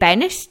Lee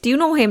Bennett. Do you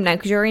know him now?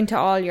 Because you're into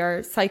all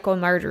your psycho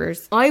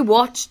murderers. I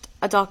watched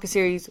a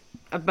docu-series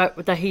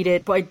about that he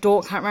did, but I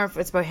can't remember if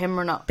it's about him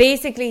or not.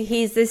 Basically,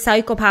 he's this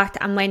psychopath,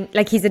 and when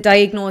he's a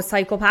diagnosed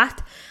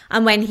psychopath,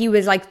 and when he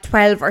was like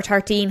 12 or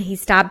 13, he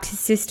stabbed his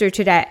sister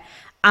to death.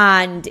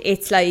 And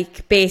it's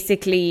like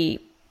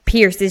basically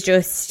Pierce is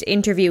just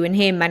interviewing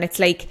him, and it's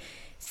like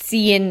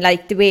seeing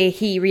like the way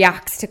he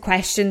reacts to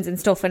questions and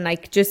stuff, and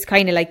like just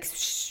kind of like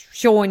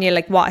showing you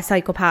like what a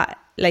psychopath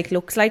like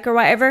looks like or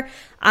whatever.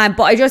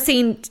 But I just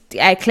seen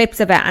clips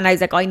of it, and I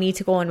was like, I need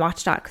to go and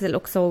watch that because it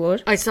looks so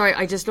good.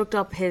 I just looked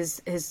up his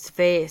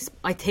face.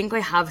 I think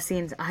I've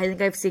seen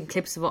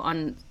clips of it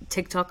on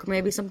TikTok or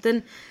maybe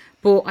something,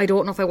 but I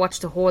don't know if I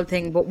watched the whole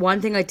thing. But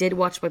one thing I did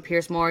watch by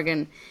Piers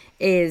Morgan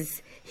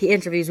is he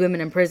interviews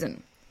women in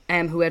prison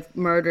who had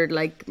murdered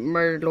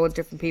loads of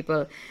different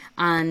people,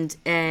 and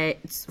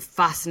it's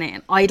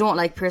fascinating. I don't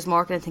like Piers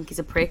Morgan. I think he's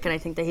a prick, and I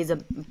think that he's a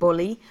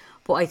bully.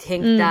 But I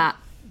think that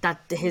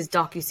his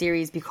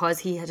docu-series, because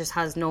he just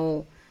has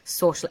no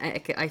social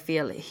etiquette, I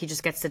feel he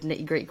just gets to the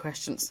nitty-gritty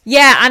questions.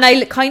 Yeah, and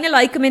I kind of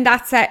like him in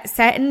that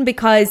setting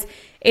because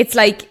it's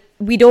like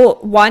we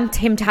don't want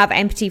him to have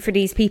empathy for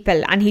these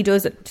people, and he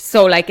doesn't.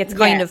 So like it's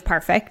kind of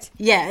perfect.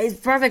 Yeah, it's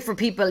perfect for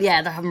people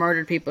that have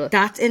murdered people.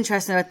 That's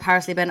interesting about the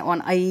Paris Lee Bennett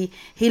one.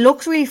 He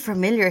looks really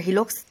familiar. He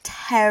looks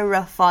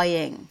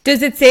terrifying.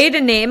 Does it say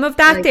the name of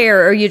that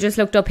there, or you just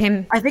looked up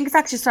him? I think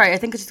it's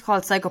just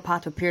called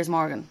Psychopath with Piers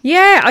Morgan.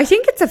 Yeah, I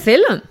think it's a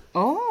film.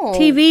 Oh,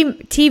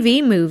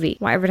 TV movie,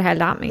 whatever the hell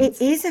that means.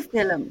 It is a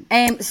film.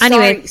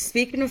 Anyway,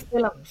 speaking of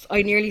films,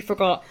 I nearly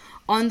forgot.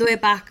 On the way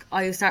back,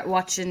 I started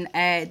watching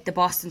The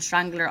Boston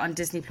Strangler on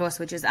Disney Plus,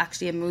 which is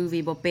actually a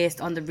movie but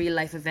based on the real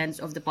life events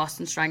of the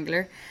Boston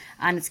Strangler,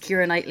 and it's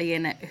Keira Knightley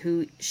in it,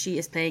 who she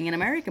is playing an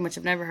American, which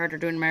I've never heard her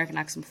doing an American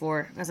accent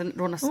before. I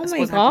suppose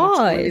my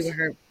God. I have with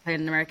her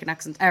playing an American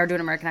accent or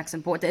doing an American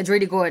accent, but it's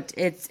really good.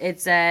 It's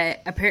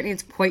apparently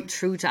it's quite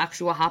true to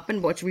actually what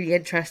happened, but it's really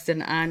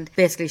interesting. And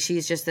basically,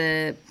 she's just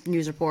a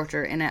news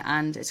reporter in it,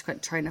 and it's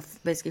trying to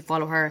basically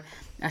follow her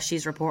as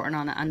she's reporting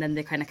on it, and then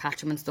they kind of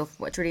catch him and stuff.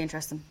 But it's really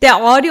interesting. The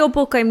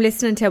audiobook I'm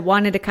listening to,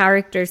 one of the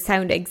characters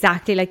sound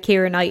exactly like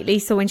Keira Knightley,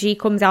 so when she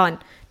comes on,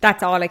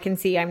 that's all I can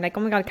see. I'm like, oh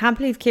my God, I can't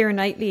believe Keira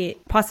Knightley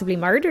possibly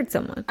murdered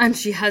someone. And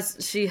she has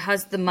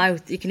the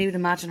mouth. You can even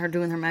imagine her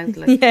doing her mouth.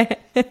 Like. Yeah.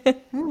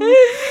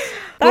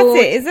 That's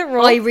it, is it,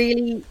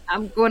 Ro?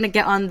 I'm going to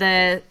get on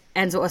the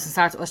ends with us and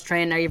starts with us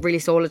train now. You've really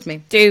sold it to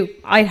me. Do.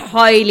 I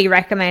highly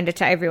recommend it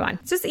to everyone.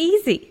 It's just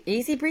easy.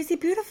 Easy, breezy,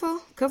 beautiful.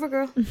 Cover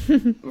girl.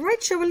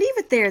 Right, sure, we'll leave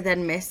it there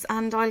then, miss.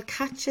 And I'll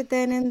catch you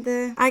then in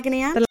the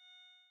agony aunt.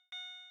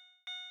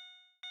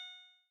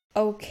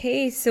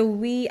 Okay, so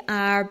we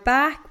are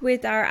back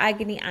with our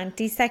agony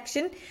auntie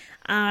section,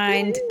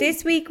 and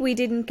this week we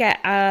didn't get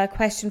a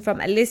question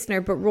from a listener,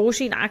 but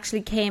Roisin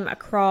actually came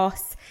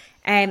across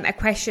a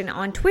question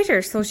on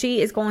Twitter, so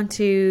she is going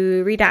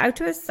to read it out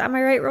to us. Am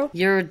I right, Ro?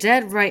 You're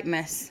dead right,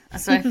 miss.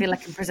 So I feel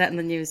like I'm presenting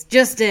the news.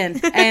 Just in.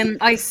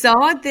 I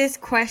saw this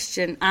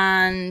question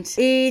and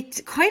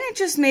it kind of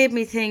just made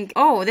me think,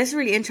 oh, this is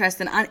really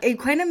interesting. And it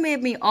kind of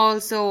made me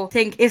also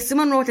think, if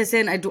someone wrote this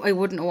in, I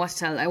wouldn't know what to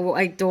tell.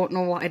 I don't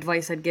know what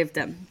advice I'd give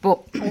them.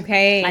 But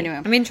okay,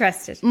 anyway, I'm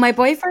interested. My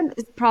boyfriend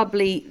is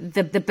probably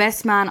the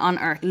best man on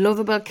earth.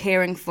 Lovable,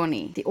 caring,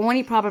 funny. The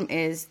only problem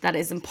is that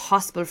it's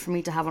impossible for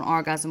me to have an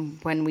orgasm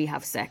when we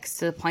have sex,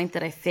 to the point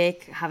that I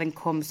fake having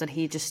cum so that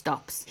he just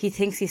stops. He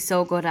thinks he's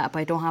so good at it, but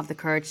I don't have the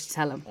courage to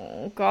tell him.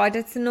 Oh God,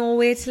 it's no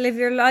way to live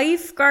your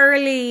life,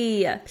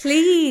 girly.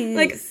 Please.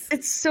 Like,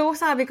 it's so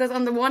sad because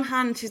on the one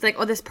hand she's like,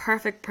 oh, this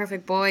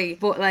perfect boy,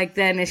 but like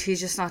then she's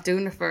just not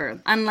doing it for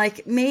him. And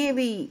like,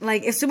 maybe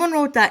like if someone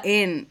wrote that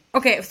in,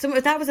 Okay, so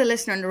if that was a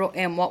listener and wrote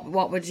in,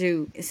 what would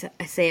you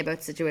say about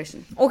the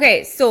situation?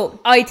 Okay, so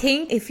I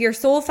think if you're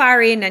so far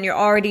in and you're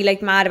already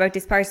like mad about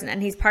this person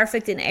and he's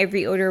perfect in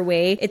every other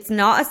way, it's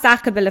not a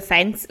sackable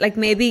offence. Like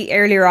maybe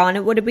earlier on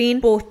it would have been,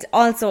 but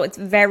also it's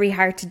very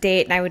hard to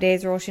date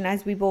nowadays, Roisin,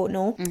 as we both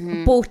know.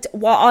 But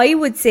what I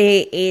would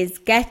say is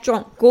get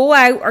drunk, go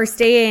out or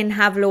stay in,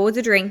 have loads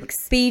of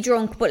drinks, be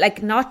drunk, but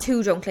like not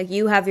too drunk, like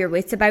you have your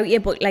wits about you,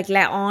 but like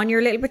let on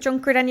you're a little bit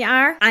drunker than you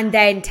are, and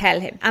then tell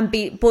him and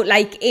but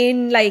like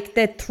in like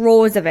the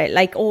throes of it,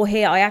 like, oh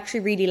hey, I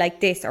actually really like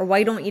this, or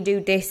why don't you do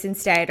this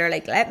instead, or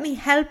like let me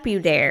help you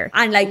there,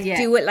 and like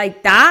do it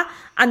like that,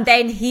 and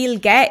then he'll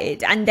get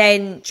it, and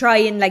then try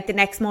and like the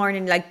next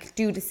morning like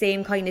do the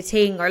same kind of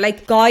thing, or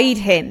like guide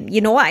him,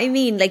 you know what I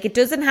mean? Like it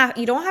doesn't have,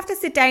 you don't have to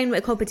sit down with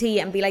a cup of tea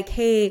and be like,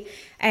 hey,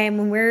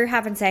 when we're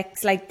having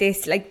sex like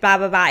this, like blah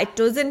blah blah. It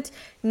doesn't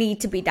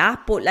need to be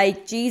that, but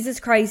like Jesus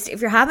Christ,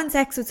 if you're having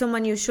sex with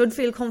someone, you should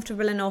feel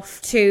comfortable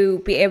enough to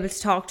be able to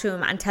talk to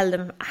them and tell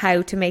them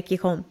how to make you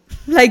come.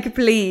 Like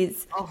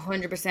please.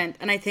 100%.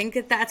 And I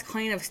think that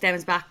kind of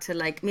stems back to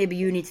like maybe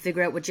you need to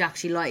figure out what you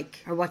actually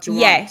like or what you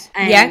want,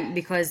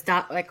 because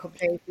that like could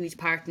play a huge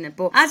part in it.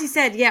 But as you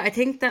said, I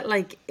think that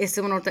like if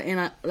someone wrote that in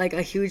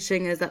a huge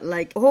thing is that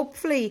like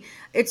hopefully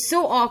it's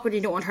so awkward,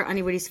 you don't want to hurt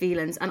anybody's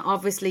feelings, and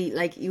obviously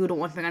like you don't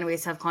want to make anybody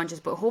self-conscious,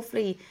 but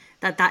hopefully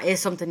that is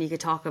something you could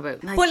talk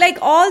about. Like, but like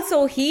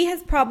also he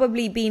has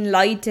probably been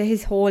lied to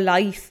his whole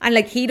life, and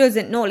like he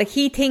doesn't know, like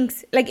he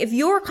thinks like if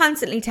you're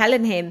constantly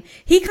telling him,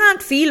 he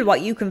can't feel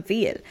what you can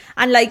feel,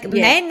 and like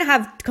men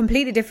have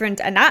completely different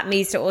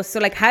anatomies to us, so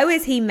like how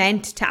is he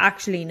meant to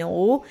actually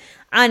know?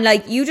 And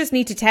like you just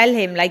need to tell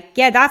him like,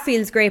 yeah, that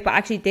feels great, but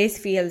actually this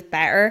feels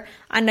better,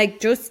 and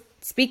like just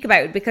speak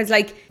about it, because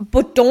like,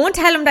 but don't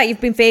tell him that you've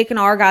been faking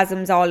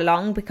orgasms all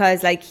along,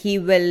 because like he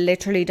will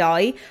literally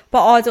die. But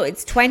also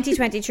it's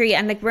 2023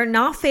 and like we're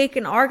not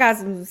faking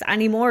orgasms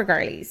anymore,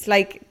 girlies.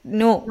 Like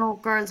no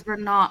girls, we're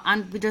not,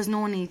 and there's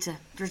no need to.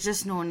 There's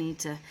just no need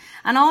to.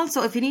 And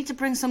also if you need to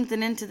bring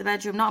something into the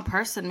bedroom, not a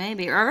person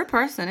maybe, or a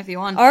person if you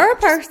want, or a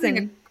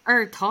person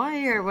or a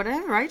toy or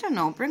whatever, I don't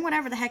know, bring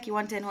whatever the heck you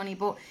want in, honey.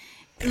 But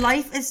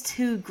life is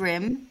too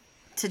grim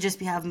to just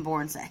be having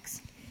boring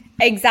sex.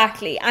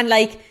 Exactly. And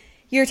like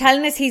you're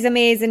telling us he's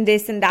amazing,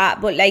 this and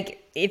that, but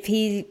like if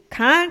he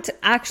can't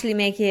actually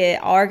make you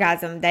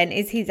orgasm, then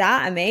is he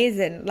that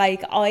amazing?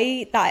 Like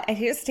I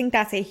just think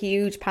that's a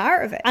huge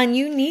part of it, and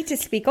you need to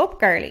speak up,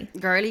 girly.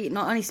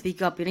 Not only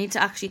speak up, you need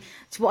to actually.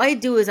 So what I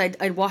do is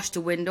I'd wash the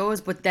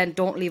windows, but then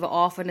don't leave it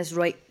off, and it's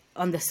right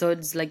on the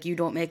suds, like you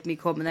don't make me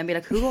come, and then be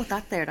like, who wrote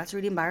that there? That's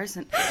really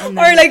embarrassing. Or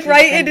like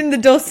write it in the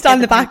dust on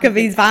the back of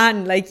his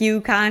van, like you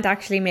can't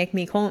actually make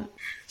me come.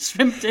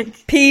 Shrimp dick.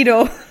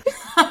 Pedo.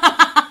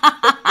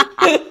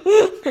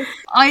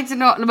 I don't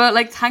know, but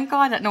like thank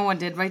God that no one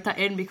did write that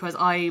in, because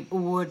I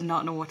would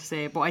not know what to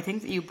say. But I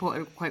think that you put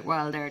it quite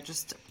well there.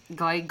 Just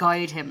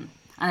guide him.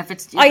 And if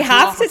it's I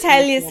have to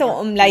tell you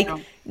something, like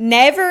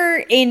never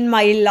in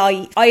my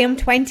life, I am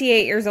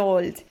 28 years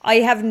old, I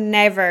have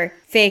never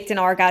faked an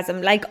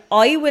orgasm. Like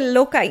I will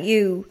look at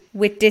you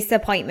with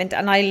disappointment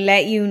and I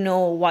let you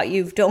know what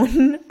you've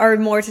done, or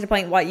more to the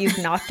point what you've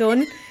not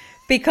done,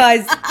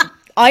 because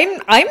I'm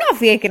not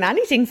faking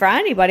anything for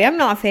anybody. I'm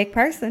not a fake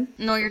person.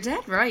 No, you're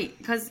dead right.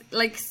 Because,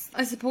 like,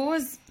 I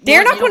suppose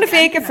they're not going to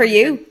fake it for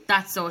you.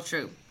 That's so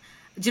true.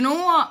 Do you know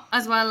what?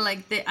 As well,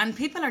 like, and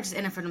people are just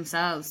in it for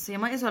themselves. So you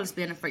might as well just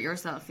be in it for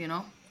yourself, you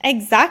know?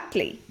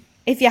 Exactly.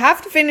 If you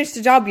have to finish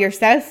the job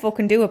yourself,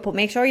 fucking do it. But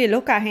make sure you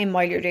look at him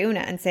while you're doing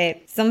it and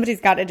say,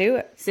 somebody's got to do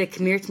it. Say,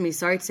 come here to me.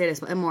 Sorry to say this,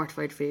 but I'm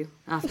mortified for you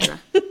after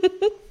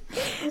that.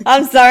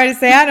 I'm sorry to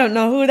say, I don't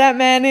know who that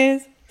man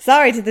is.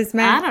 Sorry to this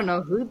man. I don't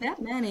know who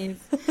that man is.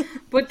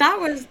 But that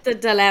was the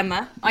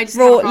dilemma. I just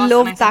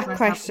love that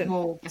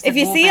question. If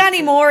you see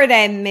any more of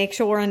them, make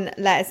sure and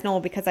let us know,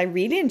 because I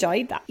really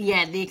enjoyed that.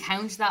 Yeah, the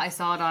account that I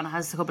saw it on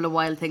has a couple of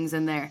wild things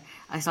in there.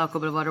 I saw a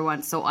couple of other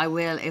ones. So I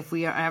will, if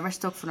we are ever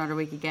stuck for another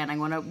week again, I'm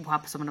going to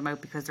whap some of them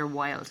out because they're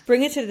wild.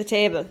 Bring it to the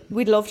table.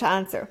 We'd love to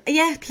answer.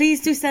 Yeah,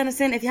 please do send us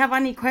in. If you have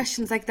any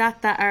questions like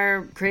that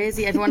are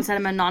crazy, if you want to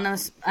send them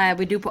anonymous,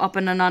 we do put up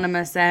an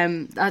anonymous,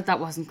 that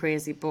wasn't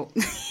crazy, but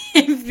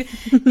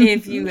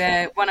if you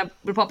want to,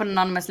 we'll put up an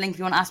anonymous link. If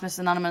you want to ask us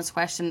an anonymous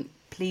question,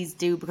 please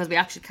do, because we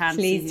actually can't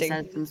see who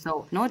says them.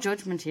 So no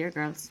judgment here,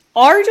 girls.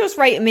 Or just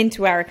write them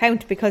into our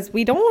account, because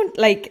we don't,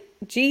 like,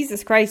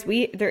 Jesus Christ,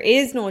 there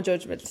is no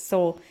judgment.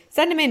 So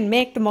send them in,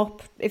 make them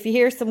up. If you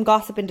hear some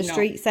gossip in the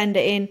street, send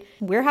it in.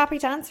 We're happy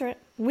to answer it.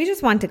 We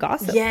just want to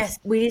gossip. Yes,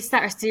 we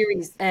start a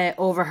series,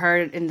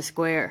 Overheard in the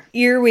Square.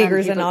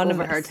 Earwiggers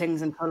Anonymous. Overheard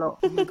things and follow.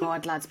 Oh my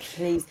God, lads,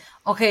 please.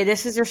 Okay,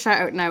 this is your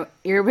shout out now.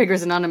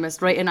 Earwiggers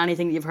Anonymous. Write in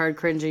anything that you've heard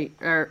cringy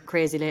or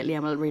crazy lately,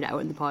 and we'll read it out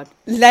in the pod.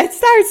 Let's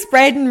start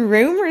spreading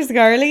rumours,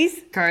 girlies.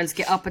 Girls,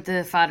 get up at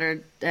the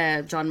Father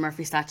John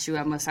Murphy statue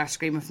and we'll start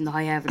screaming from the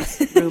high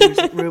heavens.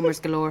 Rumours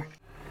galore.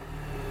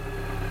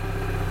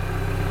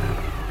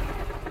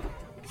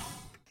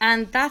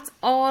 And that's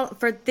all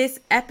for this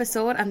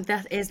episode, and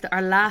that is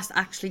our last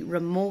actually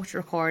remote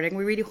recording.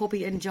 We really hope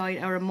you enjoyed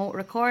our remote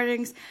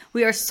recordings.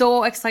 We are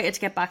so excited to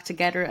get back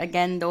together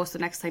again though, so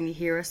next time you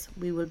hear us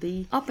we will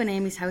be up in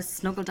Amy's house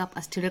snuggled up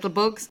as two little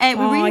bugs. We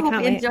really hope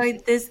you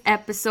enjoyed this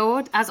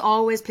episode. As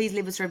always, please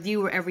leave us a review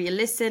wherever you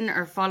listen,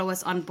 or follow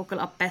us on Buckle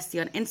Up Bestie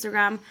on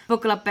Instagram,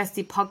 Buckle Up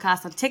Bestie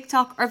Podcast on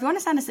TikTok, or if you want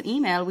to send us an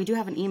email, we do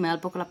have an email,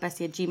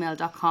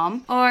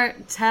 buckleupbestie@gmail.com, or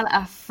tell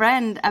a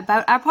friend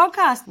about our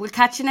podcast. We'll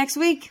catch you next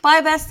week.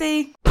 Bye,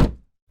 bestie.